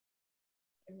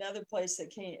another place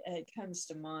that comes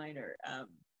to mind, or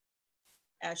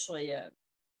actually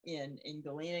in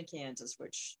Galena, Kansas,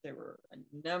 which there were a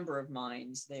number of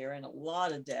mines there and a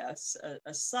lot of deaths,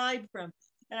 aside from,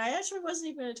 and I actually wasn't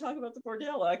even going to talk about the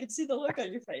bordello. I could see the look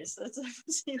on your face.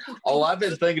 I've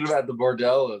been thinking about the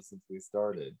bordello since we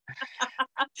started.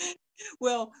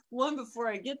 Well, one before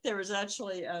I get there is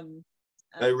actually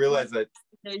I realized that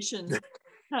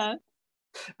huh?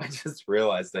 I just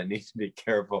realized I need to be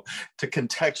careful to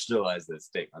contextualize this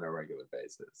statement on a regular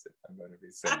basis if I'm going to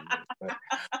be saying this.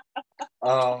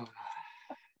 But,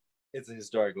 it's a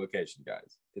historic location,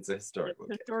 guys. It's a historic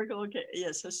location.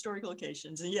 Yes, historic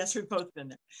locations. And yes, we've both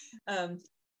been there.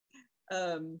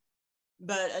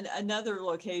 But another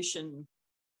location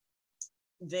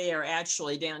there,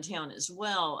 actually downtown as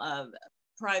well, a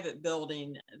private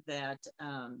building that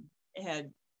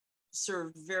had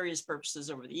served various purposes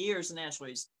over the years, and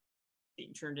actually is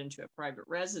being turned into a private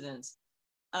residence.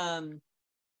 A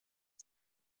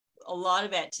lot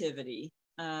of activity,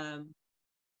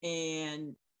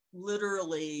 and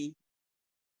literally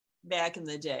back in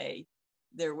the day,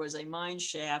 there was a mine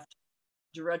shaft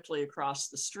directly across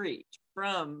the street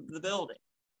from the building,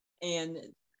 and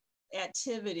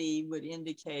activity would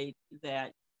indicate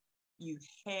that you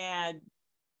had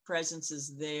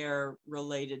presences there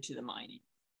related to the mining.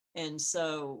 And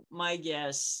so my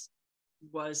guess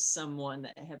was someone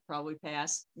that had probably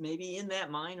passed, maybe in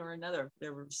that mine or another.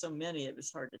 There were so many, it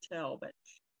was hard to tell. But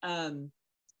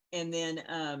and then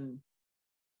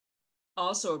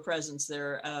also a presence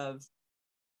there of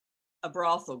a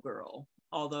brothel girl,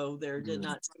 although there did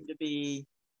not seem to be,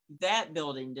 that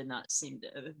building did not seem to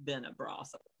have been a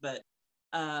brothel, but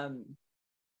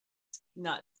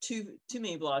not too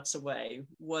many blocks away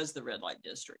was the red light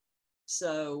district.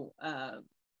 So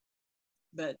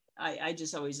but I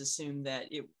just always assumed that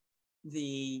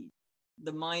the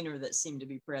miner that seemed to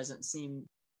be present seemed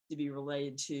to be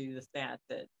related to the fact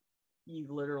that you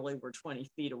literally were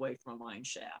 20 feet away from a mine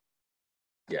shaft.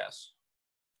 Yes.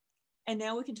 And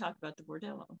now we can talk about the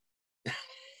bordello.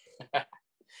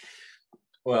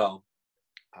 Well,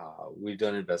 we've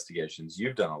done investigations.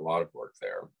 You've done a lot of work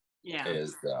there. Yeah.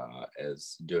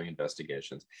 As doing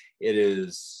investigations. It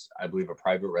is, I believe, a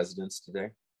private residence today.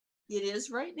 It is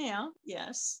right now,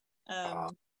 yes.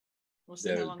 We'll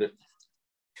see how long.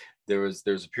 There was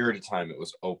a period of time it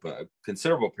was open, a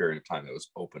considerable period of time it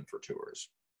was open for tours.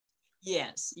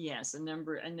 Yes, a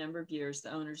number of years.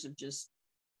 The owners have just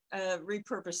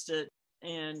repurposed it,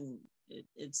 and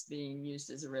it's being used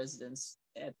as a residence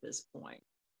at this point.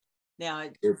 Now,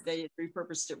 they had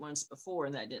repurposed it once before,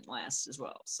 and that didn't last as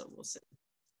well, so we'll see.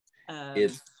 Um,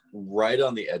 It's right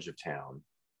on the edge of town.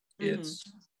 mm-hmm.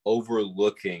 It's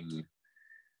overlooking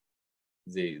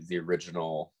the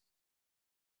original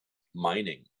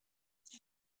mining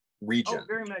region. Oh,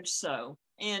 very much so.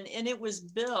 And it was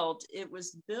built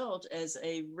as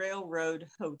a railroad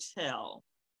hotel,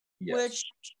 Yes. which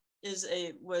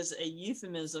was a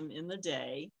euphemism in the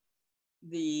day.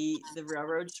 The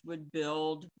railroads would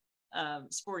build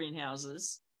sporting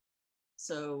houses.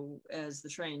 So as the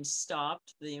trains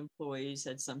stopped, the employees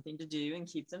had something to do and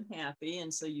keep them happy.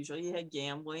 And so usually you had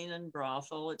gambling and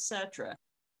brothel, etc.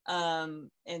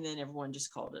 And then everyone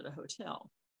just called it a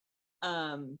hotel.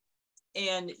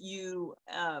 And you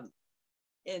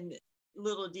in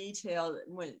little detail,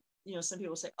 when some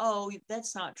people say, oh,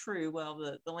 that's not true.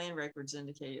 Well, the land records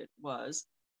indicate it was.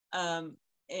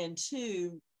 And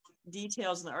two,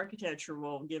 details in the architecture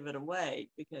will give it away,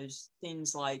 because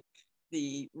things like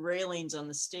the railings on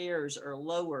the stairs are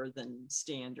lower than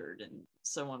standard and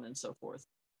so on and so forth.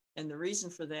 And the reason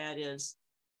for that is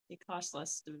it costs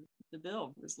less to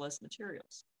build. There's less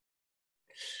materials.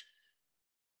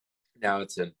 Now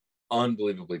it's an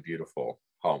unbelievably beautiful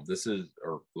home. This is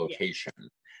or location.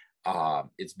 Yeah.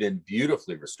 It's been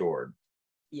beautifully restored.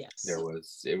 Yes.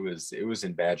 It was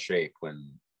in bad shape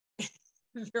when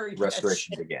Very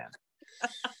restoration began.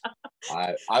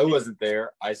 I wasn't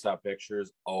there. I saw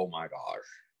pictures. Oh my gosh.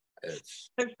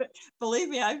 It's believe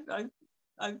me, I've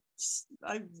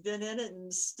been in it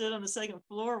and stood on the second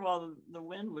floor while the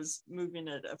wind was moving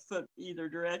at a foot either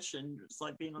direction. It's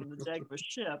like being on the deck of a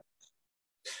ship.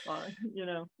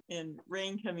 And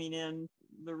rain coming in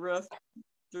the roof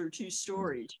through 2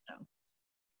 stories.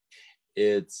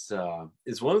 It's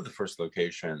one of the first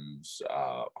locations,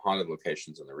 haunted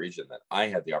locations in the region that I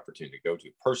had the opportunity to go to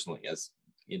personally, as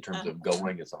in terms of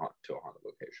going to a haunted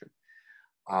location.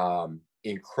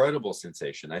 Incredible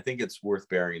sensation. I think it's worth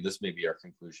bearing. This may be our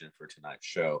conclusion for tonight's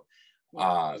show.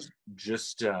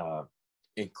 Just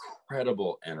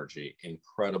incredible energy,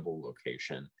 incredible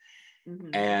location.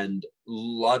 Mm-hmm. And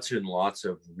lots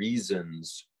of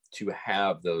reasons to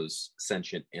have those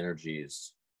sentient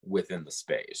energies within the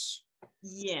space.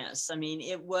 Yes, I mean,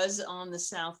 it was on the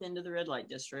south end of the red light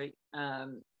district,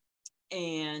 and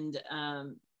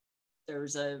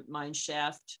there's a mine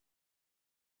shaft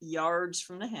yards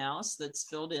from the house that's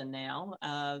filled in now,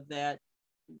 that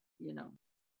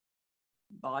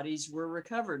bodies were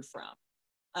recovered from.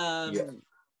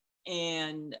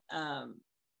 And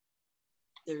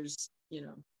there's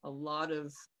a lot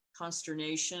of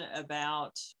consternation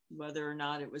about whether or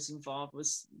not it was involved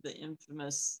with the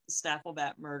infamous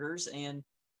Staffelbat murders, and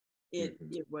it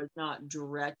was not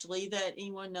directly that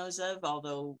anyone knows of,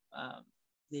 although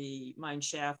the mine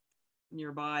shaft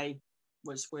nearby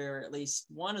was where at least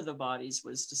one of the bodies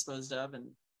was disposed of, and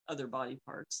other body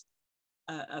parts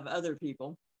of other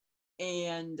people.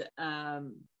 And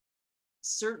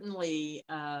certainly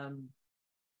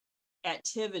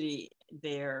activity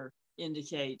there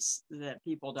indicates that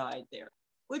people died there,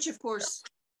 which of course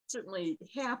certainly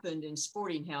happened in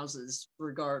sporting houses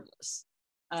regardless.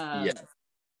 And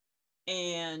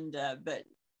but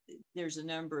there's a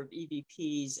number of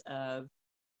EVPs of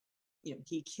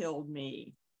he killed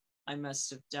me, I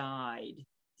must have died,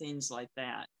 things like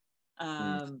that.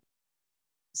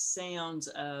 Sounds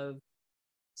of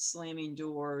slamming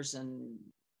doors and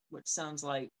what sounds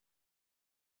like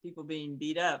people being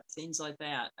beat up, things like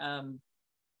that.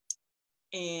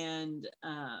 And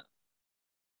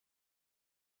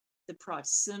the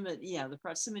proximity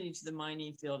to the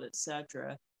mining field,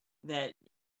 etc., that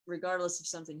regardless if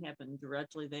something happened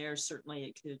directly there, certainly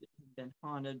it could have been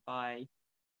haunted by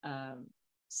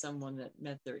someone that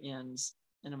met their ends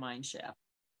in a mine shaft.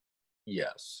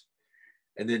 Yes.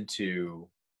 And then to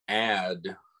add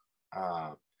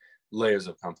layers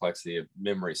of complexity, if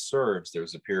memory serves, there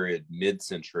was a period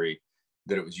mid-century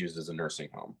that it was used as a nursing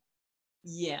home.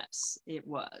 Yes, it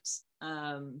was.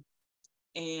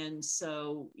 And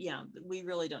so, we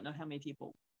really don't know how many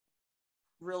people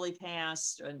really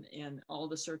passed and all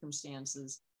the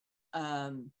circumstances.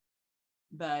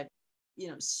 But,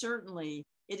 certainly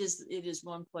it is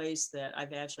one place that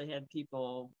I've actually had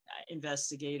people,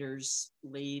 investigators,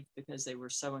 leave because they were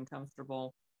so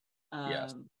uncomfortable.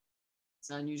 Yes. It's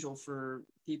unusual for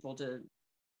people to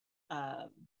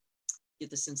get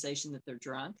the sensation that they're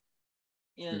drunk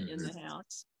in the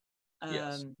house.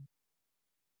 Yes.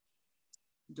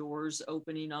 Doors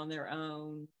opening on their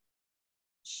own,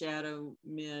 shadow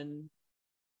men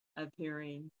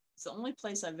appearing. It's the only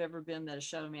place I've ever been that a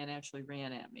shadow man actually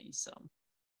ran at me. So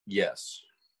yes,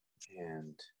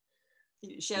 and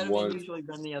shadow men usually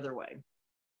run the other way.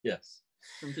 Yes,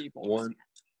 from people.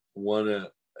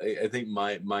 One I think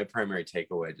my primary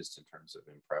takeaway, just in terms of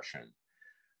impression,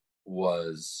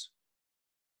 was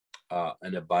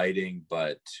an abiding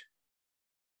but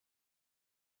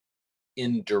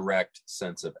indirect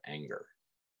sense of anger.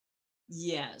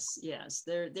 Yes, yes.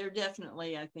 There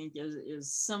definitely, I think,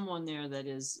 is someone there that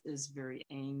is very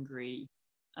angry,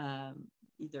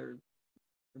 either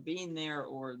for being there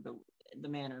or the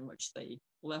manner in which they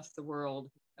left the world,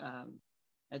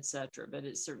 etc. But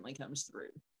it certainly comes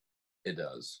through. It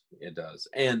does. It does.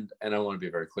 And I want to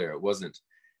be very clear. It wasn't.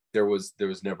 There was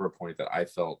never a point that I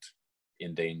felt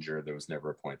in danger. There was never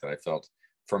a point that I felt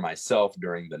for myself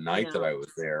during the night that I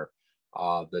was there,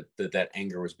 that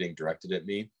anger was being directed at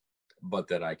me, but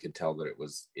that I could tell that it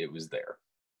was there.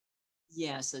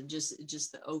 Yeah. So just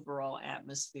the overall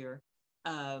atmosphere.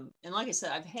 And like I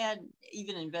said, I've had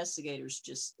even investigators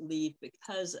just leave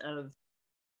because of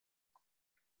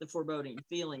the foreboding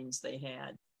feelings they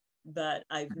had, but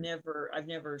I've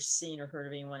never seen or heard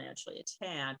of anyone actually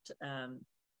attacked.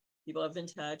 People have been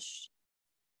touched.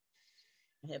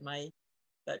 I had my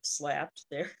butt slapped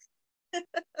there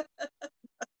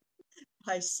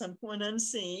by someone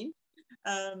unseen,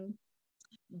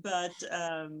 but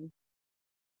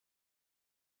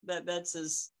that's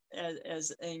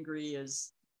as angry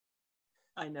as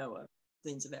I know of.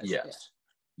 Things have actually happened.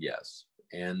 Yes,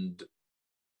 and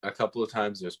a couple of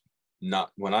times, there's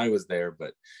not when I was there,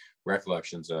 but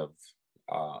recollections of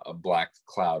a black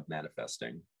cloud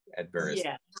manifesting at various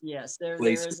yes there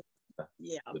places. There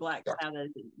is a black cloud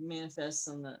that manifests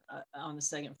on the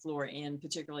second floor and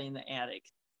particularly in the attic.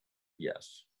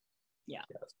 Yes.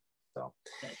 So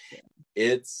but,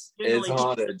 it's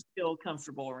haunted. Feel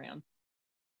comfortable around.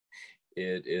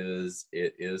 It is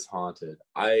haunted.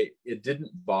 It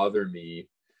didn't bother me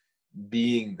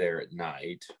being there at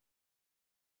night,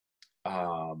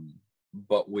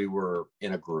 but we were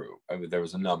in a group. I mean, there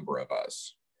was a number of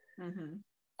us. Mm-hmm.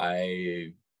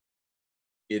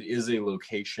 It is a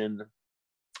location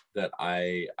that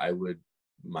I would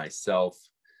myself,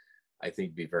 I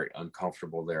think, be very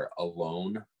uncomfortable there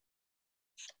alone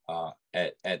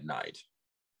at night.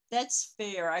 That's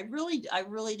fair. I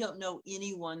really don't know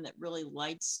anyone that really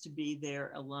likes to be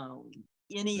there alone.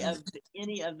 Any of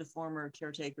the former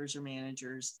caretakers or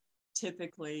managers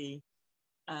typically.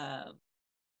 I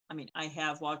mean, I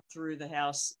have walked through the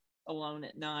house alone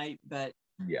at night, but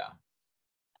yeah,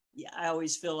 I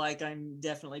always feel like I'm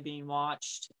definitely being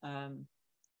watched.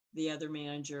 The other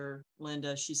manager,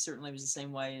 Linda, she certainly was the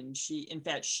same way, and in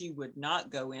fact, she would not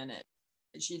go in it.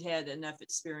 She'd had enough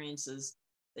experiences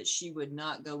that she would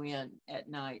not go in at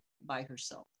night by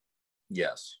herself.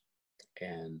 Yes.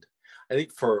 And I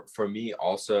think for me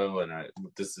also, and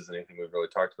this isn't anything we've really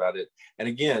talked about it. And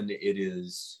again, it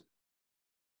is,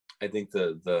 I think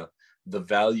the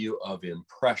value of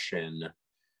impression,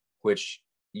 which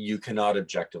you cannot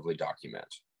objectively document.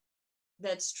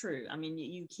 That's true. I mean,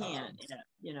 you can't,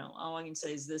 all I can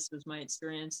say is this was my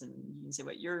experience, and you can say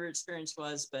what your experience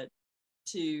was, but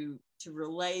to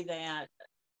relay that,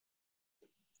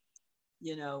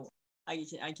 I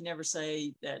can never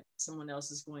say that someone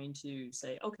else is going to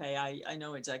say, okay, I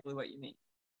know exactly what you mean.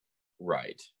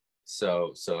 Right.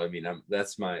 So I mean,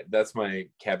 that's my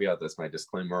caveat. That's my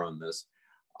disclaimer on this.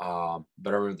 But I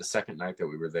remember the second night that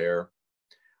we were there,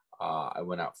 I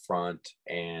went out front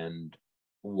and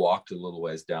walked a little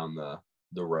ways down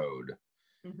the road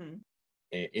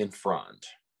in front.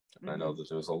 I know that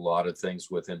there was a lot of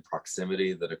things within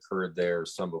proximity that occurred there,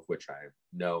 some of which I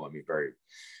know, I mean, very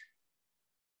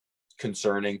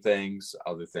concerning things,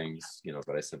 other things,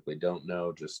 that I simply don't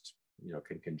know, just,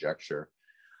 can conjecture.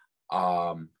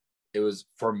 It was,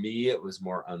 for me, it was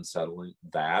more unsettling.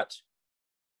 That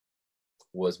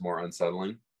was more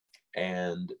unsettling.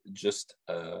 And just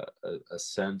a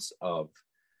sense of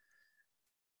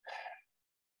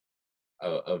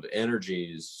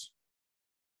energies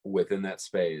within that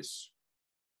space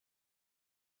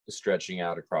stretching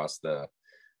out across that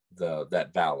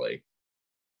valley.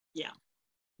 Yeah.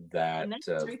 That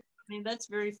that's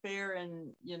very fair,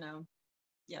 and a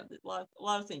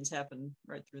lot of things happen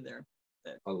right through there.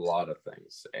 A lot of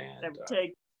things, and that would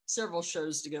take several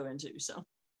shows to go into. So,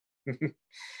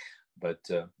 but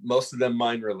most of them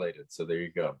mind related. So there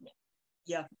you go.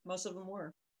 Yeah, most of them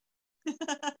were.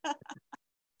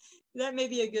 That may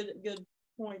be a good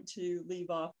point to leave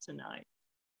off tonight.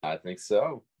 I think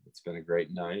so. It's been a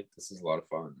great night. This is a lot of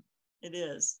fun. It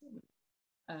is.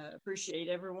 Appreciate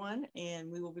everyone, and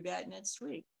we will be back next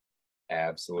week.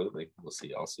 Absolutely. We'll see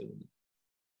y'all soon.